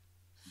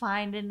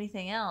 find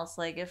anything else.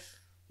 Like, if...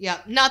 Yeah,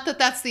 not that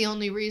that's the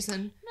only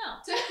reason.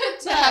 No.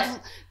 to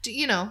have,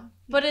 you know.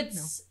 But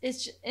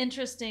it's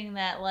interesting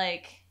that,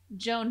 like,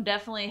 Joan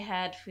definitely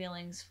had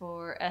feelings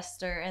for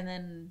Esther, and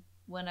then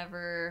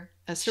whenever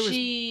Esther was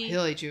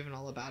really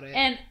juvenile about it.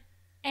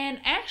 And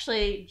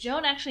actually,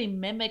 Joan actually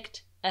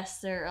mimicked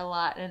Esther a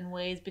lot in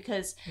ways,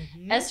 because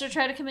Esther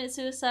tried to commit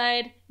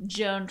suicide,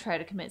 Joan tried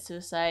to commit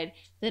suicide,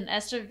 then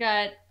Esther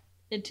got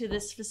into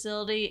this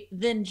facility,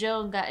 then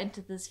Joan got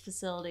into this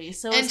facility.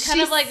 So it's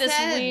kind of like this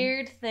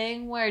weird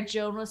thing where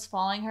Joan was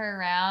following her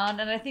around,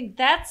 and I think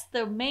that's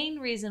the main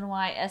reason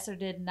why Esther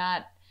did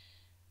not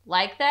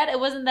like that. It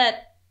wasn't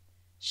that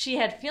she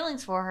had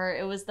feelings for her,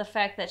 it was the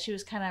fact that she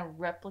was kind of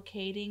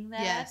replicating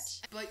that.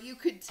 Yes, but you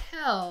could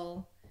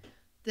tell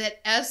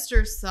that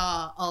Esther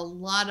saw a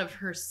lot of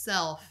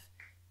herself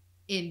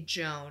in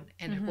Joan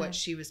and what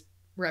she was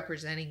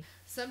representing.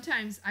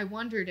 Sometimes I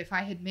wondered if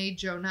I had made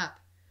Joan up.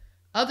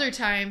 Other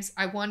times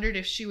I wondered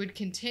if she would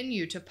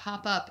continue to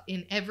pop up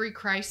in every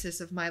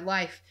crisis of my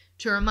life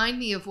to remind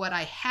me of what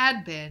I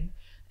had been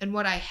and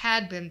what I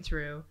had been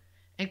through,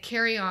 and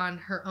carry on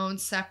her own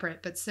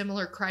separate but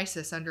similar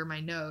crisis under my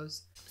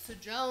nose. So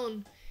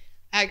Joan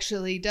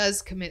actually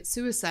does commit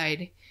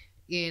suicide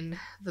in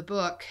the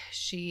book.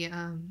 She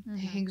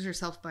hangs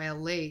herself by a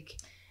lake.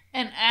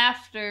 And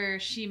after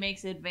she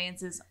makes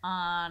advances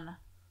on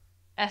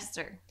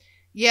Esther.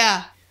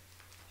 Yeah.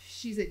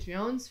 She's at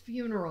Joan's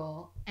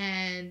funeral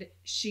and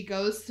she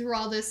goes through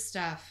all this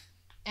stuff.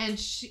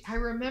 And I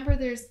remember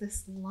there's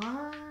this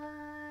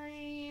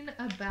line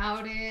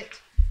about it.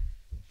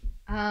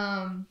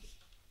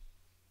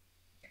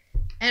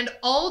 And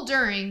all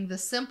during the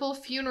simple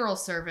funeral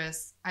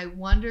service, I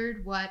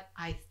wondered what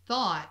I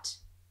thought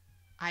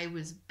I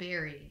was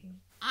burying.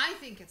 I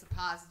think it's a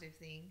positive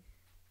thing.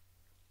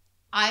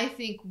 I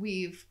think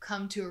we've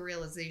come to a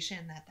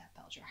realization that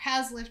bell jar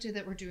has lifted,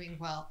 that we're doing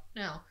well.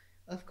 Now,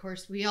 of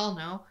course, we all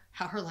know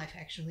how her life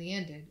actually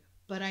ended.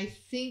 But I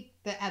think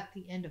that at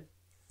the end of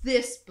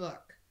this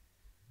book,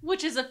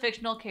 which is a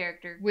fictional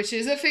character. Which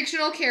is a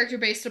fictional character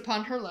based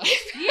upon her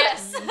life.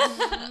 Yes.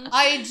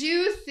 I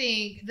do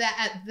think that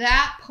at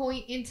that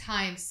point in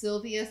time,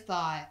 Sylvia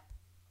thought,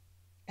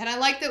 and I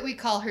like that we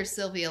call her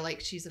Sylvia like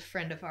she's a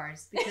friend of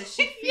ours, because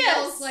she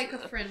feels like a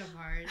friend of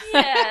ours.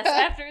 Yes,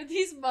 after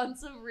these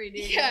months of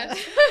reading.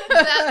 Yes.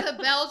 That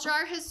the bell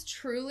jar has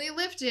truly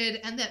lifted,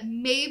 and that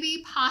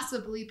maybe,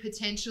 possibly,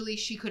 potentially,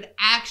 she could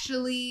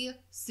actually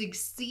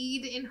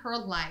succeed in her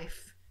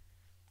life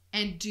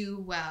and do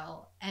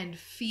well and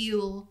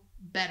feel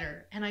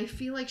better. And I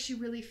feel like she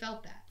really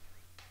felt that.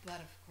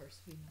 But of course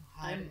we know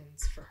how it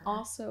ends for her.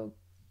 Also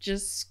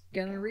just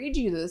gonna read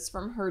you this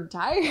from her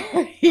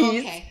diary.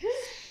 Okay.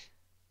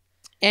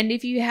 And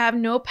if you have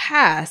no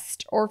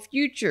past or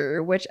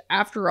future, which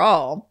after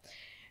all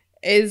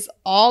is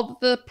all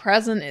the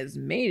present is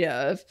made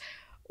of,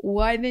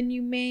 why then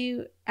you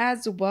may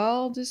as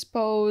well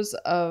dispose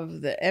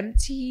of the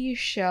empty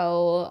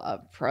shell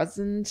of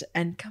present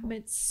and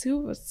commit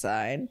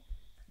suicide.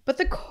 But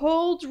the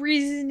cold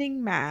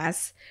reasoning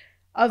mass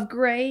of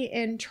gray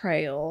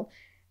entrail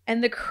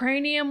and the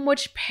cranium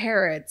which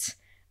parrots,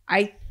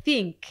 I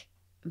think,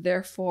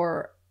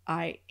 therefore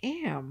I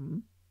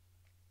am,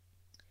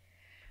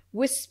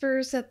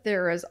 whispers that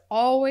there is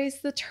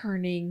always the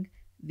turning,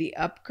 the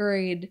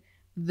upgrade,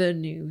 the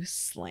new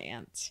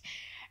slant.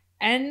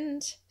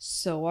 And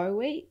so I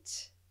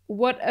wait.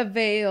 What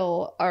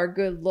avail our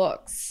good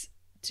looks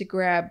to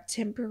grab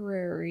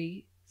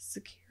temporary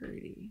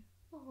security?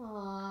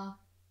 Aww.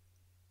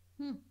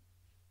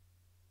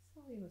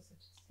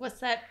 What's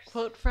that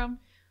quote from?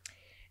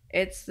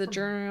 It's the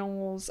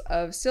journals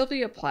of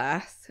Sylvia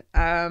Plath,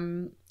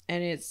 and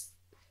it's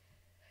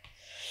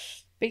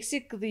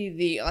basically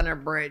the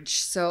unabridged.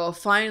 So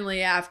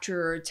finally,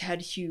 after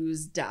Ted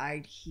Hughes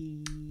died,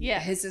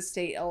 his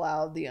estate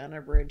allowed the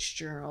unabridged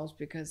journals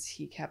because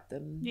he kept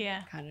them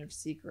kind of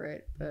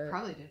secret. But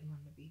probably didn't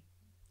want to be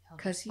held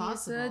because he's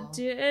responsible a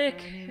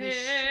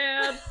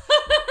dickhead.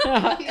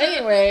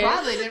 Anyway,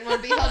 probably didn't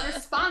want to be held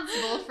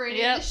responsible for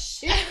any of the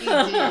shit he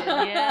did.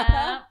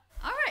 Yeah.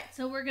 All right,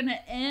 so we're gonna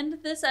end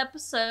this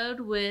episode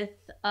with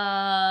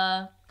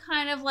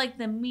kind of like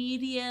the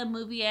media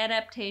movie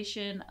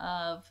adaptation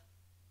of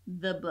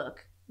the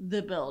book,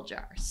 The Bell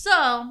Jar.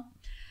 So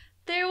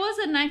there was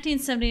a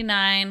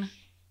 1979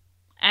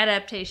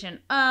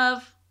 adaptation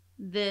of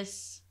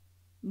this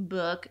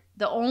book,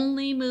 the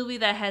only movie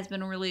that has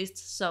been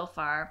released so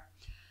far.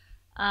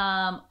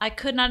 I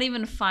could not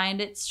even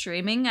find it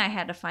streaming. I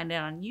had to find it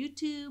on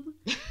YouTube.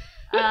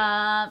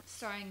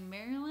 Starring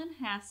Marilyn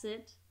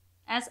Hassett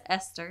as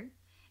Esther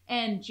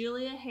and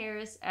Julia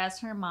Harris as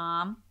her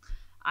mom.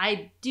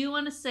 I do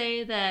want to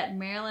say that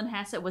Marilyn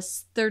Hassett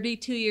was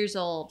 32 years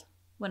old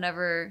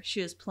whenever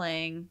she was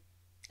playing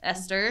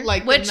Esther.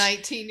 Like the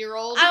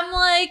 19-year-old? I'm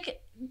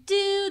like,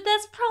 dude,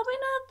 that's probably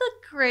not the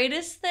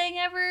greatest thing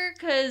ever,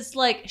 because,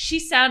 like, she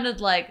sounded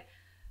like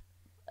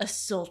a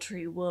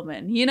sultry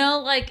woman, you know?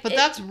 Like, but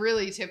that's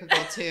really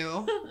typical,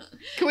 too.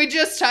 Can we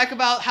just talk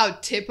about how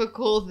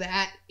typical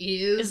that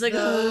is? It's like,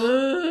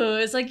 oh,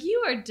 it's like,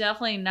 you are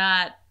definitely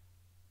not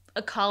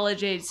a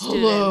college-age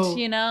student,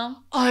 you know?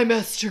 I'm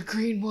Esther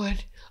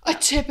Greenwood, a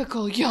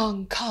typical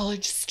young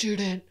college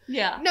student.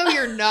 Yeah. No,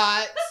 you're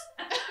not.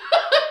 It's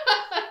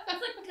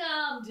like,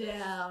 calm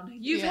down.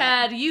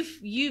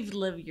 You've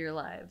lived your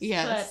lives.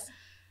 Yes.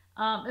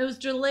 But it was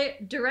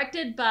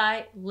directed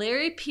by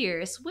Larry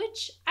Pierce,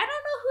 which I don't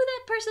know who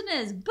that person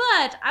is,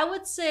 but I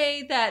would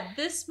say that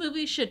this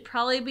movie should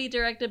probably be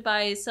directed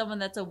by someone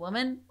that's a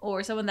woman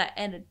or someone that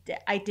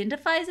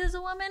identifies as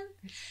a woman,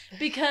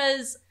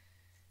 because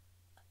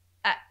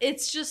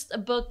it's just a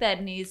book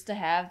that needs to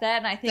have that,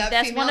 and I think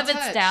that's one of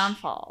its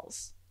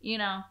downfalls. You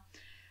know,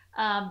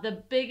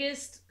 the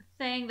biggest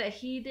thing that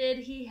he did,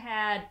 he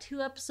had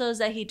 2 episodes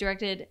that he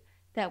directed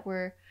that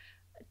were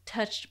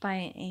touched by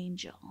an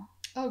angel.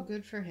 Oh,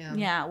 good for him.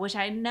 Yeah, which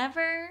I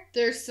never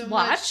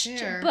watched,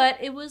 but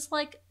it was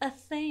like a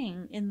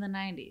thing in the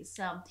 90s.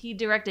 So he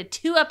directed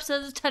 2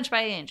 episodes of Touched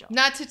by an Angel.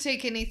 Not to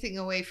take anything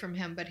away from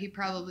him, but he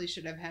probably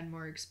should have had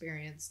more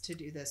experience to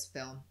do this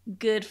film.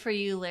 Good for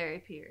you, Larry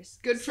Pierce.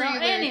 Good for you,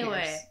 Larry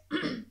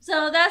Pierce.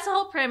 So that's the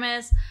whole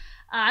premise.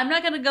 I'm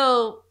not going to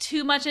go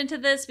too much into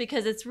this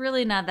because it's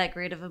really not that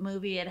great of a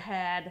movie. It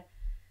had,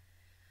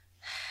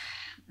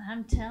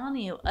 I'm telling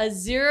you, a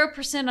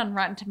 0% on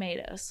Rotten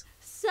Tomatoes.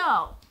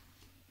 So,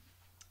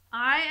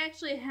 I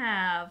actually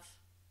have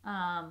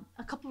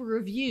a couple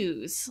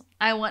reviews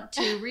I want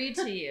to read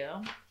to you.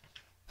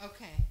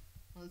 Okay,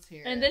 let's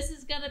hear it. And this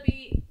is going to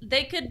be,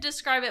 they could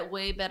describe it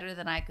way better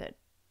than I could.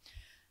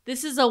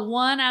 This is a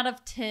 1 out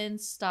of 10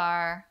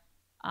 star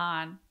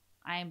on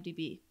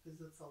IMDb. Because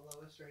it's the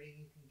lowest rating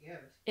you can give.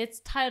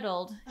 It's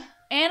titled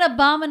An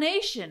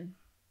Abomination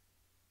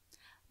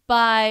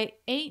by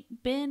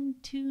Ain't Been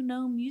to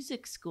No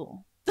Music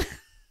School. I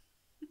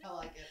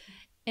like it.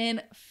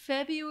 In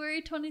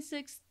February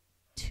 26th,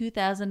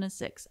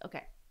 2006.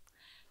 Okay,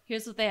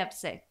 here's what they have to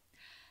say.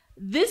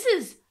 This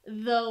is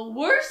the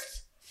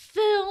worst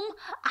film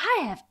I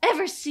have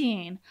ever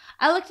seen.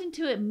 I looked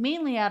into it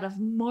mainly out of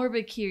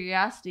morbid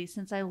curiosity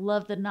since I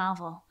love the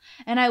novel,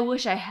 and I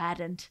wish I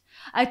hadn't.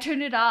 I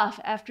turned it off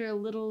after a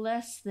little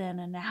less than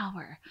an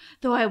hour,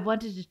 though I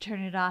wanted to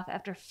turn it off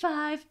after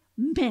 5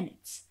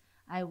 minutes.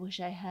 I wish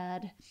I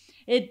had.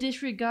 It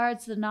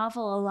disregards the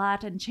novel a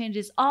lot and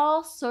changes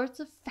all sorts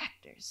of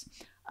factors.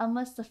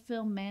 Unless the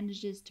film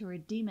manages to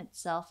redeem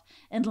itself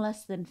in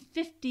less than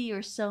 50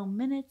 or so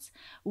minutes,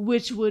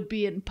 which would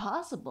be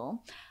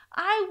impossible,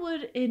 I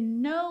would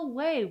in no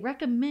way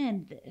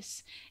recommend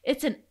this.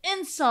 It's an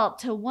insult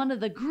to one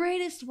of the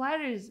greatest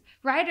writers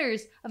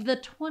of the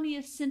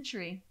 20th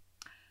century.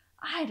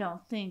 I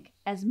don't think,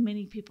 as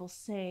many people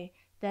say,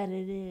 that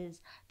it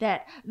is,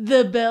 that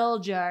The Bell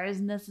Jar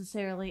is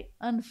necessarily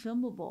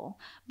unfilmable,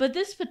 but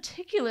this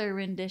particular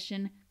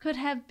rendition could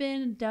have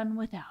been done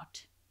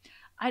without.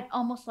 I'd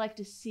almost like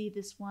to see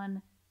this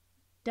one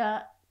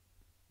day.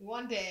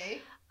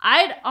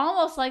 I'd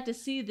almost like to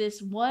see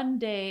this one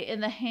day in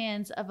the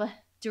hands of a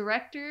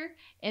director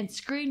and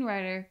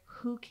screenwriter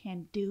who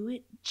can do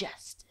it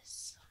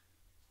justice.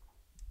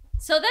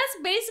 So that's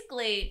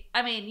basically,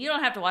 I mean, you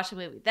don't have to watch the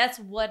movie. That's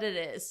what it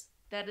is.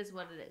 That is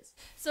what it is.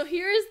 So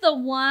here's the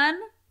one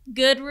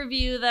good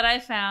review that I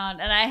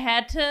found, and I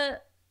had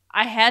to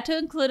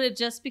include it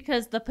just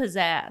because the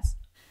pizzazz.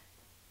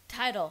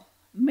 Title: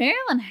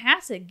 Marilyn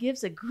Hassett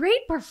gives a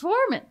great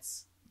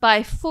performance,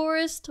 by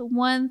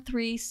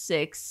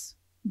Forest136,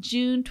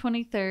 June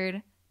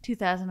 23rd,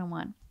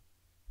 2001.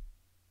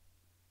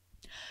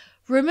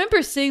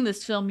 Remember seeing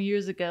this film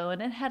years ago,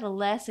 and it had a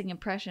lasting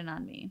impression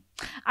on me.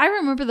 I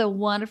remember the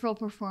wonderful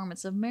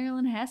performance of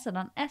Marilyn Hassett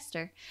on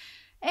Esther,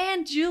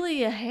 and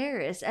Julia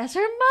Harris as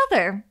her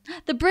mother.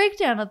 The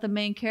breakdown of the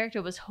main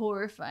character was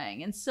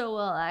horrifying and so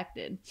well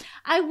acted.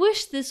 I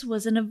wish this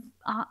was on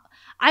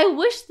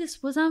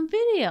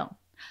video.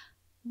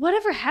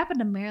 Whatever happened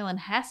to Marilyn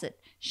Hassett?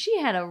 She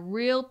had a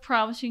real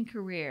promising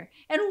career.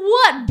 And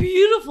what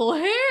beautiful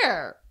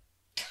hair!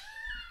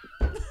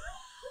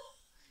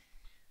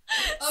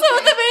 So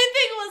the main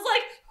thing was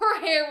like her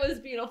hair was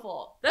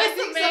beautiful. That's I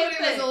think the main somebody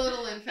thing. was a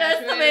little infatuated.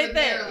 That's the main with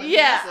thing. Marilyn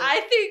Yeah, Hassett.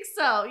 I think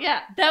so.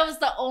 Yeah, that was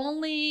the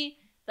only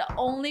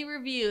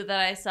review that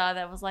I saw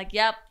that was like,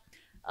 yep,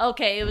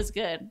 okay, it was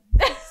good.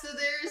 So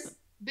there's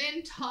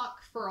been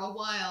talk for a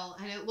while,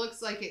 and it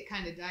looks like it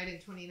kind of died in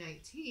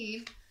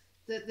 2019,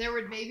 that there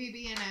would maybe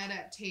be an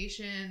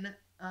adaptation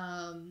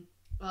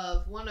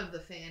of one of the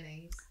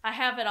Fannings. I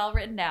have it all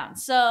written down.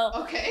 So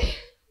Okay.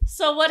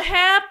 So what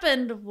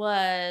happened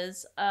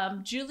was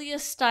Julia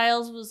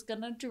Stiles was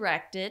going to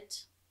direct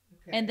it,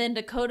 Okay. and then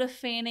Dakota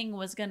Fanning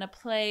was going to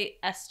play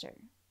Esther.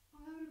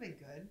 Well, that would have been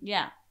good.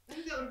 Yeah. I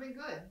think that would have been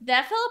good.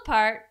 That fell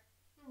apart.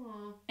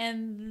 Aw.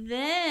 And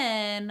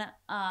then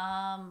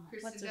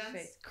what's her Dunst?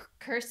 face?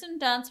 Kirsten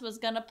Dunst was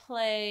going to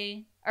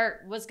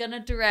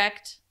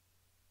direct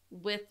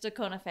with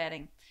Dakota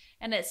Fanning,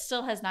 and it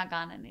still has not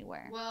gone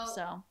anywhere. Well,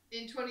 so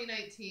in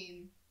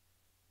 2019,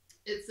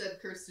 it said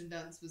Kirsten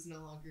Dunst was no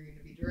longer going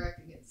to be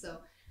directing it.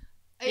 So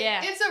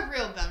it's a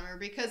real bummer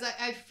because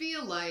I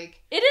feel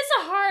like it is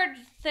a hard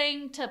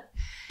thing to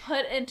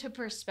put into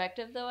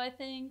perspective, though, I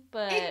think.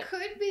 But it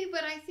could be,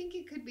 but I think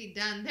it could be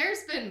done.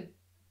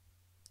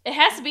 It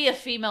has to be a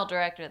female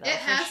director, though. It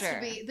has for sure.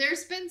 to be.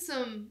 There's been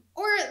some,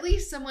 or at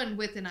least someone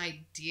with an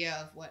idea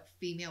of what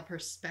female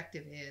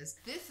perspective is.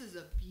 This is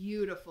a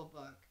beautiful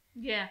book.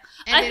 Yeah.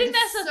 And I think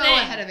that's the so thing.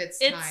 ahead of its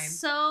time.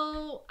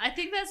 I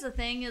think that's the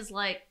thing is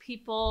like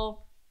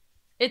people,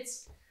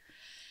 it's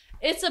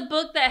a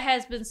book that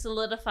has been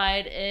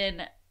solidified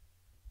in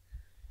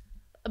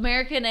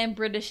American and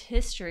British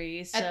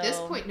history. So. At this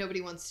point,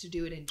 nobody wants to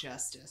do it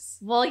injustice.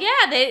 Well,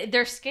 yeah,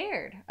 they're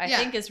scared. I Yeah.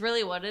 think is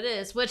really what it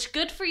is. Which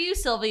good for you,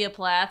 Sylvia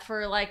Plath,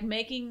 for like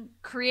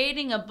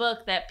creating a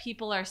book that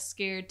people are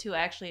scared to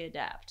actually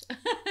adapt.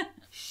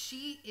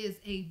 She is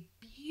a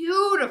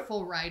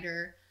beautiful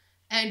writer,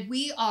 and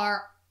we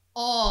are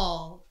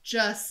all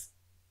just,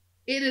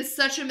 it is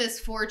such a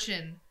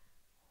misfortune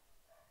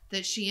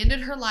that she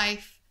ended her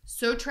life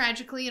so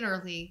tragically and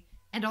early,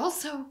 and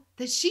also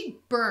that she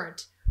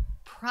burnt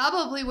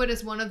probably what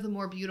is one of the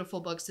more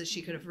beautiful books that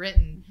she could have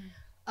written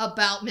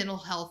about mental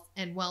health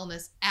and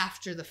wellness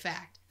after the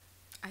fact.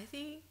 I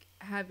think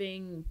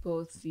having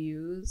both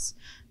views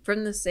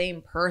from the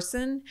same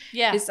person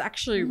Yeah. is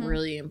actually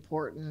really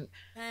important.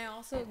 And I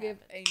also give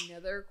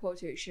another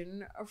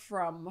quotation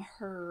from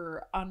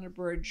her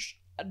unabridged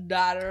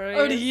diary.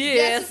 Oh,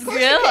 yes, of course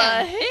go you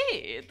can.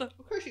 ahead.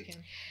 Of course you can.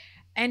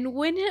 And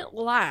when at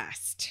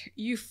last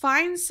you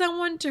find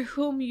someone to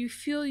whom you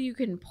feel you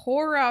can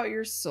pour out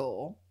your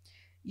soul,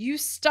 you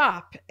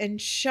stop in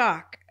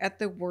shock at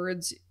the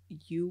words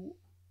you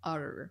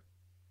utter.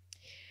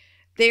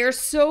 They are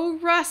so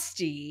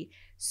rusty,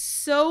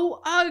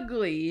 so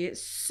ugly,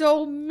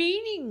 so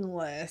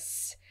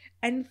meaningless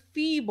and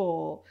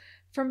feeble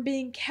from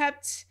being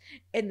kept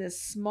in the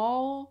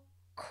small,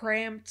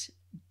 cramped,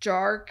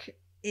 dark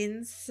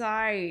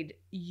inside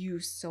you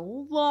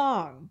so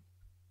long.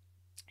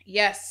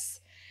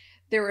 Yes,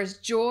 there is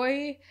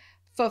joy,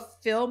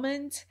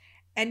 fulfillment,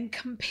 and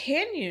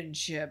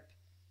companionship,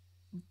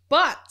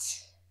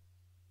 but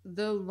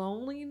the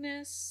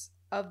loneliness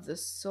of the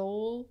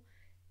soul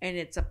and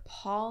its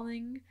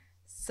appalling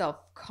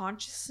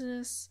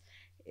self-consciousness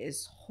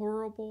is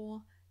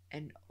horrible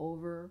and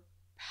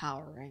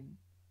overpowering.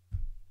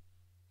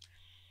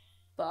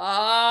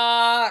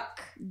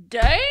 Fuck.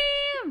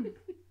 Damn.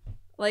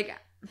 Like,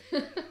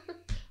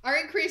 Our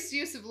increased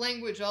use of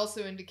language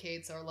also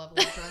indicates our level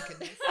of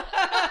drunkenness.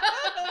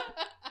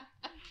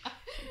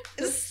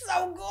 it's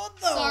so good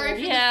though. Sorry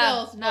for the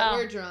filth, but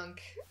we're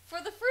drunk. For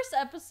the first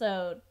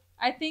episode,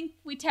 I think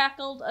we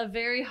tackled a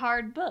very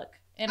hard book.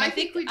 And I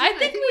think we did. I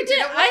think we did.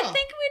 it well. I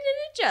think we did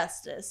it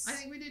justice. I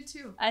think we did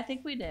too. I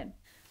think we did.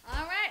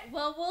 All right.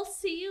 Well, we'll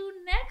see you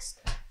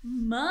next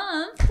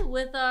month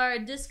with our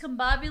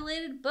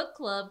discombobulated book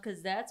club,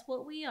 because that's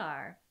what we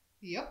are.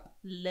 Yep.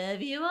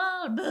 Love you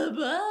all.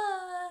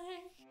 Bye-bye.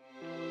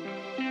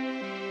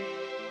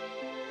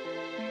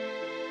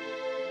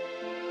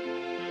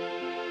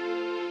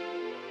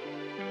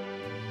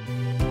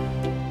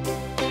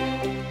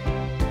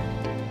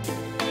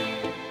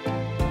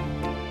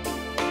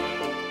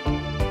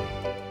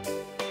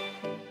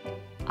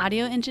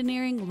 Audio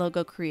engineering,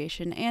 logo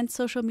creation, and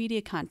social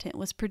media content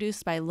was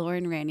produced by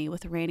Lauren Rainey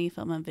with Rainey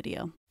Film and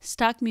Video.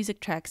 Stock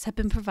music tracks have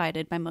been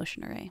provided by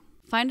Motion Array.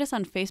 Find us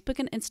on Facebook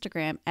and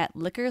Instagram at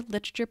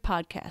Liquor&Literature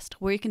Podcast,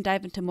 where you can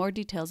dive into more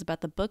details about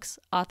the books,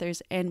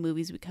 authors, and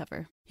movies we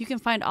cover. You can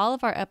find all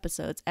of our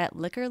episodes at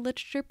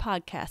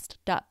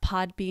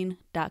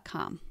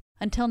liquorliteraturepodcast.podbean.com.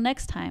 Until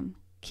next time,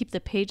 keep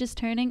the pages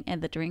turning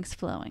and the drinks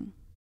flowing.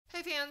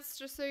 Hey fans,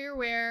 just so you're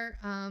aware,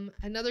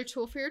 another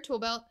tool for your tool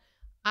belt.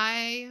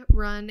 I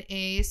run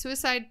a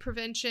suicide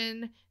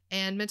prevention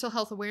and mental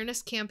health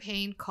awareness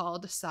campaign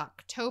called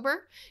Socktober.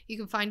 You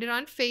can find it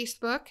on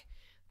Facebook,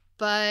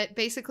 but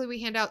basically we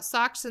hand out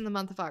socks in the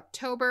month of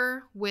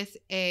October with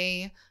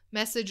a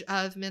message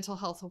of mental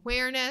health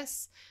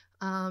awareness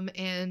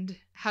and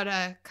how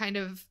to kind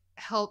of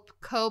help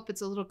cope.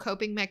 It's a little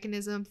coping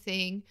mechanism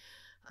thing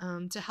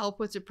to help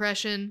with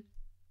depression.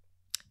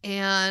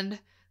 And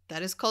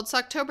that is called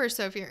Socktober.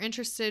 So if you're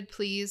interested,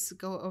 please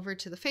go over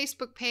to the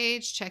Facebook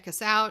page, check us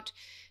out.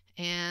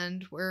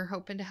 And we're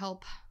hoping to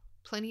help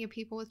plenty of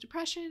people with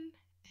depression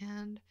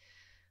and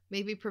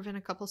maybe prevent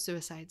a couple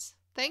suicides.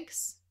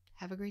 Thanks.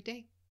 Have a great day.